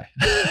my guy.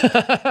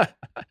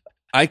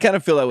 I kind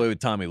of feel that way with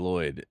Tommy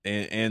Lloyd.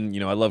 And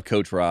I love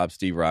Coach Rob,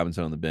 Steve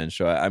Robinson on the bench.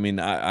 So,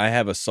 I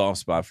have a soft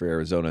spot for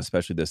Arizona,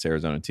 especially this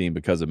Arizona team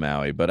because of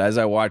Maui. But as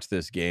I watched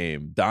this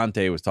game,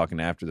 Dante was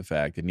talking after the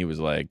fact and he was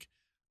like,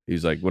 He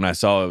was like, when I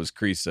saw it was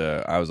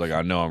Kriisa, I was like,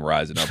 I know I'm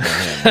rising up on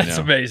him. That's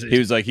amazing. He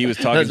was like, he was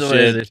talking That's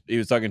amazing. shit. He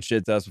was talking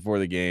shit to us before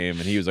the game,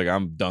 and he was like,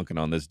 I'm dunking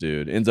on this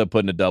dude. Ends up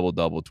putting a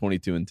double-double,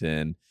 22 and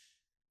 10.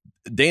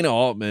 Dana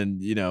Altman,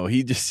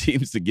 he just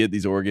seems to get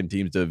these Oregon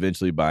teams to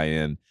eventually buy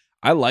in.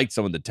 I liked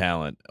some of the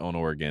talent on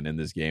Oregon in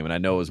this game, and I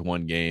know it was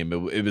one game.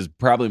 It was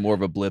probably more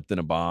of a blip than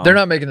a bomb. They're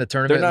not making the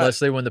tournament unless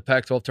they win the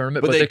Pac-12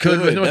 tournament, but they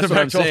could win the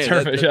Pac-12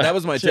 tournament. That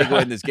was my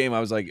takeaway in this game. I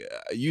was like,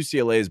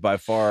 UCLA is by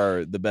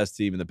far the best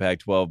team in the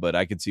Pac-12, but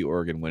I could see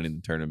Oregon winning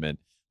the tournament.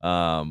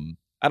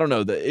 I don't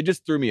know. It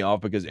just threw me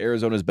off because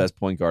Arizona's best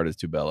point guard is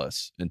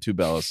Tubelis, and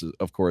Tubelis,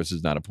 of course,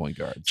 is not a point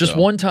guard. Just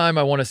one time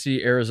I want to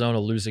see Arizona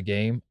lose a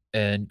game,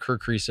 and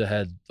Kirk Kriisa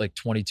had like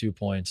 22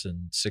 points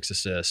and 6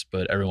 assists,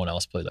 but everyone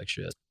else played like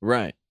shit.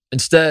 Right.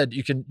 Instead,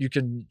 you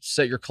can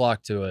set your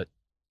clock to it.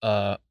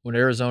 When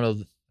Arizona,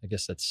 I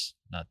guess that's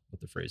not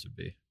what the phrase would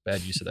be.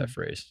 Bad use of that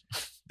phrase.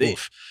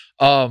 Oof.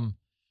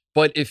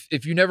 But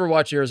if you never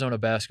watch Arizona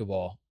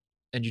basketball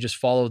and you just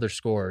follow their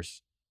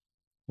scores,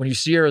 when you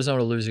see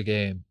Arizona lose a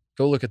game,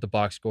 go look at the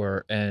box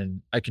score,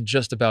 and I can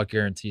just about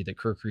guarantee that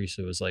Kirk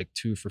Kriisa was like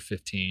 2 for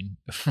 15.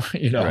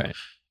 Right.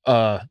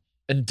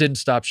 And didn't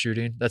stop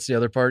shooting. That's the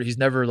other part. He's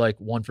never like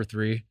 1 for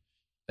 3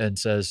 and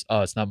says,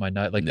 "Oh, it's not my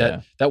night." Like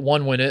that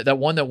one went in. That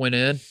one that went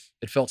in,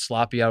 it felt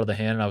sloppy out of the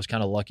hand, and I was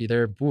kind of lucky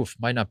there. Oof,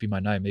 might not be my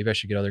night. Maybe I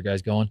should get other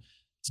guys going.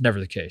 It's never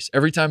the case.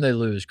 Every time they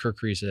lose, Kirk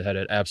Kriisa had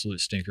an absolute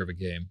stinker of a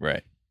game.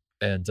 Right.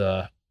 And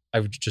I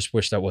would just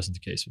wish that wasn't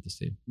the case with this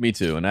team. Me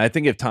too. And I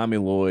think if Tommy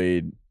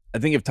Lloyd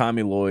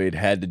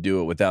had to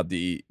do it without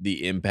the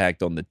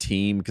impact on the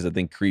team, because I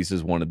think Kriisa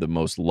is one of the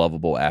most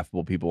lovable,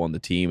 affable people on the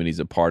team, and he's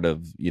a part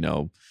of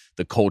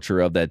the culture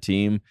of that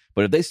team.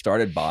 But if they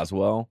started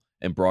Boswell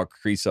and brought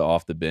Kriisa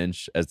off the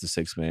bench as the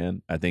 6th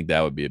man, I think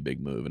that would be a big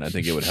move, and I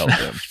think it would help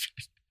them.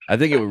 I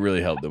think it would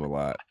really help them a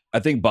lot. I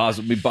think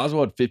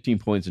Boswell had 15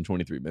 points in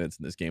 23 minutes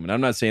in this game, and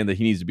I'm not saying that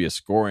he needs to be a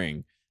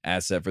scoring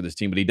asset for this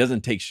team, but he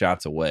doesn't take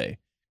shots away.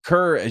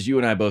 Kerr, as you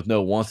and I both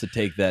know, wants to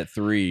take that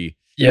 3.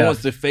 He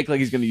wants to fake like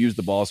he's going to use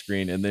the ball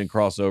screen and then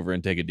cross over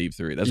and take a deep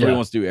 3. That's what he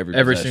wants to do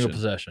every single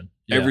possession.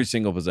 Every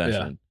single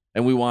possession.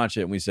 And we watch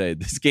it and we say,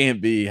 this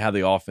can't be how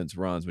the offense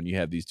runs when you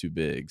have these 2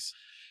 bigs.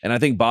 And I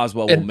think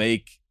Boswell will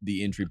make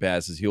the entry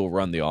passes. He'll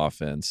run the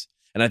offense.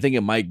 And I think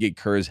it might get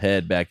Kerr's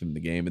head back into the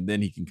game, and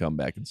then he can come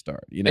back and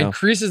start. And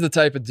Kriisa is the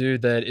type of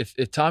dude that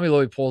if Tommy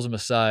Lloyd pulls him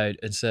aside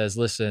and says,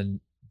 "Listen,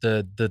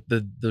 the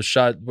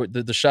shot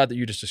that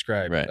you just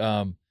described,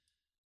 right.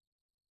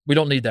 We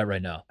don't need that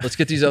right now. Let's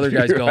get these other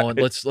guys going.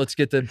 Right. Let's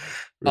get them."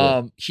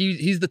 Right.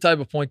 He's the type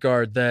of point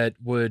guard that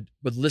would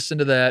listen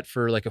to that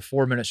for like a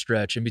 4-minute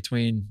stretch in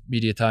between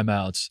media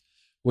timeouts,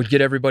 would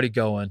get everybody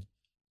going.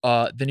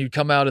 Then you'd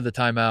come out of the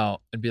timeout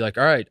and be like,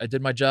 "All right, I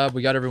did my job.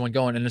 We got everyone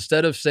going." And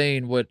instead of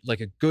saying what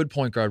like a good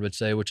point guard would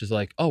say, which is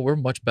like, "Oh, we're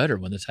much better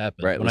when this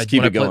happens. Right. Let's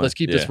keep it going. Let's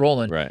keep this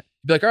rolling." Right.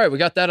 You'd be like, "All right, we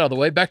got that out of the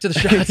way. Back to the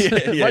shots."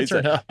 My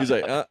turn now. He's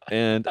like,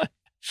 and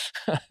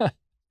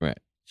right.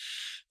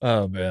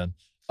 Oh man.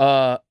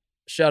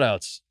 Shout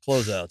outs,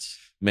 closeouts.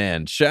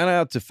 Man, shout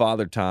out to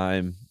Father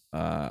Time.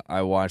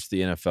 I watched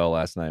the NFL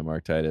last night,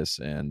 Mark Titus,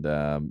 and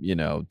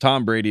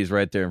Tom Brady's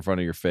right there in front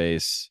of your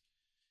face.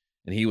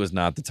 And he was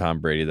not the Tom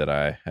Brady that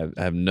I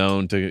have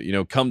known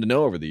to, come to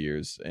know over the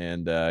years.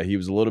 And he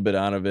was a little bit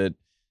out of it.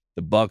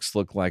 The Bucs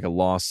looked like a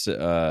lost,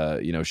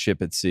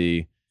 ship at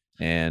sea.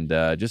 And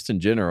just in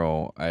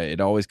general,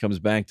 it always comes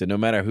back to no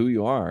matter who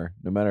you are,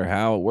 no matter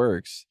how it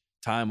works,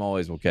 time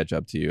always will catch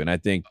up to you. And I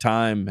think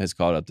time has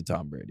caught up to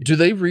Tom Brady. Do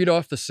they read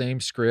off the same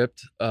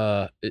script?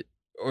 Or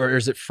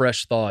is it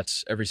fresh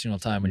thoughts every single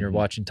time when you're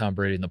watching Tom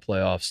Brady in the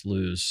playoffs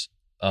lose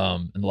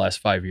in the last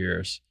 5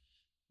 years,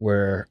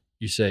 where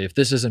you say, if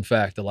this is in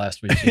fact the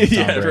last we've seen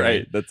Tom Brady,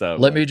 right. That's how.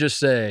 Let me just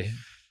say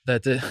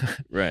that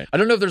right. I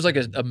don't know if there's like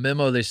a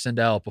memo they send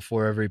out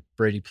before every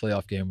Brady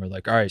playoff game. We're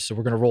like, all right, so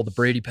we're gonna roll the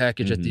Brady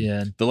package at the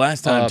end. The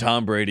last time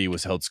Tom Brady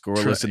was held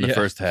scoreless in the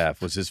first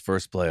half was his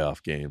first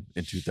playoff game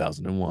in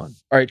 2001.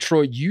 All right,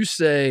 Troy, you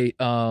say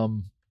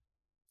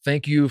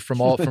thank you from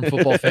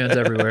football fans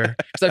everywhere,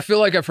 because I feel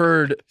like I've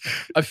heard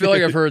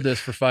this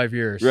for 5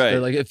 years. Right. They're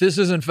like, if this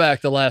is in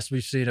fact the last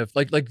we've seen of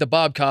like the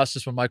Bob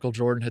Costas when Michael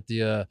Jordan hit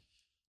the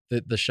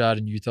shot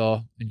in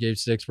Utah in Game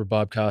 6, where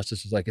Bob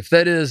Costas was like, if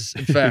that is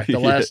in fact the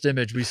last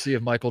image we see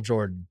of Michael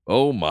Jordan,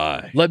 oh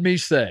my, let me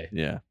say,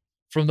 and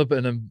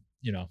then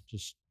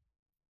just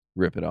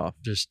rip it off,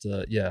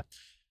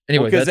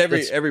 Anyway, because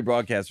every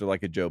broadcaster,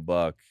 like a Joe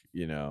Buck,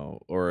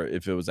 or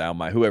if it was Al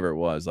Mai, whoever it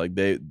was, like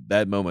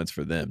that moment's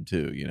for them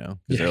too, because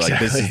they're like,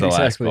 this is the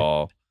last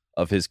call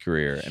of his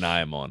career, and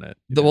I am on it.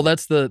 Well,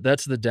 that's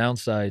the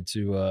downside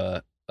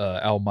to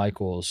Al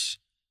Michaels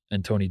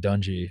and Tony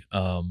Dungy,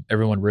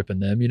 everyone ripping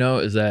them,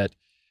 is that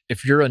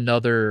if you're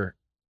another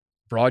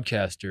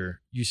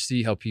broadcaster, you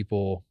see how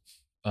people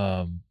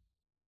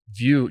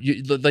view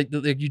you, like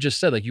you just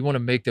said, like you want to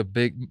make the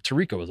big.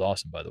 Tirico was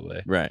awesome, by the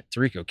way. Right.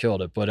 Tirico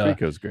killed it, but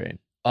Tirico's great.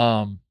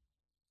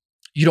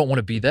 You don't want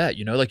to be that,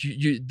 like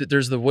you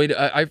there's the way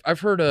to, I've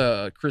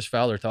heard Chris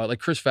Fowler thought, like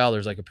Chris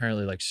Fowler's like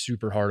apparently like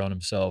super hard on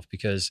himself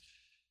because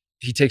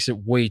he takes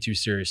it way too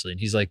seriously. And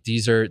he's like,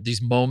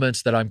 these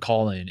moments that I'm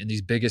calling in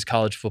these biggest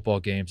college football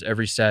games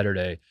every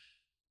Saturday,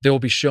 they will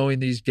be showing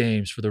these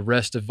games for the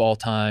rest of all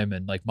time.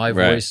 And like my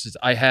voice is,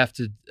 I have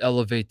to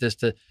elevate this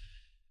to,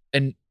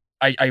 and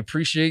I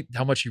appreciate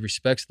how much he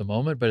respects the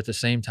moment, but at the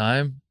same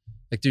time,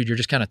 like, dude, you're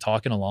just kind of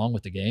talking along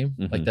with the game.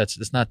 Mm-hmm. Like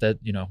it's not that,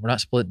 we're not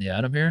splitting the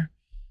atom here,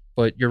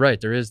 but you're right.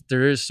 There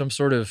is some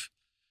sort of,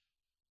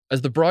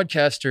 as the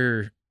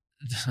broadcaster,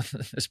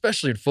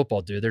 especially in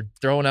football, dude, they're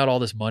throwing out all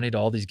this money to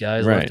all these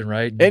guys left and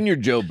right. And you're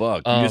Joe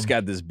Buck. You just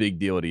got this big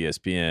deal at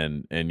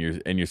ESPN, and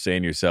you're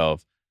saying to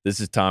yourself, this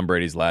is Tom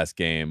Brady's last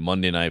game,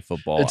 Monday Night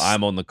Football.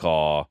 I'm on the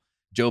call.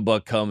 Joe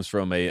Buck comes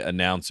from a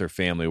announcer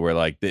family where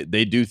like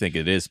they do think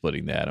it is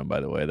splitting the atom. By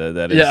the way,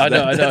 that is. Yeah, I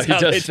know.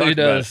 He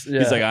does. Yeah.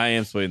 He's like, I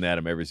am splitting the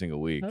atom every single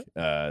week.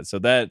 So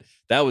that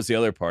was the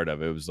other part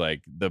of it. It was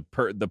like the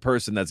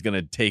person that's going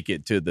to take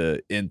it to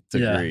the nth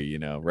degree,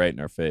 right in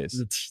our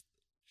face.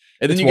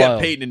 And then you got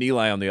Peyton and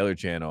Eli on the other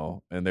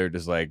channel, and they're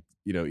just like,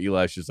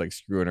 Eli's just like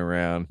screwing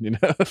around,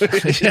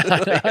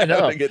 I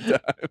know. A good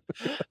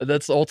time.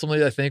 That's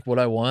ultimately, I think, what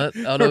I want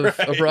out of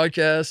a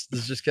broadcast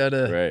is just kind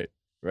of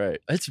right.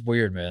 It's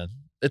weird, man.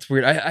 It's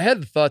weird. I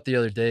had the thought the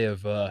other day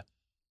of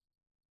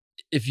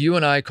if you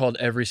and I called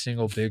every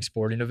single big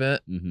sporting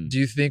event, do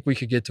you think we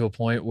could get to a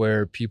point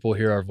where people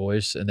hear our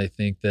voice and they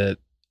think that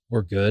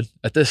we're good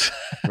at this?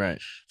 Right.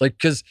 Like,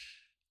 because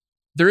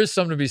there is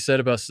something to be said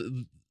about.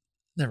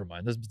 Never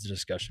mind. This is a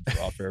discussion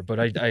for off air, but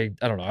I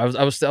don't know.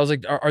 I was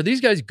like, are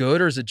these guys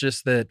good, or is it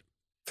just that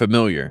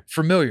familiar?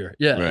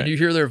 Yeah. Right. And you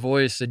hear their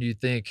voice and you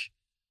think,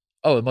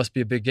 oh, it must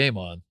be a big game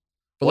on.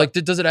 But like,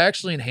 does it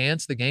actually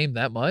enhance the game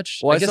that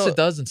much? Well, I guess it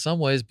does in some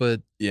ways,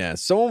 but yeah,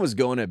 someone was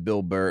going at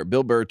Bill Burr.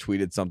 Bill Burr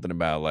tweeted something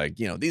about like,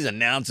 these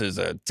announcers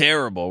are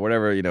terrible,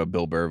 whatever,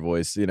 Bill Burr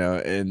voice,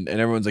 and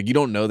everyone's like, you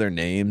don't know their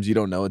names, you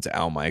don't know it's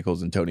Al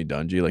Michaels and Tony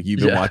Dungy. Like, you've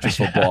been watching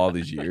football all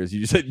these years.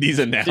 You just said these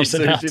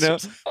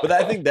announcers, But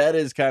I think that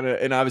is kind of,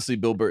 and obviously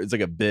Bill Burr, it's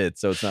like a bit,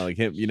 so it's not like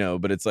him,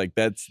 but it's like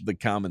that's the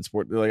common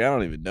sport. They're like, I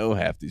don't even know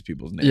half these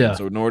people's names,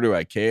 so nor do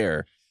I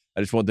care. I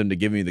just want them to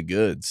give me the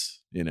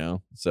goods,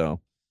 So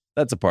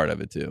that's a part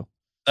of it too.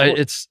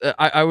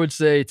 I would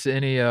say to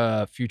any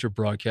future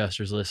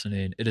broadcasters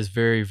listening, it is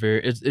very,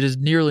 very, it is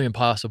nearly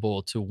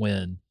impossible to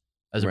win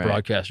as a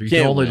broadcaster. You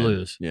can only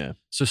lose. Yeah.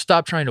 So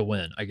stop trying to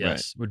win, I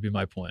guess, would be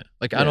my point.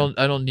 Like, I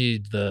don't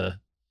need the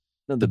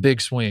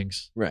big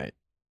swings. Right.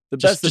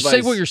 Just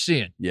say what you're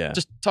seeing. Yeah.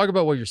 Just talk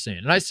about what you're seeing.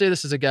 And I say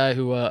this as a guy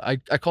who I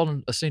called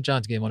him a St.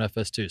 John's game on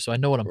FS2, so I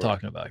know what I'm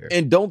talking about here.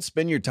 And don't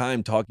spend your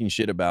time talking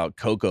shit about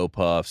Cocoa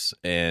Puffs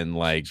and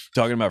like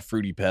talking about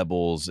Fruity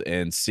Pebbles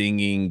and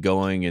singing,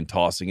 going and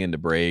tossing into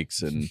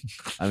breaks. And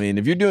I mean,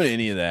 if you're doing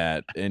any of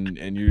that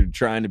and you're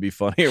trying to be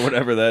funny or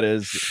whatever that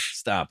is,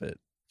 stop it.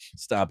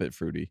 Stop it,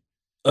 Fruity.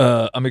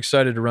 I'm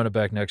excited to run it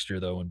back next year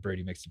though when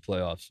Brady makes the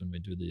playoffs and we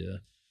do the.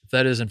 If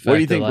that is in fact, where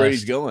do you think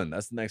Brady's going?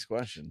 That's the next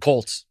question.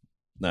 Colts.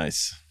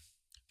 Nice.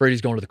 Brady's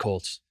going to the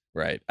Colts.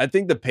 Right. I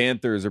think the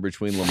Panthers are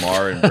between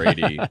Lamar and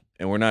Brady,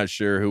 and we're not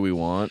sure who we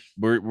want.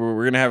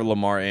 We're gonna have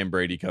Lamar and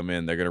Brady come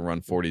in. They're gonna run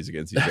 40s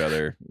against each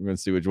other. We're gonna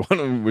see which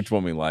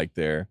one we like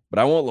there. But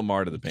I want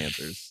Lamar to the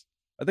Panthers.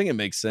 I think it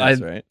makes sense,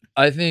 right?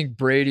 I think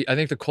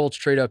the Colts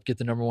trade up, get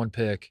the number 1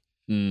 pick.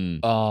 They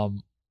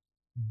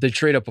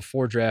trade up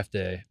before draft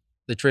day.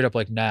 They trade up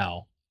like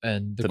now,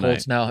 and the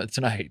Colts now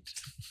tonight.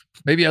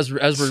 Maybe as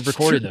we're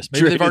recording this,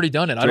 maybe they've already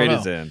done it. I don't know. Trade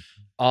is in.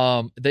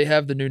 They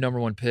have the new number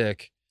 1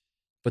 pick,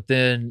 but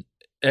then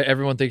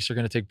everyone thinks they're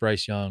going to take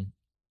Bryce Young.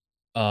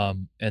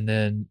 And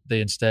then they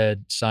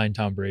instead sign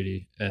Tom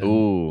Brady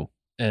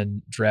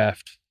and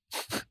draft,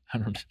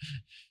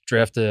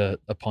 draft a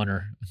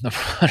punter.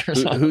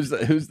 Who's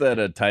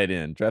that tight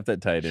end? Draft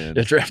that tight end.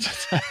 Yeah, draft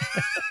a tight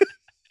end.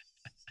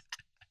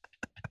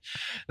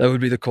 That would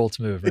be the Colts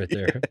move right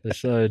there.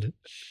 Decide.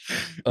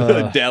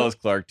 Dallas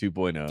Clark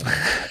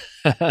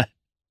 2.0.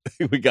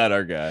 We got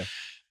our guy.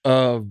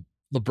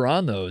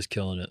 LeBron, though, is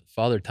killing it.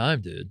 Father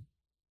time, dude.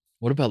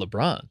 What about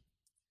LeBron?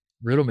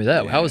 Riddle me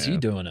that. Yeah. How is he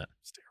doing it?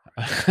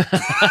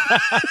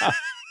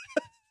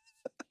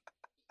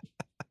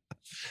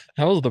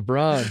 How was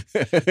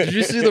LeBron? Did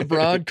you see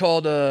LeBron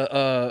called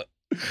a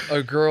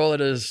girl at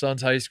his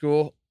son's high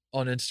school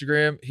on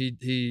Instagram?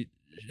 He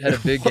had a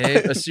big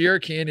game. A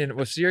Sierra Canyon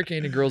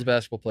girls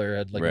basketball player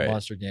had like a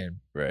monster game.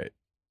 Right.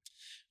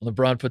 And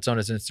LeBron puts on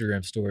his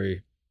Instagram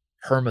story,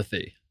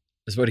 Hermathy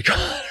is what he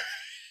called her.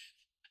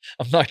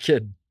 I'm not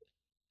kidding.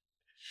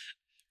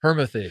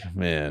 Hermathy.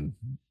 Man.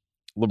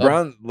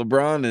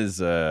 LeBron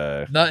is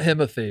not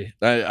Himothy.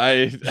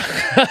 I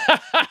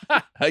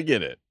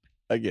get it.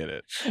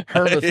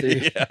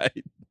 Hermathy.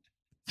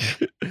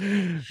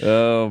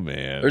 Oh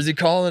man. Or is he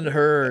calling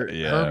her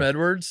Herm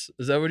Edwards?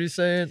 Is that what he's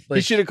saying? Like,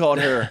 he should have called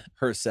her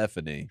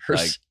Persephone.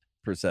 Like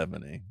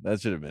Persephone.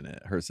 That should have been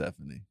it.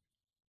 Persephone.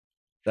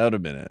 That would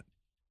have been it.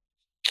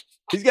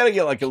 He's got to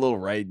get like a little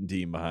writing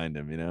team behind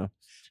him, you know?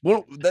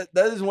 Well, that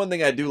is one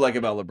thing I do like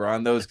about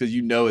LeBron, though, is because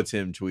you know it's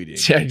him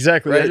tweeting. Yeah,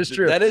 exactly. Right? That is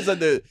true. That is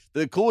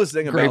the coolest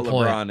thing Great about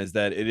point. LeBron is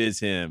that it is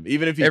him.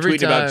 Even if he's Every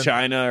tweeting about time-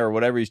 China or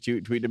whatever he's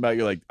tweeting about,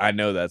 you're like, I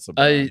know that's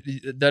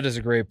LeBron. That is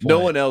a great point. No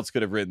one else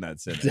could have written that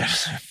sentence.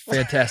 That's a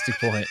fantastic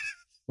point.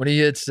 When he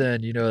hits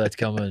send, you know that's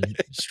coming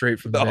straight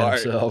from the The man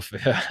heart. himself.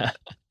 Yeah.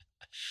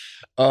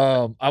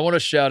 I want to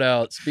shout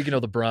out, speaking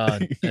of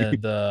LeBron,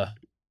 and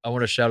I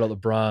want to shout out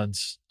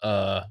LeBron's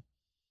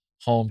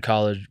home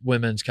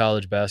women's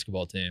college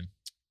basketball team,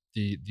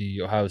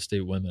 the Ohio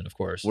State women, of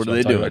course. What So are I'm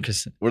they talking doing?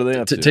 about, What are they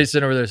up to? Tate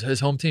Center over there, his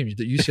home team.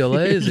 The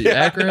UCLA? Is it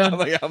Yeah, Akron? I'm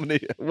like, how many?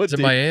 What Is it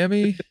team?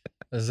 Miami?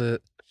 Is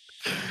it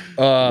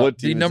What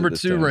team the is number it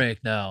this 2 time? rank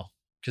now?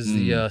 Because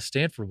the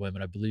Stanford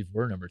women, I believe,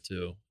 were number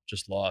 2.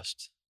 Just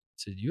lost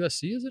to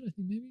USC. Is it? I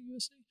think maybe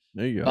USC.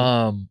 There you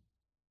go.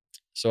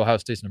 So Ohio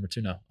State's number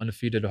 2 now.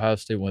 Undefeated Ohio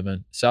State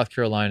women. South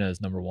Carolina is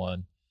number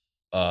 1.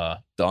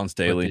 Dawn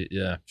Staley.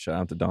 Yeah. Shout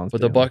out to Dawn But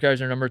Staley. the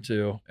Buckeyes are number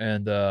 2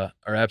 and are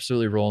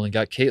absolutely rolling.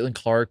 Got Caitlin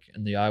Clark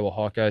and the Iowa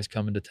Hawkeyes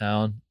coming to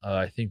town.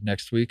 I think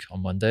next week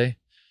on Monday.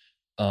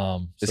 Is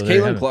so they're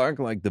Caitlin having- Clark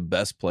like the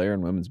best player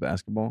in women's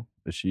basketball?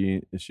 Is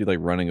she like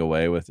running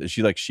away with? Is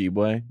she like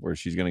Sheboy, where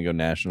she's going to go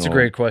national? It's a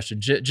great question.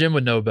 Jim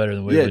would know better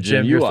than we Yeah, would. Jim,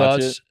 Jim, you your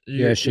watch thoughts?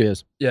 Yeah, she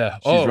is. Yeah.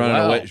 She's running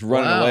wow. away- she's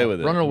running away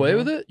with it. Running away Mhm.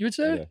 with it, you would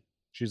say? Yeah.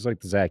 She's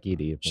like the Zach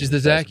Edey. She's the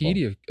Zach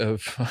Edey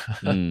of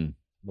Mm.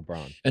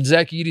 LeBron. and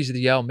Zach Edey's the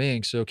Yao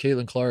Ming. So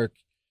Caitlin Clark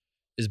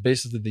is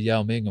basically the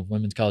Yao Ming of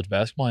women's college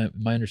basketball. Am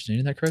I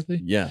understanding that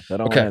correctly? Yeah, that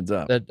all Okay. adds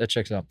up. That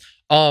checks out.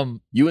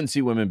 UNC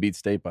women beat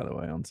State, by the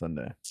way, on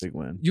Sunday. Big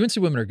win. UNC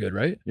women are good,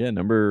 right? Yeah,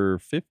 number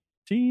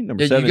 15,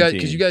 number Yeah, 17.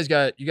 because you guys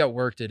got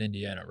worked at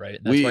Indiana, right?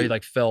 And that's why We- you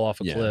like fell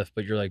off a yeah. cliff,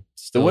 but you're like the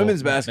still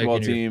women's basketball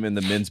making your- team and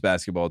the men's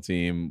basketball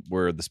team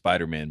were the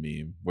Spider-Man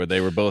meme, where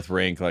they were both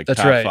ranked like That's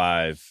top right.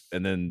 5,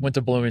 and then went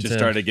to Bloomington. just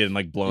started getting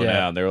like blown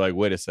Yeah. out. And they were like,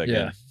 "Wait a second.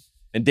 Yeah.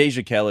 And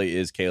Deja Kelly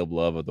is Caleb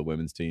Love of the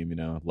women's team. You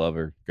know, love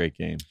her. Great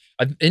game.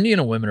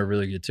 Indiana women are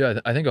really good too.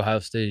 I think Ohio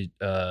State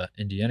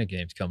Indiana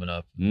game's coming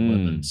up. Mm.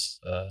 Women's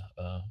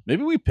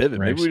Maybe we pivot.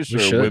 Ranks. Maybe we just We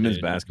do a should, women's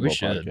dude. basketball We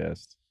should.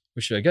 podcast.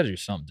 we should. I got to do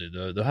something,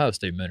 dude. The Ohio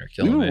State men are We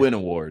killing would me. win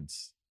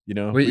awards. You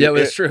know, Yeah,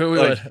 that's true. We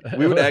like, would.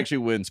 we would actually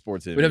win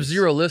sports. We'd have Emmys,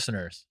 0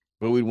 listeners,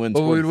 but we'd win.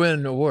 but we'd sports.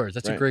 win awards.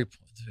 That's a Right. great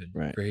point, dude.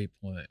 Right. Great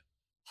point.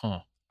 Huh?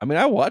 I mean,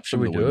 I watched Should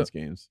some we of the do women's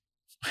games.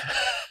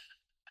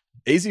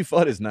 AZ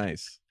Fudd is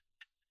nice.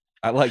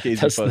 I like AZ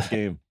That's Fudd's the-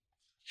 game.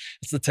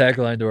 It's the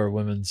tagline to our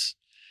women's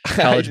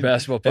college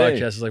basketball Hey.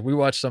 podcast. Is like we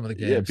watch some of the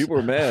games. Yeah, people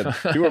are mad.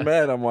 People are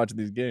mad. I'm watching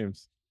these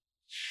games.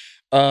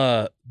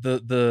 By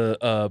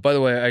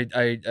the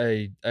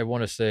way, I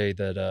want to say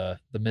that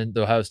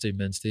the Ohio State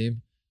men's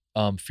team,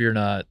 fear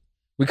not.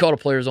 We called a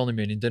players only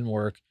meeting, didn't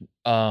work.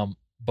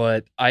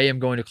 But I am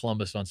going to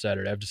Columbus on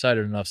Saturday. I've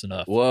decided enough's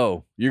enough.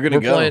 Whoa, you're gonna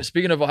We're go. playing.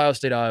 Speaking of Ohio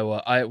State,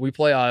 Iowa, we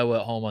play Iowa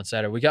at home on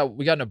Saturday. We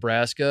got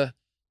Nebraska.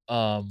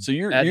 So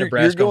you're at you're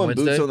Nebraska on going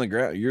boots Wednesday. on the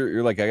ground.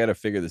 You're like, I got to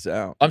figure this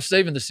out. I'm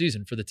saving the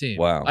season for the team.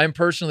 Wow. I'm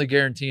personally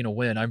guaranteeing a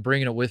win. I'm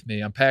bringing it with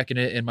me. I'm packing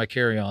it in my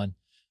carry-on.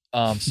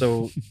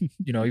 So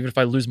even if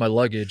I lose my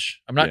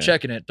luggage, I'm not Yeah.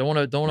 checking it. Don't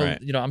want to.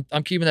 Right.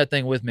 I'm keeping that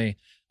thing with me.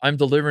 I'm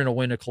delivering a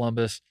win to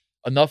Columbus.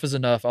 Enough is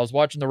enough. I was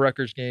watching the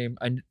Rutgers game.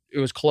 It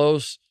was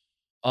close.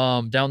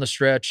 Down the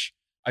stretch,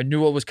 I knew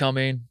what was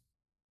coming.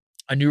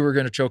 I knew we were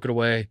going to choke it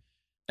away.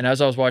 And as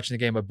I was watching the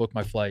game, I booked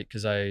my flight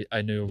because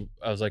I knew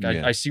I was like,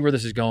 Yeah. I see where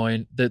this is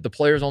going. The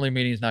players only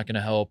meeting is not going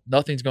to help.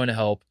 Nothing's going to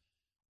help.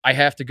 I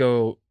have to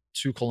go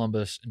to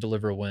Columbus and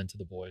deliver a win to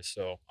the boys.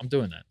 So I'm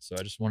doing that. So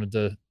I just wanted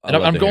to. And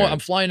love I'm to going. hear it. I'm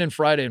flying in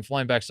Friday and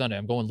flying back Sunday.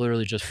 I'm going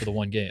literally just for the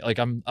one game. Like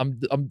I'm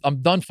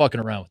done fucking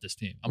around with this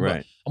team. I'm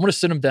Right. gonna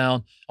sit them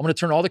down. I'm gonna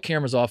turn all the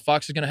cameras off.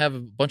 Fox is gonna have a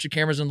bunch of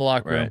cameras in the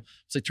locker room. Right.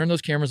 It's like turn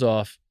those cameras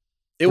off.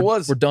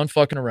 We're done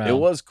fucking around. It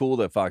was cool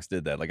that Fox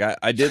did that. Like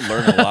I did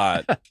learn a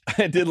lot.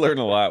 I did learn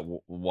a lot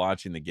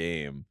watching the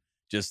game,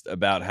 just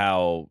about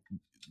how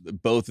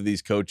both of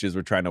these coaches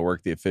were trying to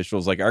work the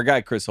officials. Like our guy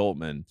Chris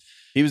Holtman,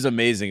 he was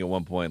amazing at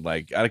one point.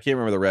 Like I can't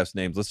remember the refs'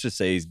 names. Let's just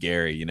say he's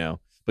Gary,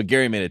 But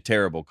Gary made a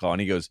terrible call, and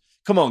he goes,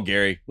 "Come on,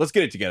 Gary, let's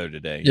get it together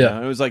today." You Yeah.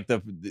 know? It was like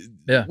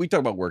Yeah. We talk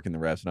about working the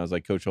refs, and I was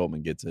like, Coach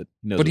Holtman gets it.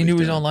 Knows But he what knew he's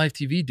he was doing. on live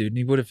TV, dude, and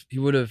he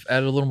would have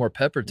added a little more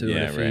pepper to Yeah,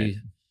 it if right. he.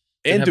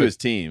 and have to a- his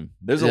team.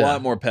 There's a Yeah.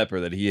 lot more pepper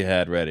that he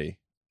had ready.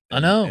 I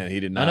know. and he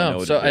did I not know.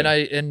 what So to do.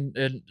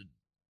 and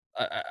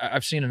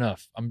I've seen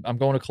enough. I'm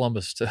going to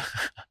Columbus to.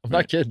 I'm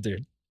not kidding,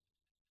 dude.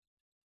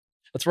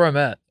 That's where I'm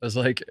at. I was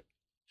like,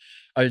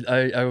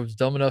 I was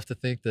dumb enough to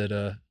think that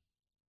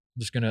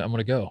I'm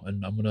gonna go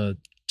and I'm gonna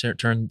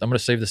turn. I'm gonna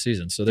save the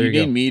season. So there you you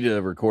need go. me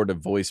to record a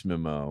voice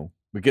memo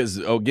because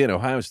again,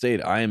 Ohio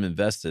State, I am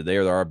invested. They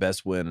are our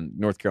best win,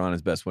 North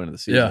Carolina's best win of the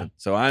season. Yeah.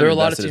 So I'm There are a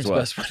lot of invested teams as well.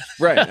 best. friend.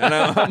 Right, and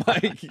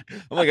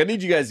I'm like, I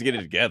need you guys to get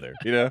it together.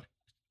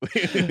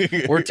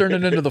 We're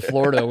turning into the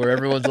Florida where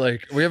everyone's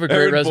like, we have a great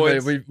Everyone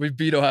resume. points. We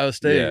beat Ohio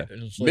State. Yeah.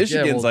 And it's like,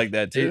 Michigan's yeah, well, like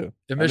that too.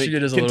 and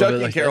Michigan is a little Kentucky bit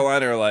and like that.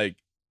 Carolina are like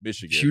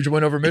Michigan. Huge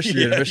win over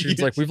Michigan. Yeah, Michigan's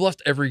yes. like, we've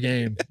left every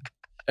game.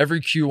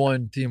 Every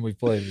Q1 team we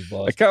played, we I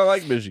lost. kind of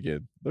like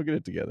Michigan. They'll get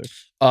it together.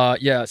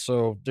 Yeah.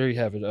 So there you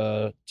have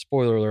it.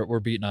 Spoiler alert: we're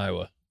beating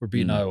Iowa. We're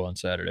beating Iowa on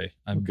Saturday.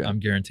 I'm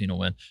guaranteeing a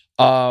win.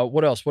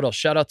 What else?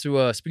 Shout out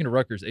to speaking of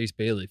Rutgers, Ace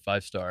Bailey,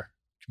 5-star,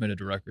 committed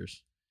to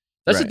Rutgers.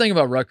 That's the thing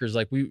about Rutgers.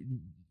 Like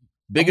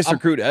biggest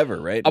recruit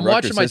ever, right? I'm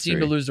watching my team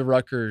to lose to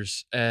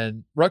Rutgers,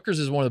 and Rutgers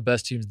is one of the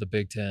best teams in the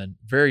Big Ten.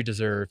 Very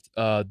deserved.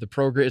 The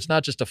program, it's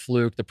not just a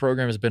fluke. The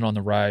program has been on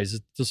the rise.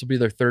 This will be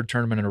their 3rd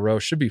tournament in a row.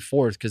 Should be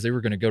 4th because they were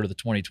going to go to the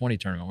 2020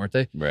 tournament, weren't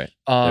they? Right.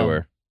 They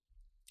were.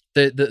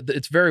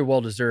 It's very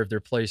well deserved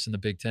their place in the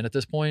Big Ten at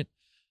this point.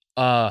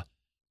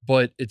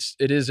 But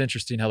it is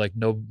interesting how like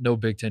no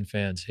Big Ten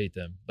fans hate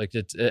them. Like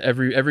it's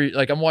every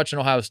like I'm watching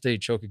Ohio State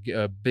choke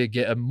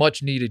a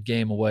much needed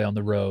game away on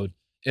the road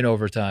in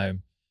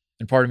overtime,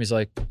 and part of me is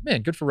like,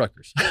 man, good for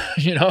Rutgers,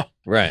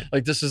 Right.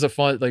 Like this is a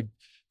fun like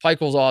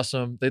Pikel's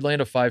awesome. They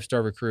land a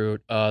 5-star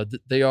recruit.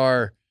 They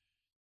are,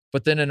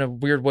 but then in a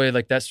weird way,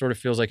 like that sort of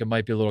feels like it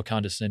might be a little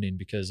condescending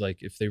because like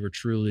if they were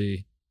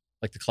truly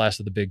like the class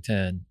of the Big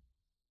Ten.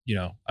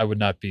 I would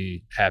not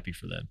be happy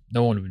for them.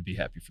 No one would be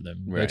happy for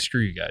them. Right. Like,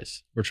 screw you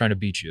guys. We're trying to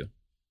beat you.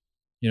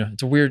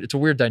 It's a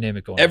weird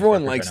dynamic going on.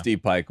 Everyone likes Steve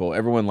Pikiell.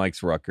 Everyone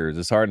likes Rutgers.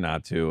 It's hard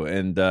not to.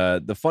 And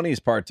the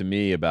funniest part to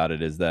me about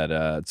it is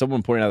that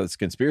someone pointed out this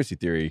conspiracy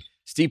theory.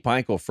 Steve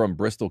Pikiell from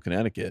Bristol,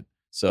 Connecticut.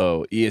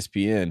 So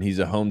ESPN, he's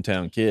a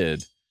hometown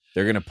kid.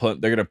 They're gonna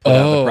put out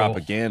the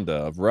propaganda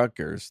of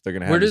Rutgers. They're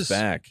gonna have his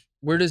back.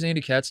 Where does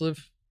Andy Katz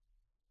live?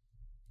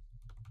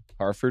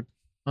 Hartford.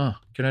 Oh,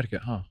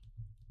 Connecticut. Huh.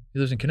 He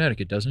lives in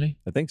Connecticut, doesn't he?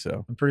 I think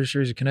so. I'm pretty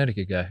sure he's a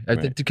Connecticut guy.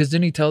 Right. Because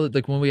didn't he tell it,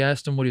 like when we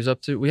asked him what he's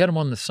up to, we had him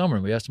on the summer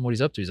and we asked him what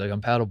he's up to. He's like,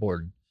 I'm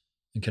paddleboarding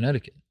in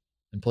Connecticut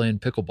and playing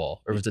pickleball.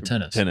 Or was it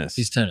tennis? Tennis.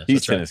 He's tennis.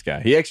 He's tennis guy.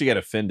 He actually got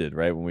offended,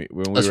 right? When we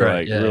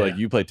were like,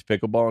 you play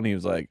pickleball? And he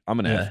was like, I'm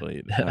an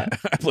athlete. I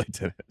play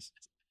tennis.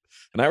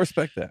 And I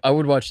respect that. I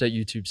would watch that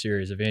YouTube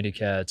series of Andy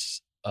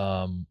Katz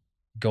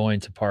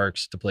going to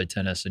parks to play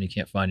tennis and he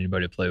can't find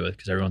anybody to play with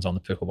because everyone's on the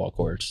pickleball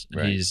courts.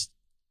 And he's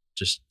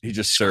just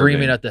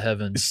screaming at the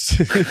heavens,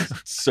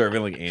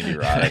 serving like Andy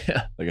Roddick,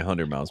 like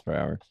 100 miles per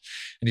hour.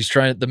 And he's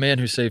trying the man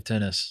who saved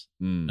tennis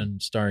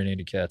and starring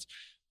Andy Katz.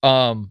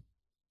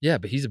 Yeah,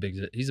 but he's a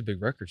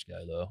big Rutgers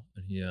guy though,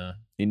 and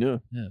he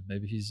knew. Yeah,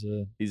 maybe he's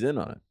in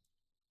on it.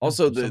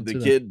 Also,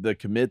 the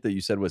commit that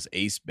you said was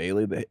Ace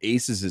Bailey. The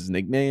Ace is his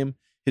nickname.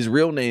 His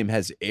real name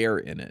has air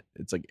in it.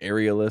 It's like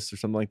Aerialist or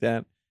something like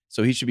that.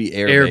 So he should be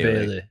Air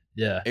Bailey.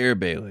 Yeah, Air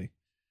Bailey.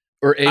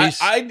 Or Ace.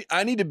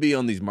 I need to be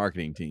on these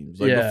marketing teams.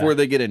 Like before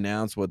they get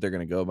announced what they're going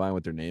to go by,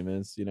 what their name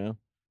is,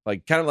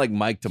 like kind of like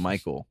Mike to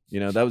Michael,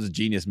 that was a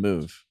genius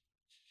move.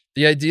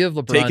 The idea of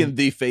LeBron taking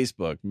the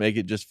Facebook, make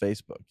it just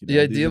Facebook. The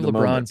idea of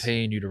LeBron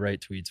paying you to write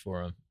tweets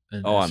for him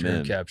and I'm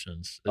in.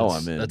 captions.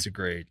 I'm in. That's a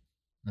great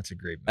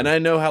move. And I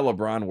know how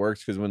LeBron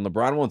works because when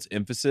LeBron wants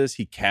emphasis,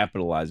 he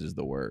capitalizes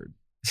the word.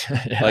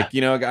 Like,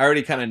 I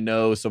already kind of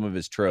know some of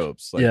his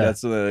tropes. Like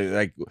that's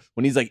like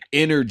when he's like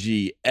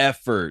energy,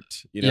 effort,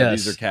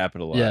 these are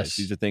capitalized. Yes.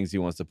 These are things he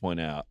wants to point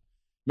out.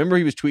 Remember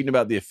he was tweeting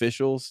about the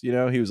officials, he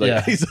was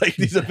like, he's like,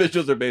 these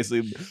officials are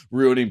basically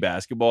ruining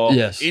basketball.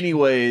 Yes.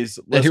 Anyways,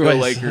 go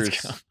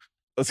Lakers.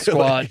 Let's go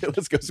Squad.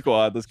 Let's go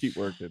Squad. Let's keep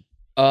working.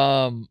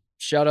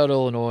 Shout out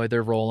Illinois.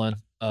 They're rolling.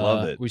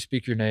 Love it. We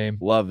speak your name.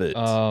 Love it.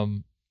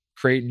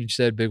 Creighton, you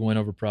said big win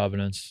over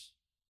Providence.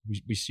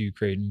 We see you,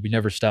 Creighton. We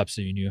never stop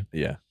seeing you.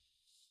 Yeah.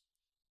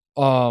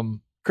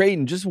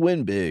 Creighton, just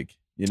win big,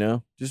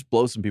 just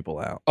blow some people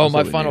out. Oh,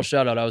 my final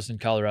shout out. I was in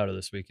Colorado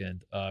this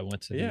weekend. I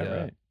went to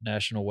the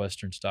National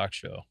Western Stock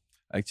Show.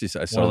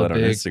 Actually, I saw that on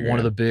Instagram. One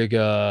of the big,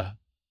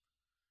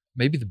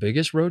 maybe the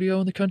biggest rodeo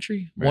in the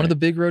country. Right. One of the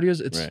big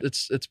rodeos.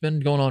 It's been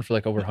going on for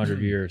like over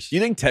 100 years. Do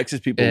you think Texas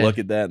people look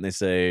at that and they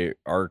say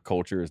our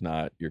culture is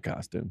not your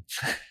costume?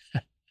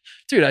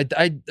 Dude,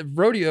 I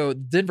rodeo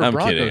Denver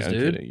Broncos, I'm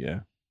dude. Kidding, yeah.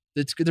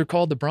 They're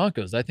called the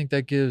Broncos. I think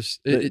that gives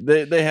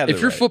they have.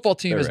 If your football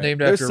team is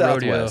named after a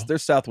rodeo, they're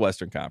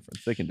Southwestern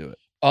Conference. They can do it.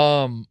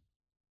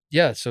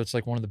 Yeah. So it's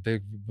like one of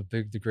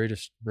the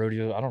greatest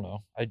rodeo. I don't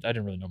know. I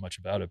didn't really know much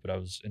about it, but I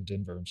was in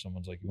Denver and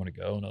someone's like, "You want to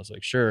go?" And I was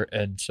like, "Sure."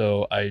 And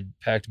so I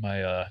packed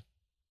my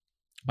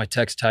my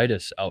Tex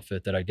Titus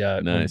outfit that I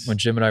got when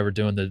Jim and I were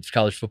doing the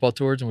college football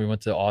tours, and we went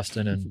to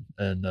Austin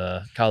and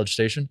College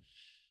Station.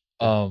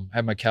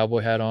 Had my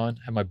cowboy hat on,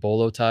 had my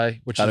bolo tie.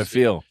 How'd it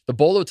feel? The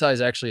bolo tie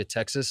is actually a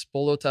Texas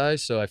bolo tie,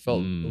 so I felt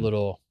a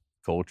little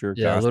culture.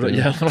 Yeah, a little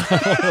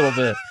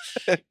bit.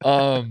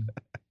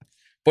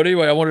 But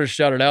anyway, I wanted to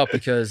shout it out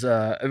because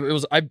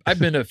I've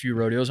been to a few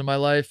rodeos in my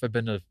life. I've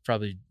been to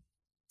probably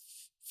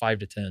 5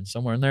 to 10,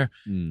 somewhere in there.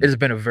 It has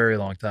been a very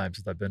long time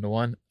since I've been to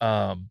one.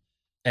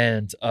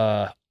 And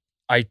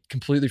I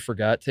completely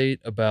forgot, Tate,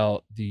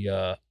 about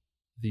the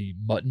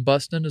mutton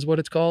busting is what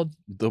it's called.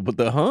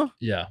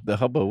 Yeah. The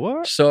hubba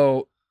what?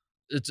 So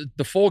it's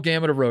the full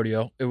gamut of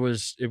rodeo.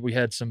 We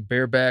had some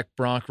bareback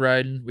bronc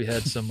riding. We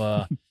had some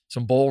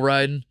bull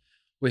riding.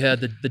 We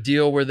had the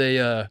deal where they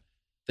let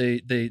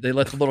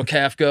the little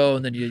calf go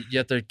and then you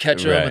have to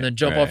catch them and then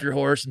jump off your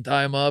horse and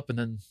tie them up and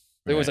then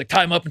They always like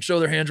tie them up and show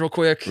their hands real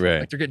quick, Right.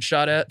 like they're getting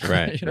shot at.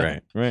 Right, you know?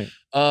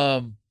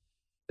 right.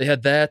 They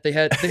had that. They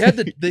had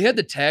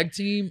the tag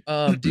team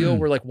deal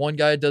where like one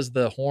guy does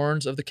the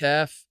horns of the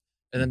calf,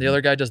 and then the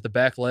other guy does the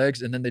back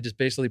legs, and then they just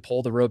basically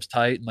pull the ropes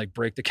tight and like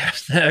break the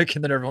calf's neck,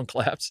 and then everyone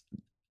claps.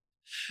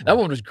 That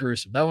one was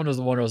gruesome. That one was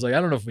the one where I was like,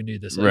 I don't know if we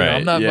need this. You know, Right,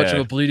 I'm not much yeah.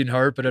 of a bleeding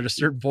heart, but at a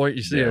certain point,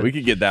 you see Yeah, it. we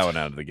could get that one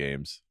out of the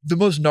games. The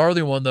most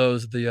gnarly one though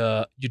is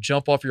the you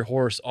jump off your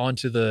horse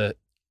onto the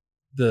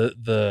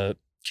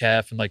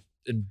calf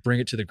and bring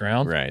it to the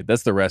ground. Right.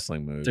 That's the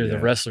wrestling move. Dude, yeah.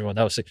 the wrestling one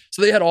that was sick.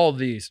 So they had all of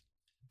these.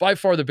 By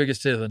far the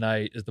biggest hit of the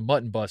night is the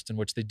mutton busting,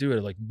 which they do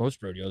at like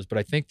most rodeos. But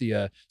I think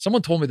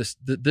someone told me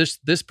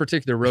this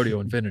particular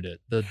rodeo invented it.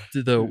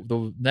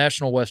 The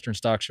National Western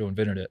Stock Show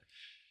invented it.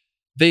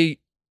 They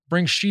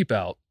bring sheep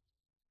out,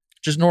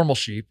 just normal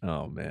sheep.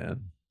 Oh,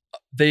 man.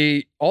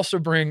 They also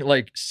bring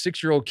like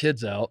 6-year-old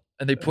kids out,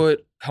 and they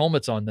put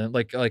helmets on them,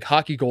 like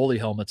hockey goalie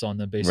helmets on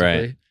them, basically.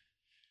 Right.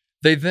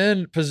 They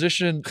then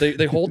position,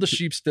 they hold the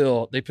sheep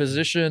still. They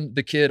position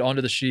the kid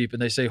onto the sheep,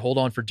 and they say, hold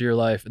on for dear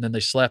life. And then they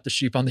slap the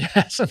sheep on the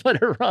ass and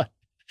let her run.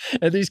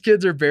 And these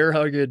kids are bear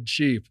hugging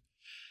sheep.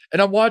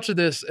 And I'm watching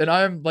this, and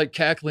I'm like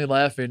cackling,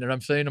 laughing, and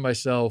I'm saying to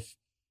myself,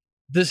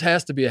 this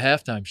has to be a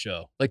halftime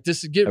show. Like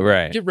this, get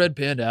Red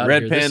Panda out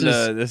Red of here.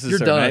 Panda, this is you're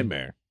her done.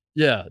 nightmare.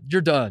 Yeah,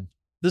 you're done.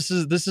 This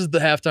is the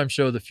halftime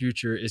show of the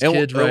future. Is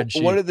kids riding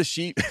sheep. What are the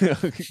sheep?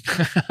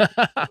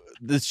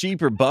 The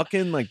sheep are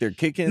bucking, like they're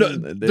kicking. No,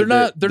 they're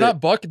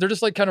not bucking. They're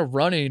just like kind of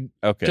running.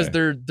 Okay. Because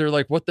they're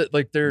like what the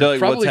like they're like,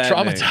 probably what's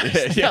happening?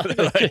 traumatized. Yeah,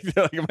 they're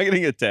like, am I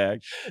getting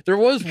attacked? There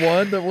was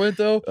one that went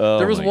though. Oh,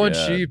 there was my one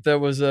God. sheep that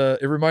was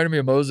it reminded me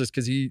of Moses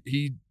because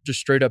he just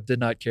straight up did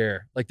not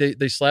care. Like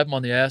they slapped him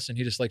on the ass and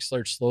he just like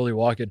starts slowly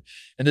walking.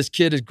 And this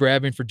kid is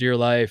grabbing for dear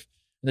life.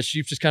 And the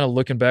sheep's just kind of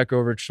looking back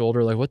over its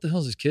shoulder, like, what the hell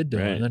is this kid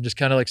doing? Right. And then just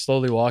kind of like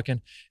slowly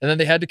walking. And then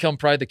they had to come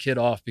pry the kid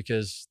off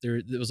because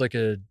it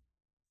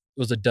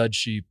was a dud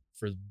sheep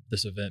for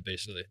this event,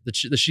 basically.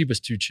 The sheep was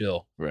too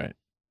chill. Right.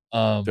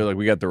 They're like,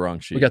 we got the wrong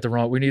sheep.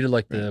 We needed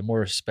like the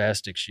more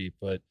spastic sheep,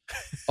 but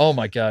oh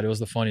my God, it was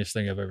the funniest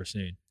thing I've ever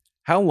seen.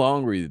 How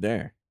long were you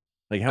there?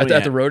 Like how At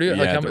many the rodeo? Yeah,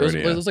 Like at the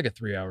rodeo. it was like a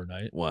 3-hour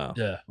night. Wow.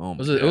 Yeah. Oh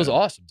my It was God.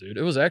 awesome, dude.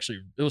 It was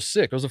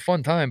sick. It was a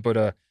fun time,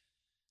 but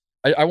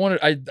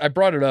I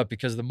brought it up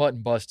because the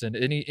mutton busting,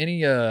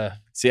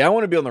 See, I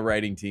want to be on the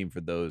writing team for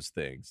those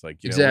things.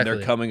 Like, you know, when Exactly.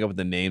 they're coming up with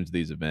the names of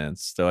these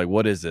events, they're like,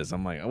 what is this?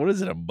 I'm like, what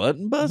is it? A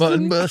mutton bust?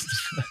 mutton bust.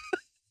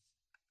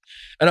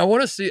 And I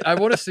want to see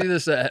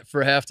this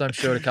for a halftime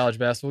show at a college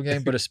basketball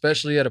game, but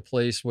especially at a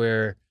place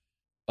where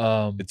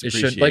It's it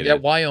should, like appreciated.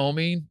 at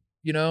Wyoming,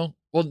 you know.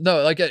 Well,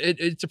 no, like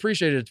it's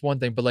appreciated. It's one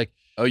thing, but like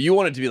Oh, you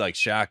want it to be like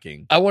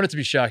shocking. I want it to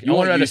be shocking. You I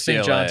want it want at a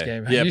St. UCLA. John's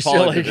game. Yeah, UCLA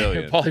Pauley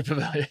Pavilion. Pauley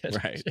Pavilion.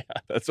 Right. Yeah.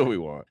 That's what we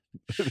want.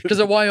 Because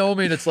at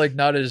Wyoming, it's like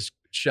not as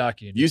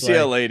shocking. It's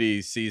UCL like-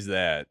 lady sees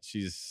that.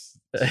 She's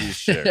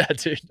shook. yeah,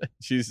 dude.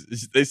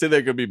 They say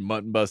they're gonna be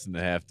mutton busting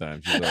at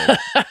halftime.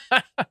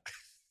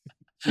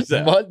 She's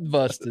like, Mutton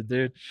busted,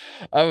 dude.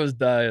 I was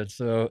dying.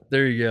 So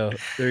there you go.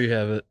 There you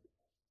have it.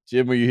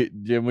 Jim, what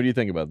do you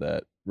think about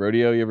that?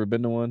 Rodeo, you ever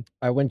been to one?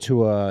 I went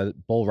to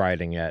bull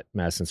riding at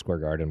Madison Square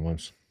Garden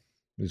once.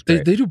 It was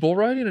They great. do bull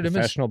riding at Image.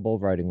 Professional bull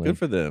riding league. Good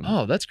for them.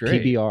 Oh, that's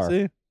great. PBR. See?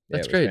 Yeah,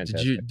 That's it was great. Did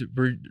you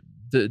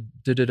fantastic.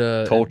 did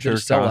it Culture, did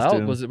it sell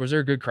costume. out? Was there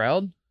a good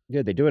crowd?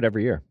 Yeah, they do it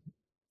every year.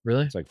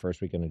 Really? It's like first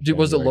weekend of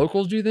Was it January.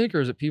 locals? Do you think,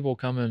 or is it people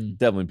coming?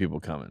 Definitely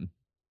people coming.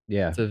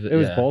 Yeah, to it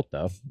was yeah. both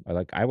though.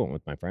 I went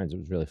with my friends. It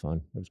was really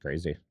fun. It was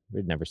crazy.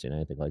 We'd never seen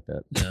anything like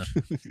that. Yeah.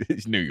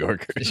 These New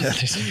Yorkers Yeah,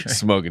 these New Yorkers.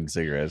 smoking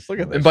cigarettes. Look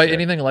at that. And by shit.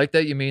 anything like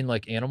that, you mean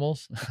like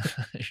animals?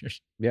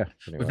 Yeah,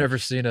 pretty We've much. never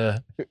seen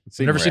a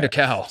Seen a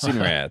cow. Seen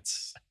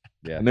rats.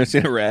 Yeah. I've never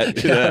seen a rat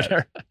do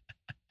that.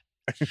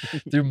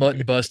 Do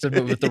mutton busted,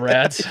 but with the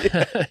rats.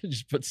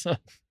 Just put some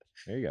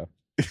There you go.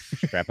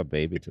 Strap a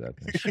baby to that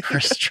thing.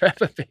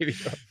 strap a baby.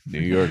 up. New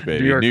York,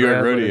 baby. New York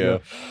rat,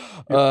 rodeo.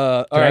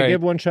 All Can right. I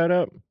give one shout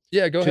out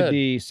Yeah, go to ahead.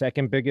 the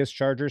second biggest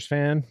Chargers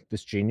fan,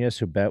 this genius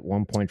who bet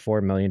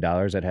 $1.4 million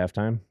at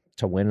halftime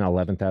to win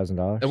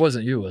 $11,000? It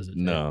wasn't you, was it?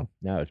 No.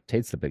 No,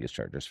 Tate's the biggest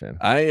Chargers fan.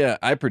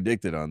 I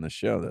predicted on this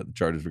show that the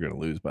Chargers were going to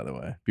lose, by the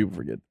way. People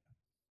forget.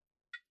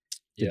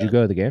 Did you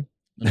go to the game?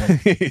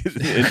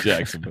 In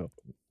Jacksonville.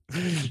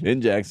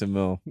 In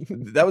Jacksonville.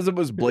 That was the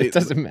most It blatant.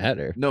 doesn't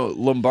matter. No,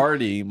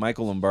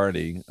 Michael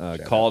Lombardi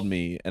called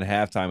me at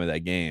halftime of that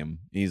game.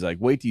 He's like,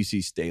 wait till you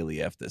see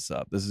Staley F this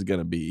up. This is going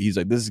to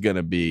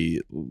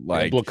be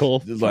like,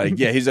 Biblical. like,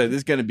 yeah, he's like, this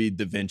is going to be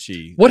Da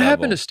Vinci. What level.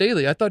 happened to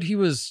Staley? I thought he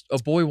was a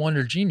boy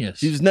wonder genius.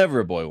 He was never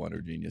a boy wonder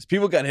genius.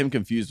 People got him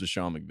confused with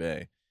Sean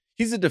McVay.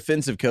 He's a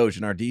defensive coach,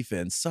 and our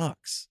defense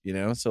sucks. You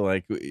know, so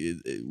like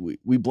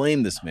we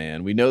blame this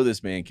man. We know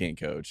this man can't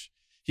coach.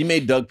 He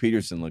made Doug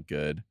Peterson look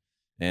good.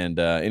 And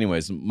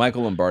anyways,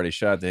 Michael Lombardi,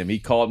 shout out to him. He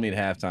called me at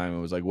halftime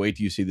and was like, "Wait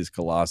till you see this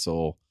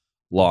colossal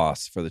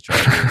loss for the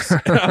Chargers."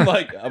 And I'm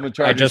like, I'm a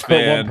Chargers I just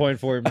fan. put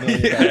 $1.4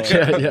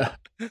 million.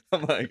 yeah.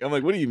 I'm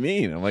like, what do you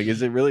mean? I'm like,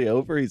 is it really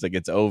over? He's like,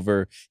 it's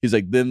over. He's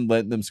like, then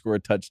letting them score a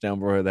touchdown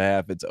before the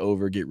half. It's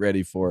over. Get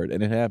ready for it.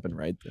 And it happened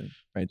right then.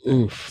 Right there.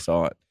 Oof.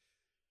 Saw it.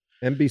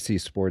 NBC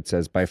Sports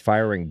says by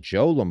firing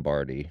Joe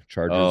Lombardi,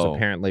 Chargers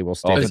apparently will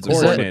stay the Offensive course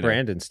with coordinator.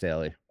 Brandon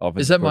Staley.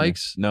 Offensive Is that coordinator.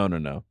 Mike's?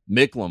 No.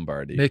 Mick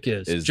Lombardi. Mick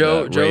is. Is,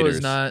 Joe is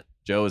Raiders. not.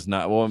 Joe is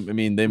not. Well, I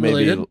mean, they may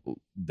Related? be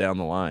down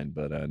the line,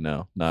 but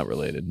no, not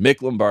related.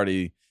 Mick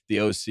Lombardi,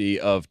 the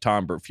OC of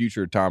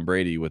future Tom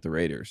Brady with the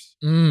Raiders,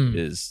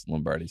 is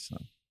Lombardi's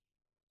son.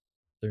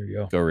 There you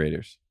go. Go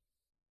Raiders.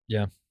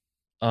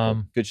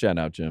 Good shout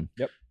out, Jim.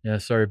 Yeah,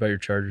 sorry about your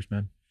Chargers,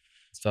 man.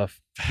 It's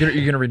tough. You're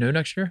gonna renew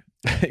next year?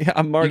 Yeah,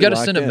 I'm already. You got to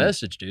locked send a in.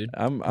 message, dude.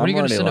 I'm When are you gonna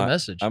already send a locked-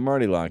 message? I'm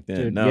already locked in.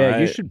 Dude, No, yeah,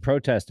 you I- should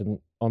protest and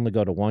only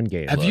go to one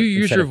game. Have you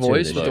used instead your of two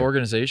voice this with the year.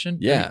 organization?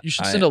 Yeah, You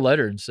should send a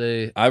letter and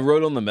say, I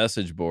wrote on the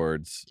message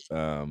boards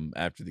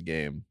after the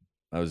game.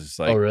 I was just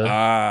like, Oh, really?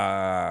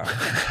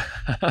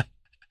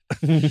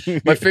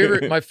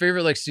 my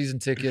favorite like season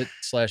ticket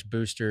 /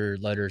 booster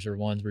letters are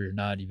ones where you're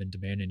not even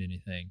demanding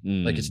anything.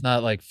 Like it's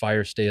not like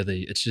fire stay of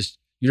the. It's just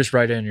you just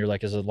write in. And you're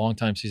like, as a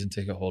longtime season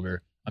ticket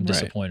holder, I'm Right.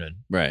 disappointed.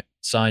 Right.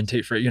 Signed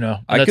tape for and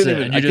I that's couldn't it.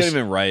 even. And I you couldn't just-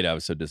 even write. I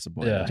was so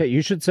disappointed. Yeah. Okay,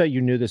 you should say you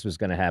knew this was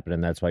going to happen,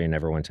 and that's why you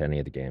never went to any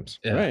of the games.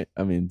 Yeah. Right.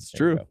 I mean, it's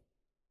There you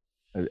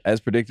true.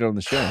 As predicted on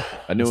the show,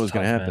 I knew It's it was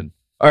going to tough, happen. man.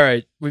 All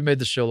right, we've made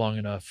the show long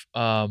enough.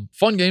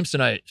 Fun games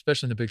tonight,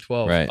 especially in the Big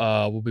 12. Right.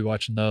 We'll be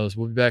watching those.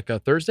 We'll be back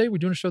Thursday. We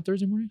doing a show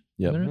Thursday morning?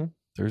 Yep. Internet?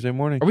 Thursday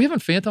morning. Are we having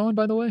Fanta on,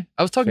 by the way?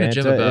 I was talking to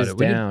Jim Fanta about is it.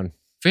 We didn't- down.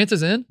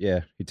 Fanta's in?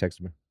 Yeah, he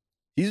texted me.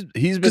 He's been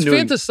Because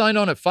doing, Fanta signed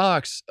on at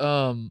Fox.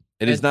 and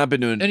he's not been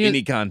doing and he-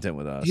 any content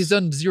with us. He's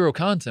done zero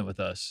content with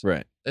us.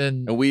 right,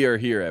 And and we are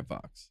here at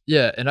Fox.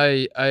 yeah, and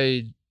I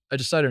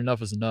decided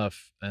enough is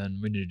enough,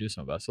 and we need to do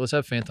something about it. So let's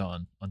have Fanta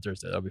on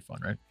Thursday. That'll be fun,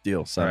 right?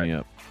 Deal. Sign All me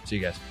up. See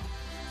you guys.